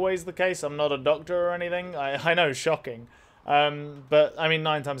literally always the case. I'm not a doctor or anything. I know, shocking. But I mean,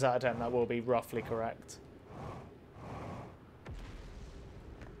 9 times out of 10, that will be roughly correct.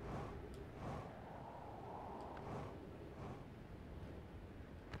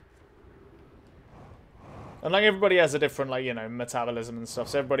 And like everybody has a different, like, you know, metabolism and stuff.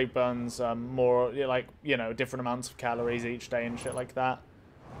 So everybody burns more, like, you know, different amounts of calories each day and shit like that.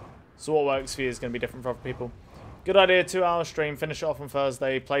 So what works for you is going to be different for other people. Good idea, 2-hour stream. Finish it off on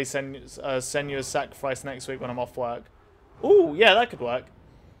Thursday. Play Senua's Sacrifice next week when I'm off work. Ooh, yeah, that could work.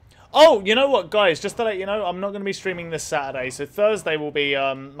 Oh, you know what, guys? Just to let you know, I'm not going to be streaming this Saturday. So Thursday will be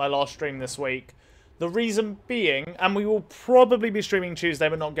my last stream this week. The reason being, and we will probably be streaming Tuesday,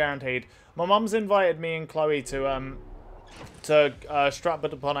 but not guaranteed. My mum's invited me and Chloe to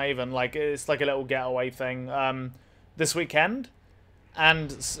Stratford upon Avon. Like, it's like a little getaway thing this weekend.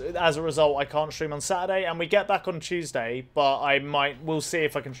 And as a result, I can't stream on Saturday. And we get back on Tuesday, but we'll see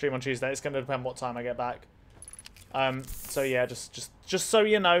if I can stream on Tuesday. It's going to depend what time I get back. So yeah, just so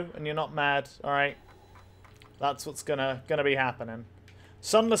you know, and you're not mad, alright? That's what's gonna be happening.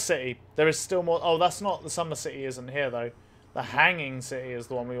 Sunless City. There is still more. Oh, that's not the Sunless City. Isn't here though. The Hanging City is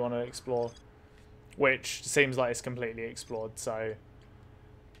the one we want to explore, which seems like it's completely explored. So,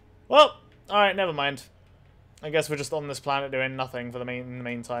 well, all right, never mind. I guess we're just on this planet doing nothing for in the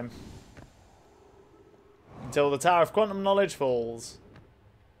meantime until the Tower of Quantum Knowledge falls.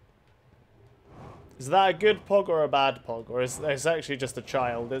 Is that a good pog or a bad pog, or is it's actually just a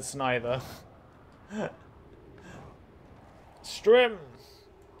child? It's neither. Stream.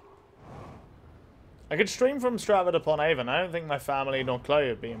 I could stream from Stratford upon Avon. I don't think my family nor Chloe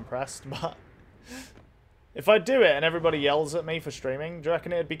would be impressed, but if I do it and everybody yells at me for streaming, do you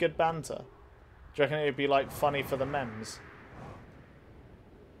reckon it'd be good banter? Do you reckon it'd be like funny for the memes?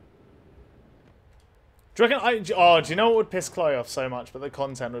 Do you reckon do you know what would piss Chloe off so much, but the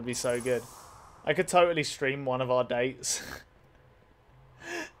content would be so good? I could totally stream one of our dates.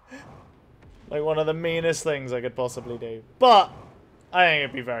 Like one of the meanest things I could possibly do. But I think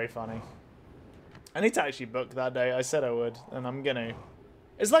it'd be very funny. I need to actually book that day. I said I would, and I'm gonna.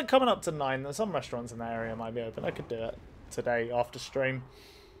 It's like coming up to 9. There's some restaurants in that area might be open. I could do it today after stream.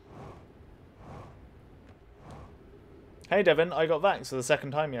 Hey Devin, I got vaxxed for the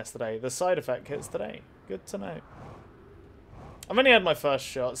 2nd time yesterday. The side effect hits today. Good to know. I've only had my first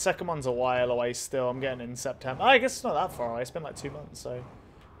shot. Second one's a while away still. I'm getting it in September. I guess it's not that far away. It's been like 2 months, so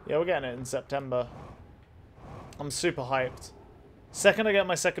yeah, we're getting it in September. I'm super hyped. Second I get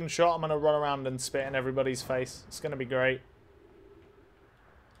my 2nd shot, I'm going to run around and spit in everybody's face. It's going to be great.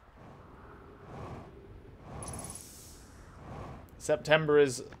 September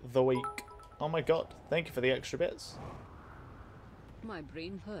is the week. Oh my god, thank you for the extra bits. My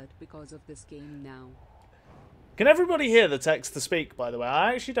brain hurt because of this game now. Can everybody hear the text-to-speak, by the way?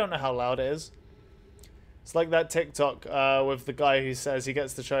 I actually don't know how loud it is. It's like that TikTok with the guy who says he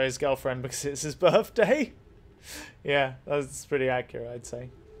gets to show his girlfriend because it's his birthday. Yeah, that's pretty accurate, I'd say.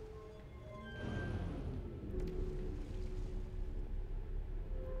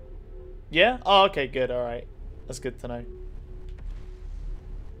 Yeah? Oh, okay, good, alright. That's good to know.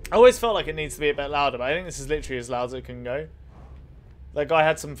 I always felt like it needs to be a bit louder, but I think this is literally as loud as it can go. That guy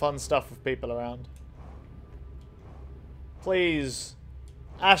had some fun stuff with people around. Please.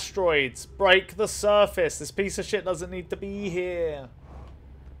 Asteroids, break the surface. This piece of shit doesn't need to be here.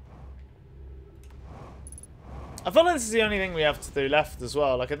 I feel like this is the only thing we have to do left as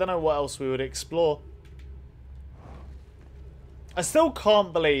well. Like, I don't know what else we would explore. I still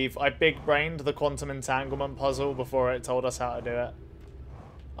can't believe I big-brained the quantum entanglement puzzle before it told us how to do it.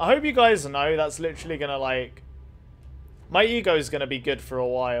 I hope you guys know that's literally gonna, like... My ego's gonna be good for a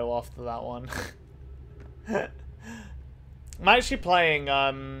while after that one. I'm actually playing,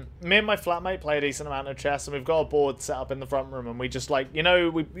 me and my flatmate play a decent amount of chess, and we've got a board set up in the front room, and we just like, you know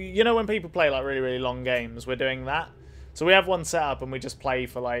when people play like really, really long games, we're doing that. So we have one set up, and we just play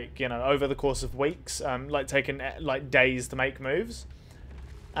for like, you know, over the course of weeks, like taking like days to make moves.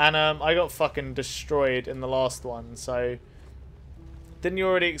 And I got fucking destroyed in the last one, so... Didn't you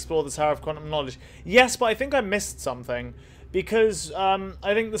already explore the Tower of Quantum Knowledge? Yes, but I think I missed something, because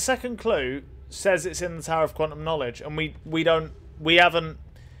I think the second clue says it's in the Tower of Quantum Knowledge, and we don't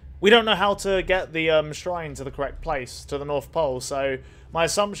know how to get the shrine to the correct place, to the North Pole, so my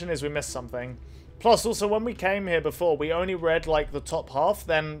assumption is we missed something. Plus, also, when we came here before, we only read, like, the top half,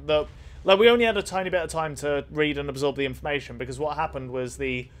 then we only had a tiny bit of time to read and absorb the information, because what happened was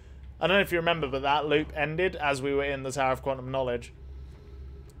I don't know if you remember, but that loop ended as we were in the Tower of Quantum Knowledge.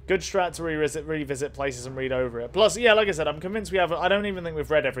 Good strat to revisit places and read over it. Plus, yeah, like I said, I'm convinced we haven't... I don't even think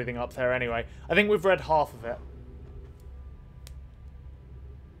we've read everything up there anyway. I think we've read half of it.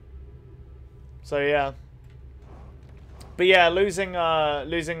 So, yeah. But yeah, losing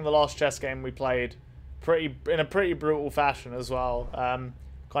the last chess game we played in a pretty brutal fashion as well.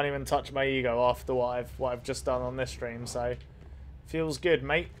 Can't even touch my ego after what I've just done on this stream, so... Feels good,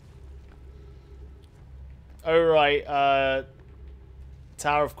 mate. Alright,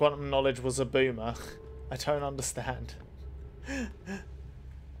 Tower of Quantum Knowledge was a boomer. I don't understand.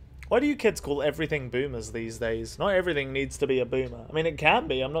 Why do you kids call everything boomers these days? Not everything needs to be a boomer. I mean, it can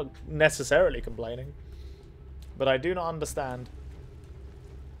be. I'm not necessarily complaining. But I do not understand.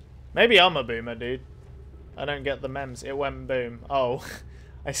 Maybe I'm a boomer, dude. I don't get the memes. It went boom. Oh,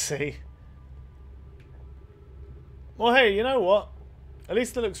 I see. Well, hey, you know what? At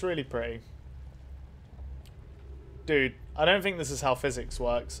least it looks really pretty. Dude, I don't think this is how physics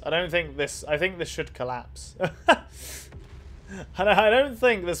works. I think this should collapse. I don't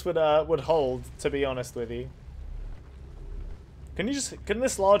think this would hold, to be honest with you. Can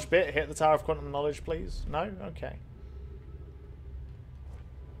this large bit hit the Tower of Quantum Knowledge, please? No? Okay.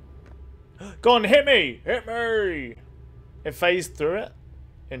 Go on, hit me! Hit me! It phased through it?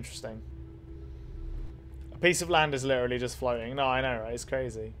 Interesting. A piece of land is literally just floating. No, I know, right? It's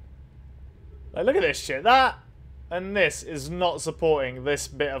crazy. Like, look at this shit. That and this is not supporting this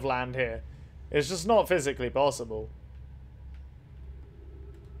bit of land here. It's just not physically possible.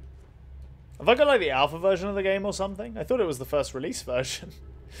 Have I got like the alpha version of the game or something? I thought it was the first release version.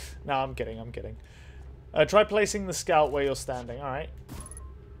 No, I'm kidding, I'm kidding. Try placing the scout where you're standing. Alright.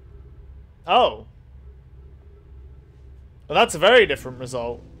 Oh. Well, that's a very different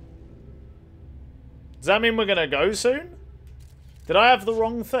result. Does that mean we're going to go soon? Did I have the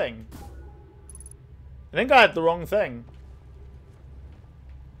wrong thing? I think I had the wrong thing.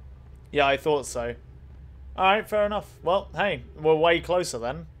 Yeah, I thought so. Alright, fair enough. Well, hey, we're way closer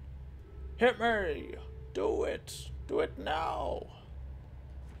then. Hit me! Do it! Do it now!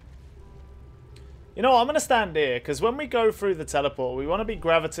 You know what, I'm going to stand here, because when we go through the teleport, we want to be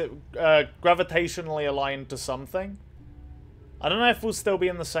gravitationally aligned to something. I don't know if we'll still be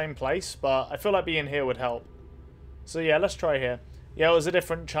in the same place, but I feel like being here would help. So yeah, let's try here. Yeah, it was a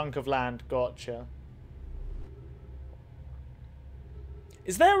different chunk of land. Gotcha.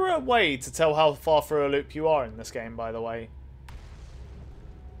 Is there a way to tell how far through a loop you are in this game, by the way?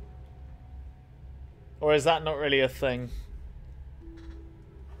 Or is that not really a thing?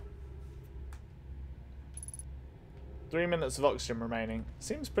 Three minutes of oxygen remaining.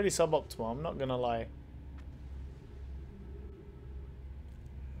 Seems pretty suboptimal, I'm not gonna lie.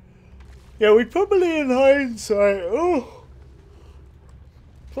 Yeah, we probably, in hindsight,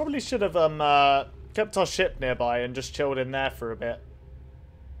 probably should have kept our ship nearby and just chilled in there for a bit.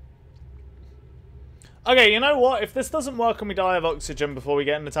 Okay, you know what? If this doesn't work and we die of oxygen before we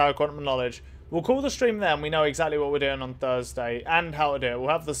get in the Tower of Quantum Knowledge, we'll call the stream there and we know exactly what we're doing on Thursday and how to do it. We'll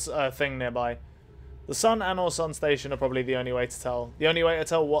have this thing nearby. The sun and or sun station are probably the only way to tell. The only way to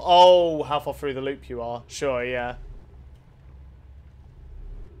tell what... Oh, how far through the loop you are. Sure, yeah.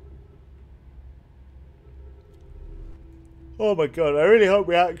 Oh my god, I really hope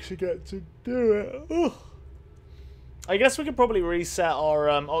we actually get to do it. Ugh. I guess we could probably reset our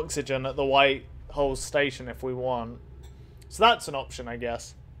oxygen at the White Hole Station if we want. So that's an option, I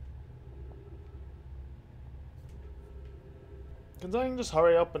guess. Can someone just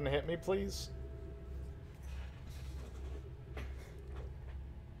hurry up and hit me, please?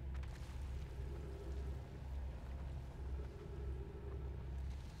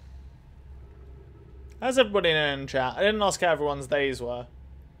 How's everybody in chat? I didn't ask how everyone's days were.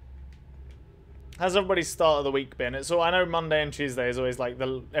 How's everybody's start of the week been? It's all, I know Monday and Tuesday is always like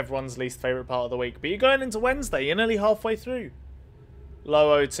everyone's least favourite part of the week, but you're going into Wednesday, you're nearly halfway through.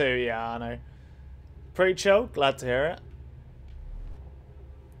 Low O2, yeah, I know. Pretty chill, glad to hear it.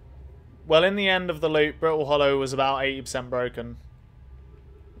 Well, in the end of the loop, Brittle Hollow was about 80% broken.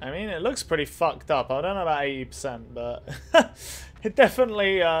 I mean, it looks pretty fucked up. I don't know about 80%, but it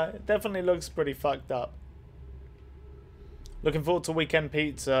definitely looks pretty fucked up. Looking forward to weekend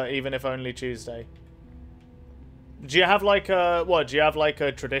pizza, even if only Tuesday. Do you have like a Do you have like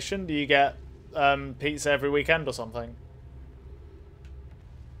a tradition? Do you get pizza every weekend or something?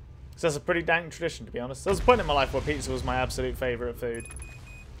 Because that's a pretty dank tradition, to be honest. There was a point in my life where pizza was my absolute favourite food.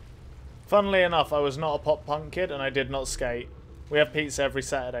 Funnily enough, I was not a pop punk kid and I did not skate. We have pizza every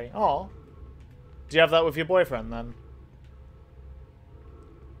Saturday. Aw. Do you have that with your boyfriend then?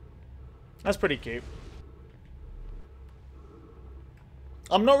 That's pretty cute.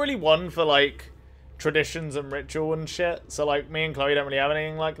 I'm not really one for like traditions and ritual and shit. So like me and Chloe don't really have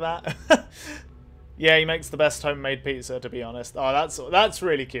anything like that. Yeah, he makes the best homemade pizza, to be honest. Oh, that's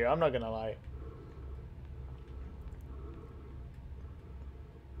really cute. I'm not gonna lie.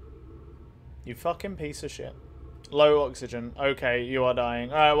 You fucking piece of shit. Low oxygen. Okay, you are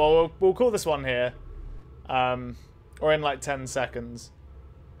dying. Alright, well, we'll call this one here. Or in like 10 seconds.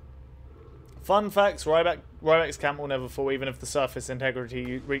 Fun facts, Ryback's camp will never fall even if the surface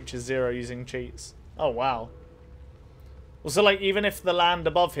integrity reaches 0 using cheats. Oh, wow. Well, so like, even if the land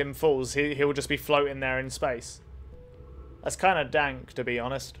above him falls, he'll just be floating there in space. That's kind of dank, to be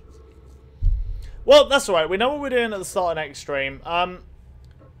honest. Well, that's alright. We know what we're doing at the start of next stream.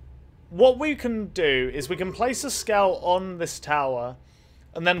 What we can do is we can place a scout on this tower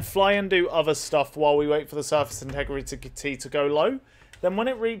and then fly and do other stuff while we wait for the surface integrity to go low. Then when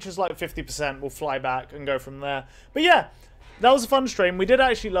it reaches like 50%, we'll fly back and go from there. But yeah, that was a fun stream. We did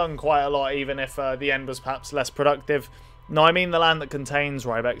actually learn quite a lot, even if the end was perhaps less productive. No, I mean the land that contains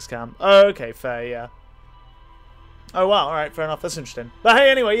Ryback's camp. Oh, okay, fair, yeah. Oh, wow, alright, fair enough. That's interesting. But hey,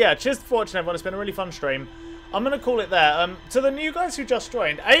 anyway, yeah, cheers for watching, everyone. It's been a really fun stream. I'm going to call it there. To the new guys who just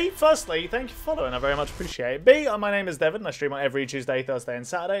joined, A, firstly, thank you for following. I very much appreciate it. B, my name is Devon. I stream on every Tuesday, Thursday, and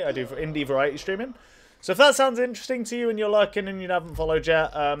Saturday. I do for indie variety streaming. So if that sounds interesting to you and you're lurking and you haven't followed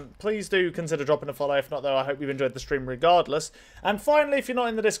yet, please do consider dropping a follow. If not, though, I hope you've enjoyed the stream regardless. And finally, if you're not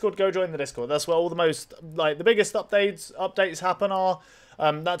in the Discord, go join the Discord. That's where all the most, like, the biggest updates happen are.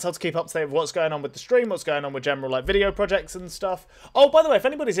 That's how to keep up to date with what's going on with the stream, what's going on with general, like, video projects and stuff. Oh, by the way, if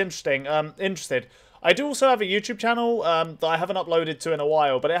anybody's interested, I do also have a YouTube channel that I haven't uploaded to in a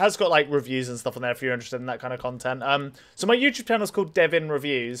while, but it has got like reviews and stuff on there if you're interested in that kind of content. So my YouTube channel is called Devin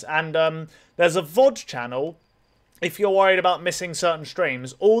Reviews, and there's a VOD channel if you're worried about missing certain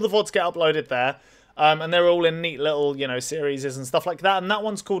streams. All the VODs get uploaded there, and they're all in neat little, you know, series and stuff like that. And that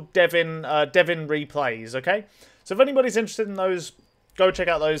one's called Devin Replays. Okay, so if anybody's interested in those, go check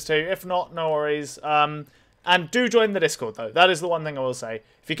out those two. If not, no worries. And do join the Discord, though. That is the one thing I will say.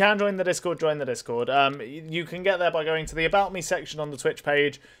 If you can join the Discord, join the Discord. You can get there by going to the About Me section on the Twitch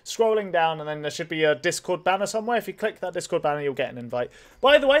page, scrolling down, and then there should be a Discord banner somewhere. If you click that Discord banner, you'll get an invite.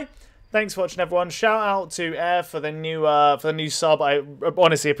 By the way, thanks for watching, everyone. Shout out to Air for the new sub. I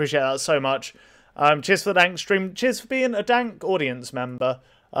honestly appreciate that so much. Cheers for the dank stream. Cheers for being a dank audience member.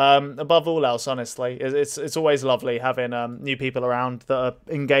 Above all else, honestly, it's always lovely having new people around that are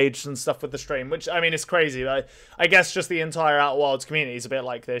engaged and stuff with the stream, which, I mean, it's crazy. I guess just the entire Outer Wilds community is a bit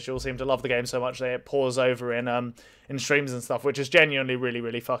like this. You all seem to love the game so much that it pours over in streams and stuff, which is genuinely really,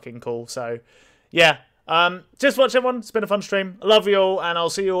 really fucking cool. So, yeah. Just watch, everyone. It's been a fun stream. I love you all, and I'll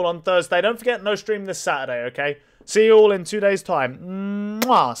see you all on Thursday. Don't forget, no stream this Saturday, okay? See you all in 2 days' time.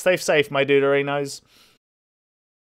 Mwah! Stay safe, my duderinos.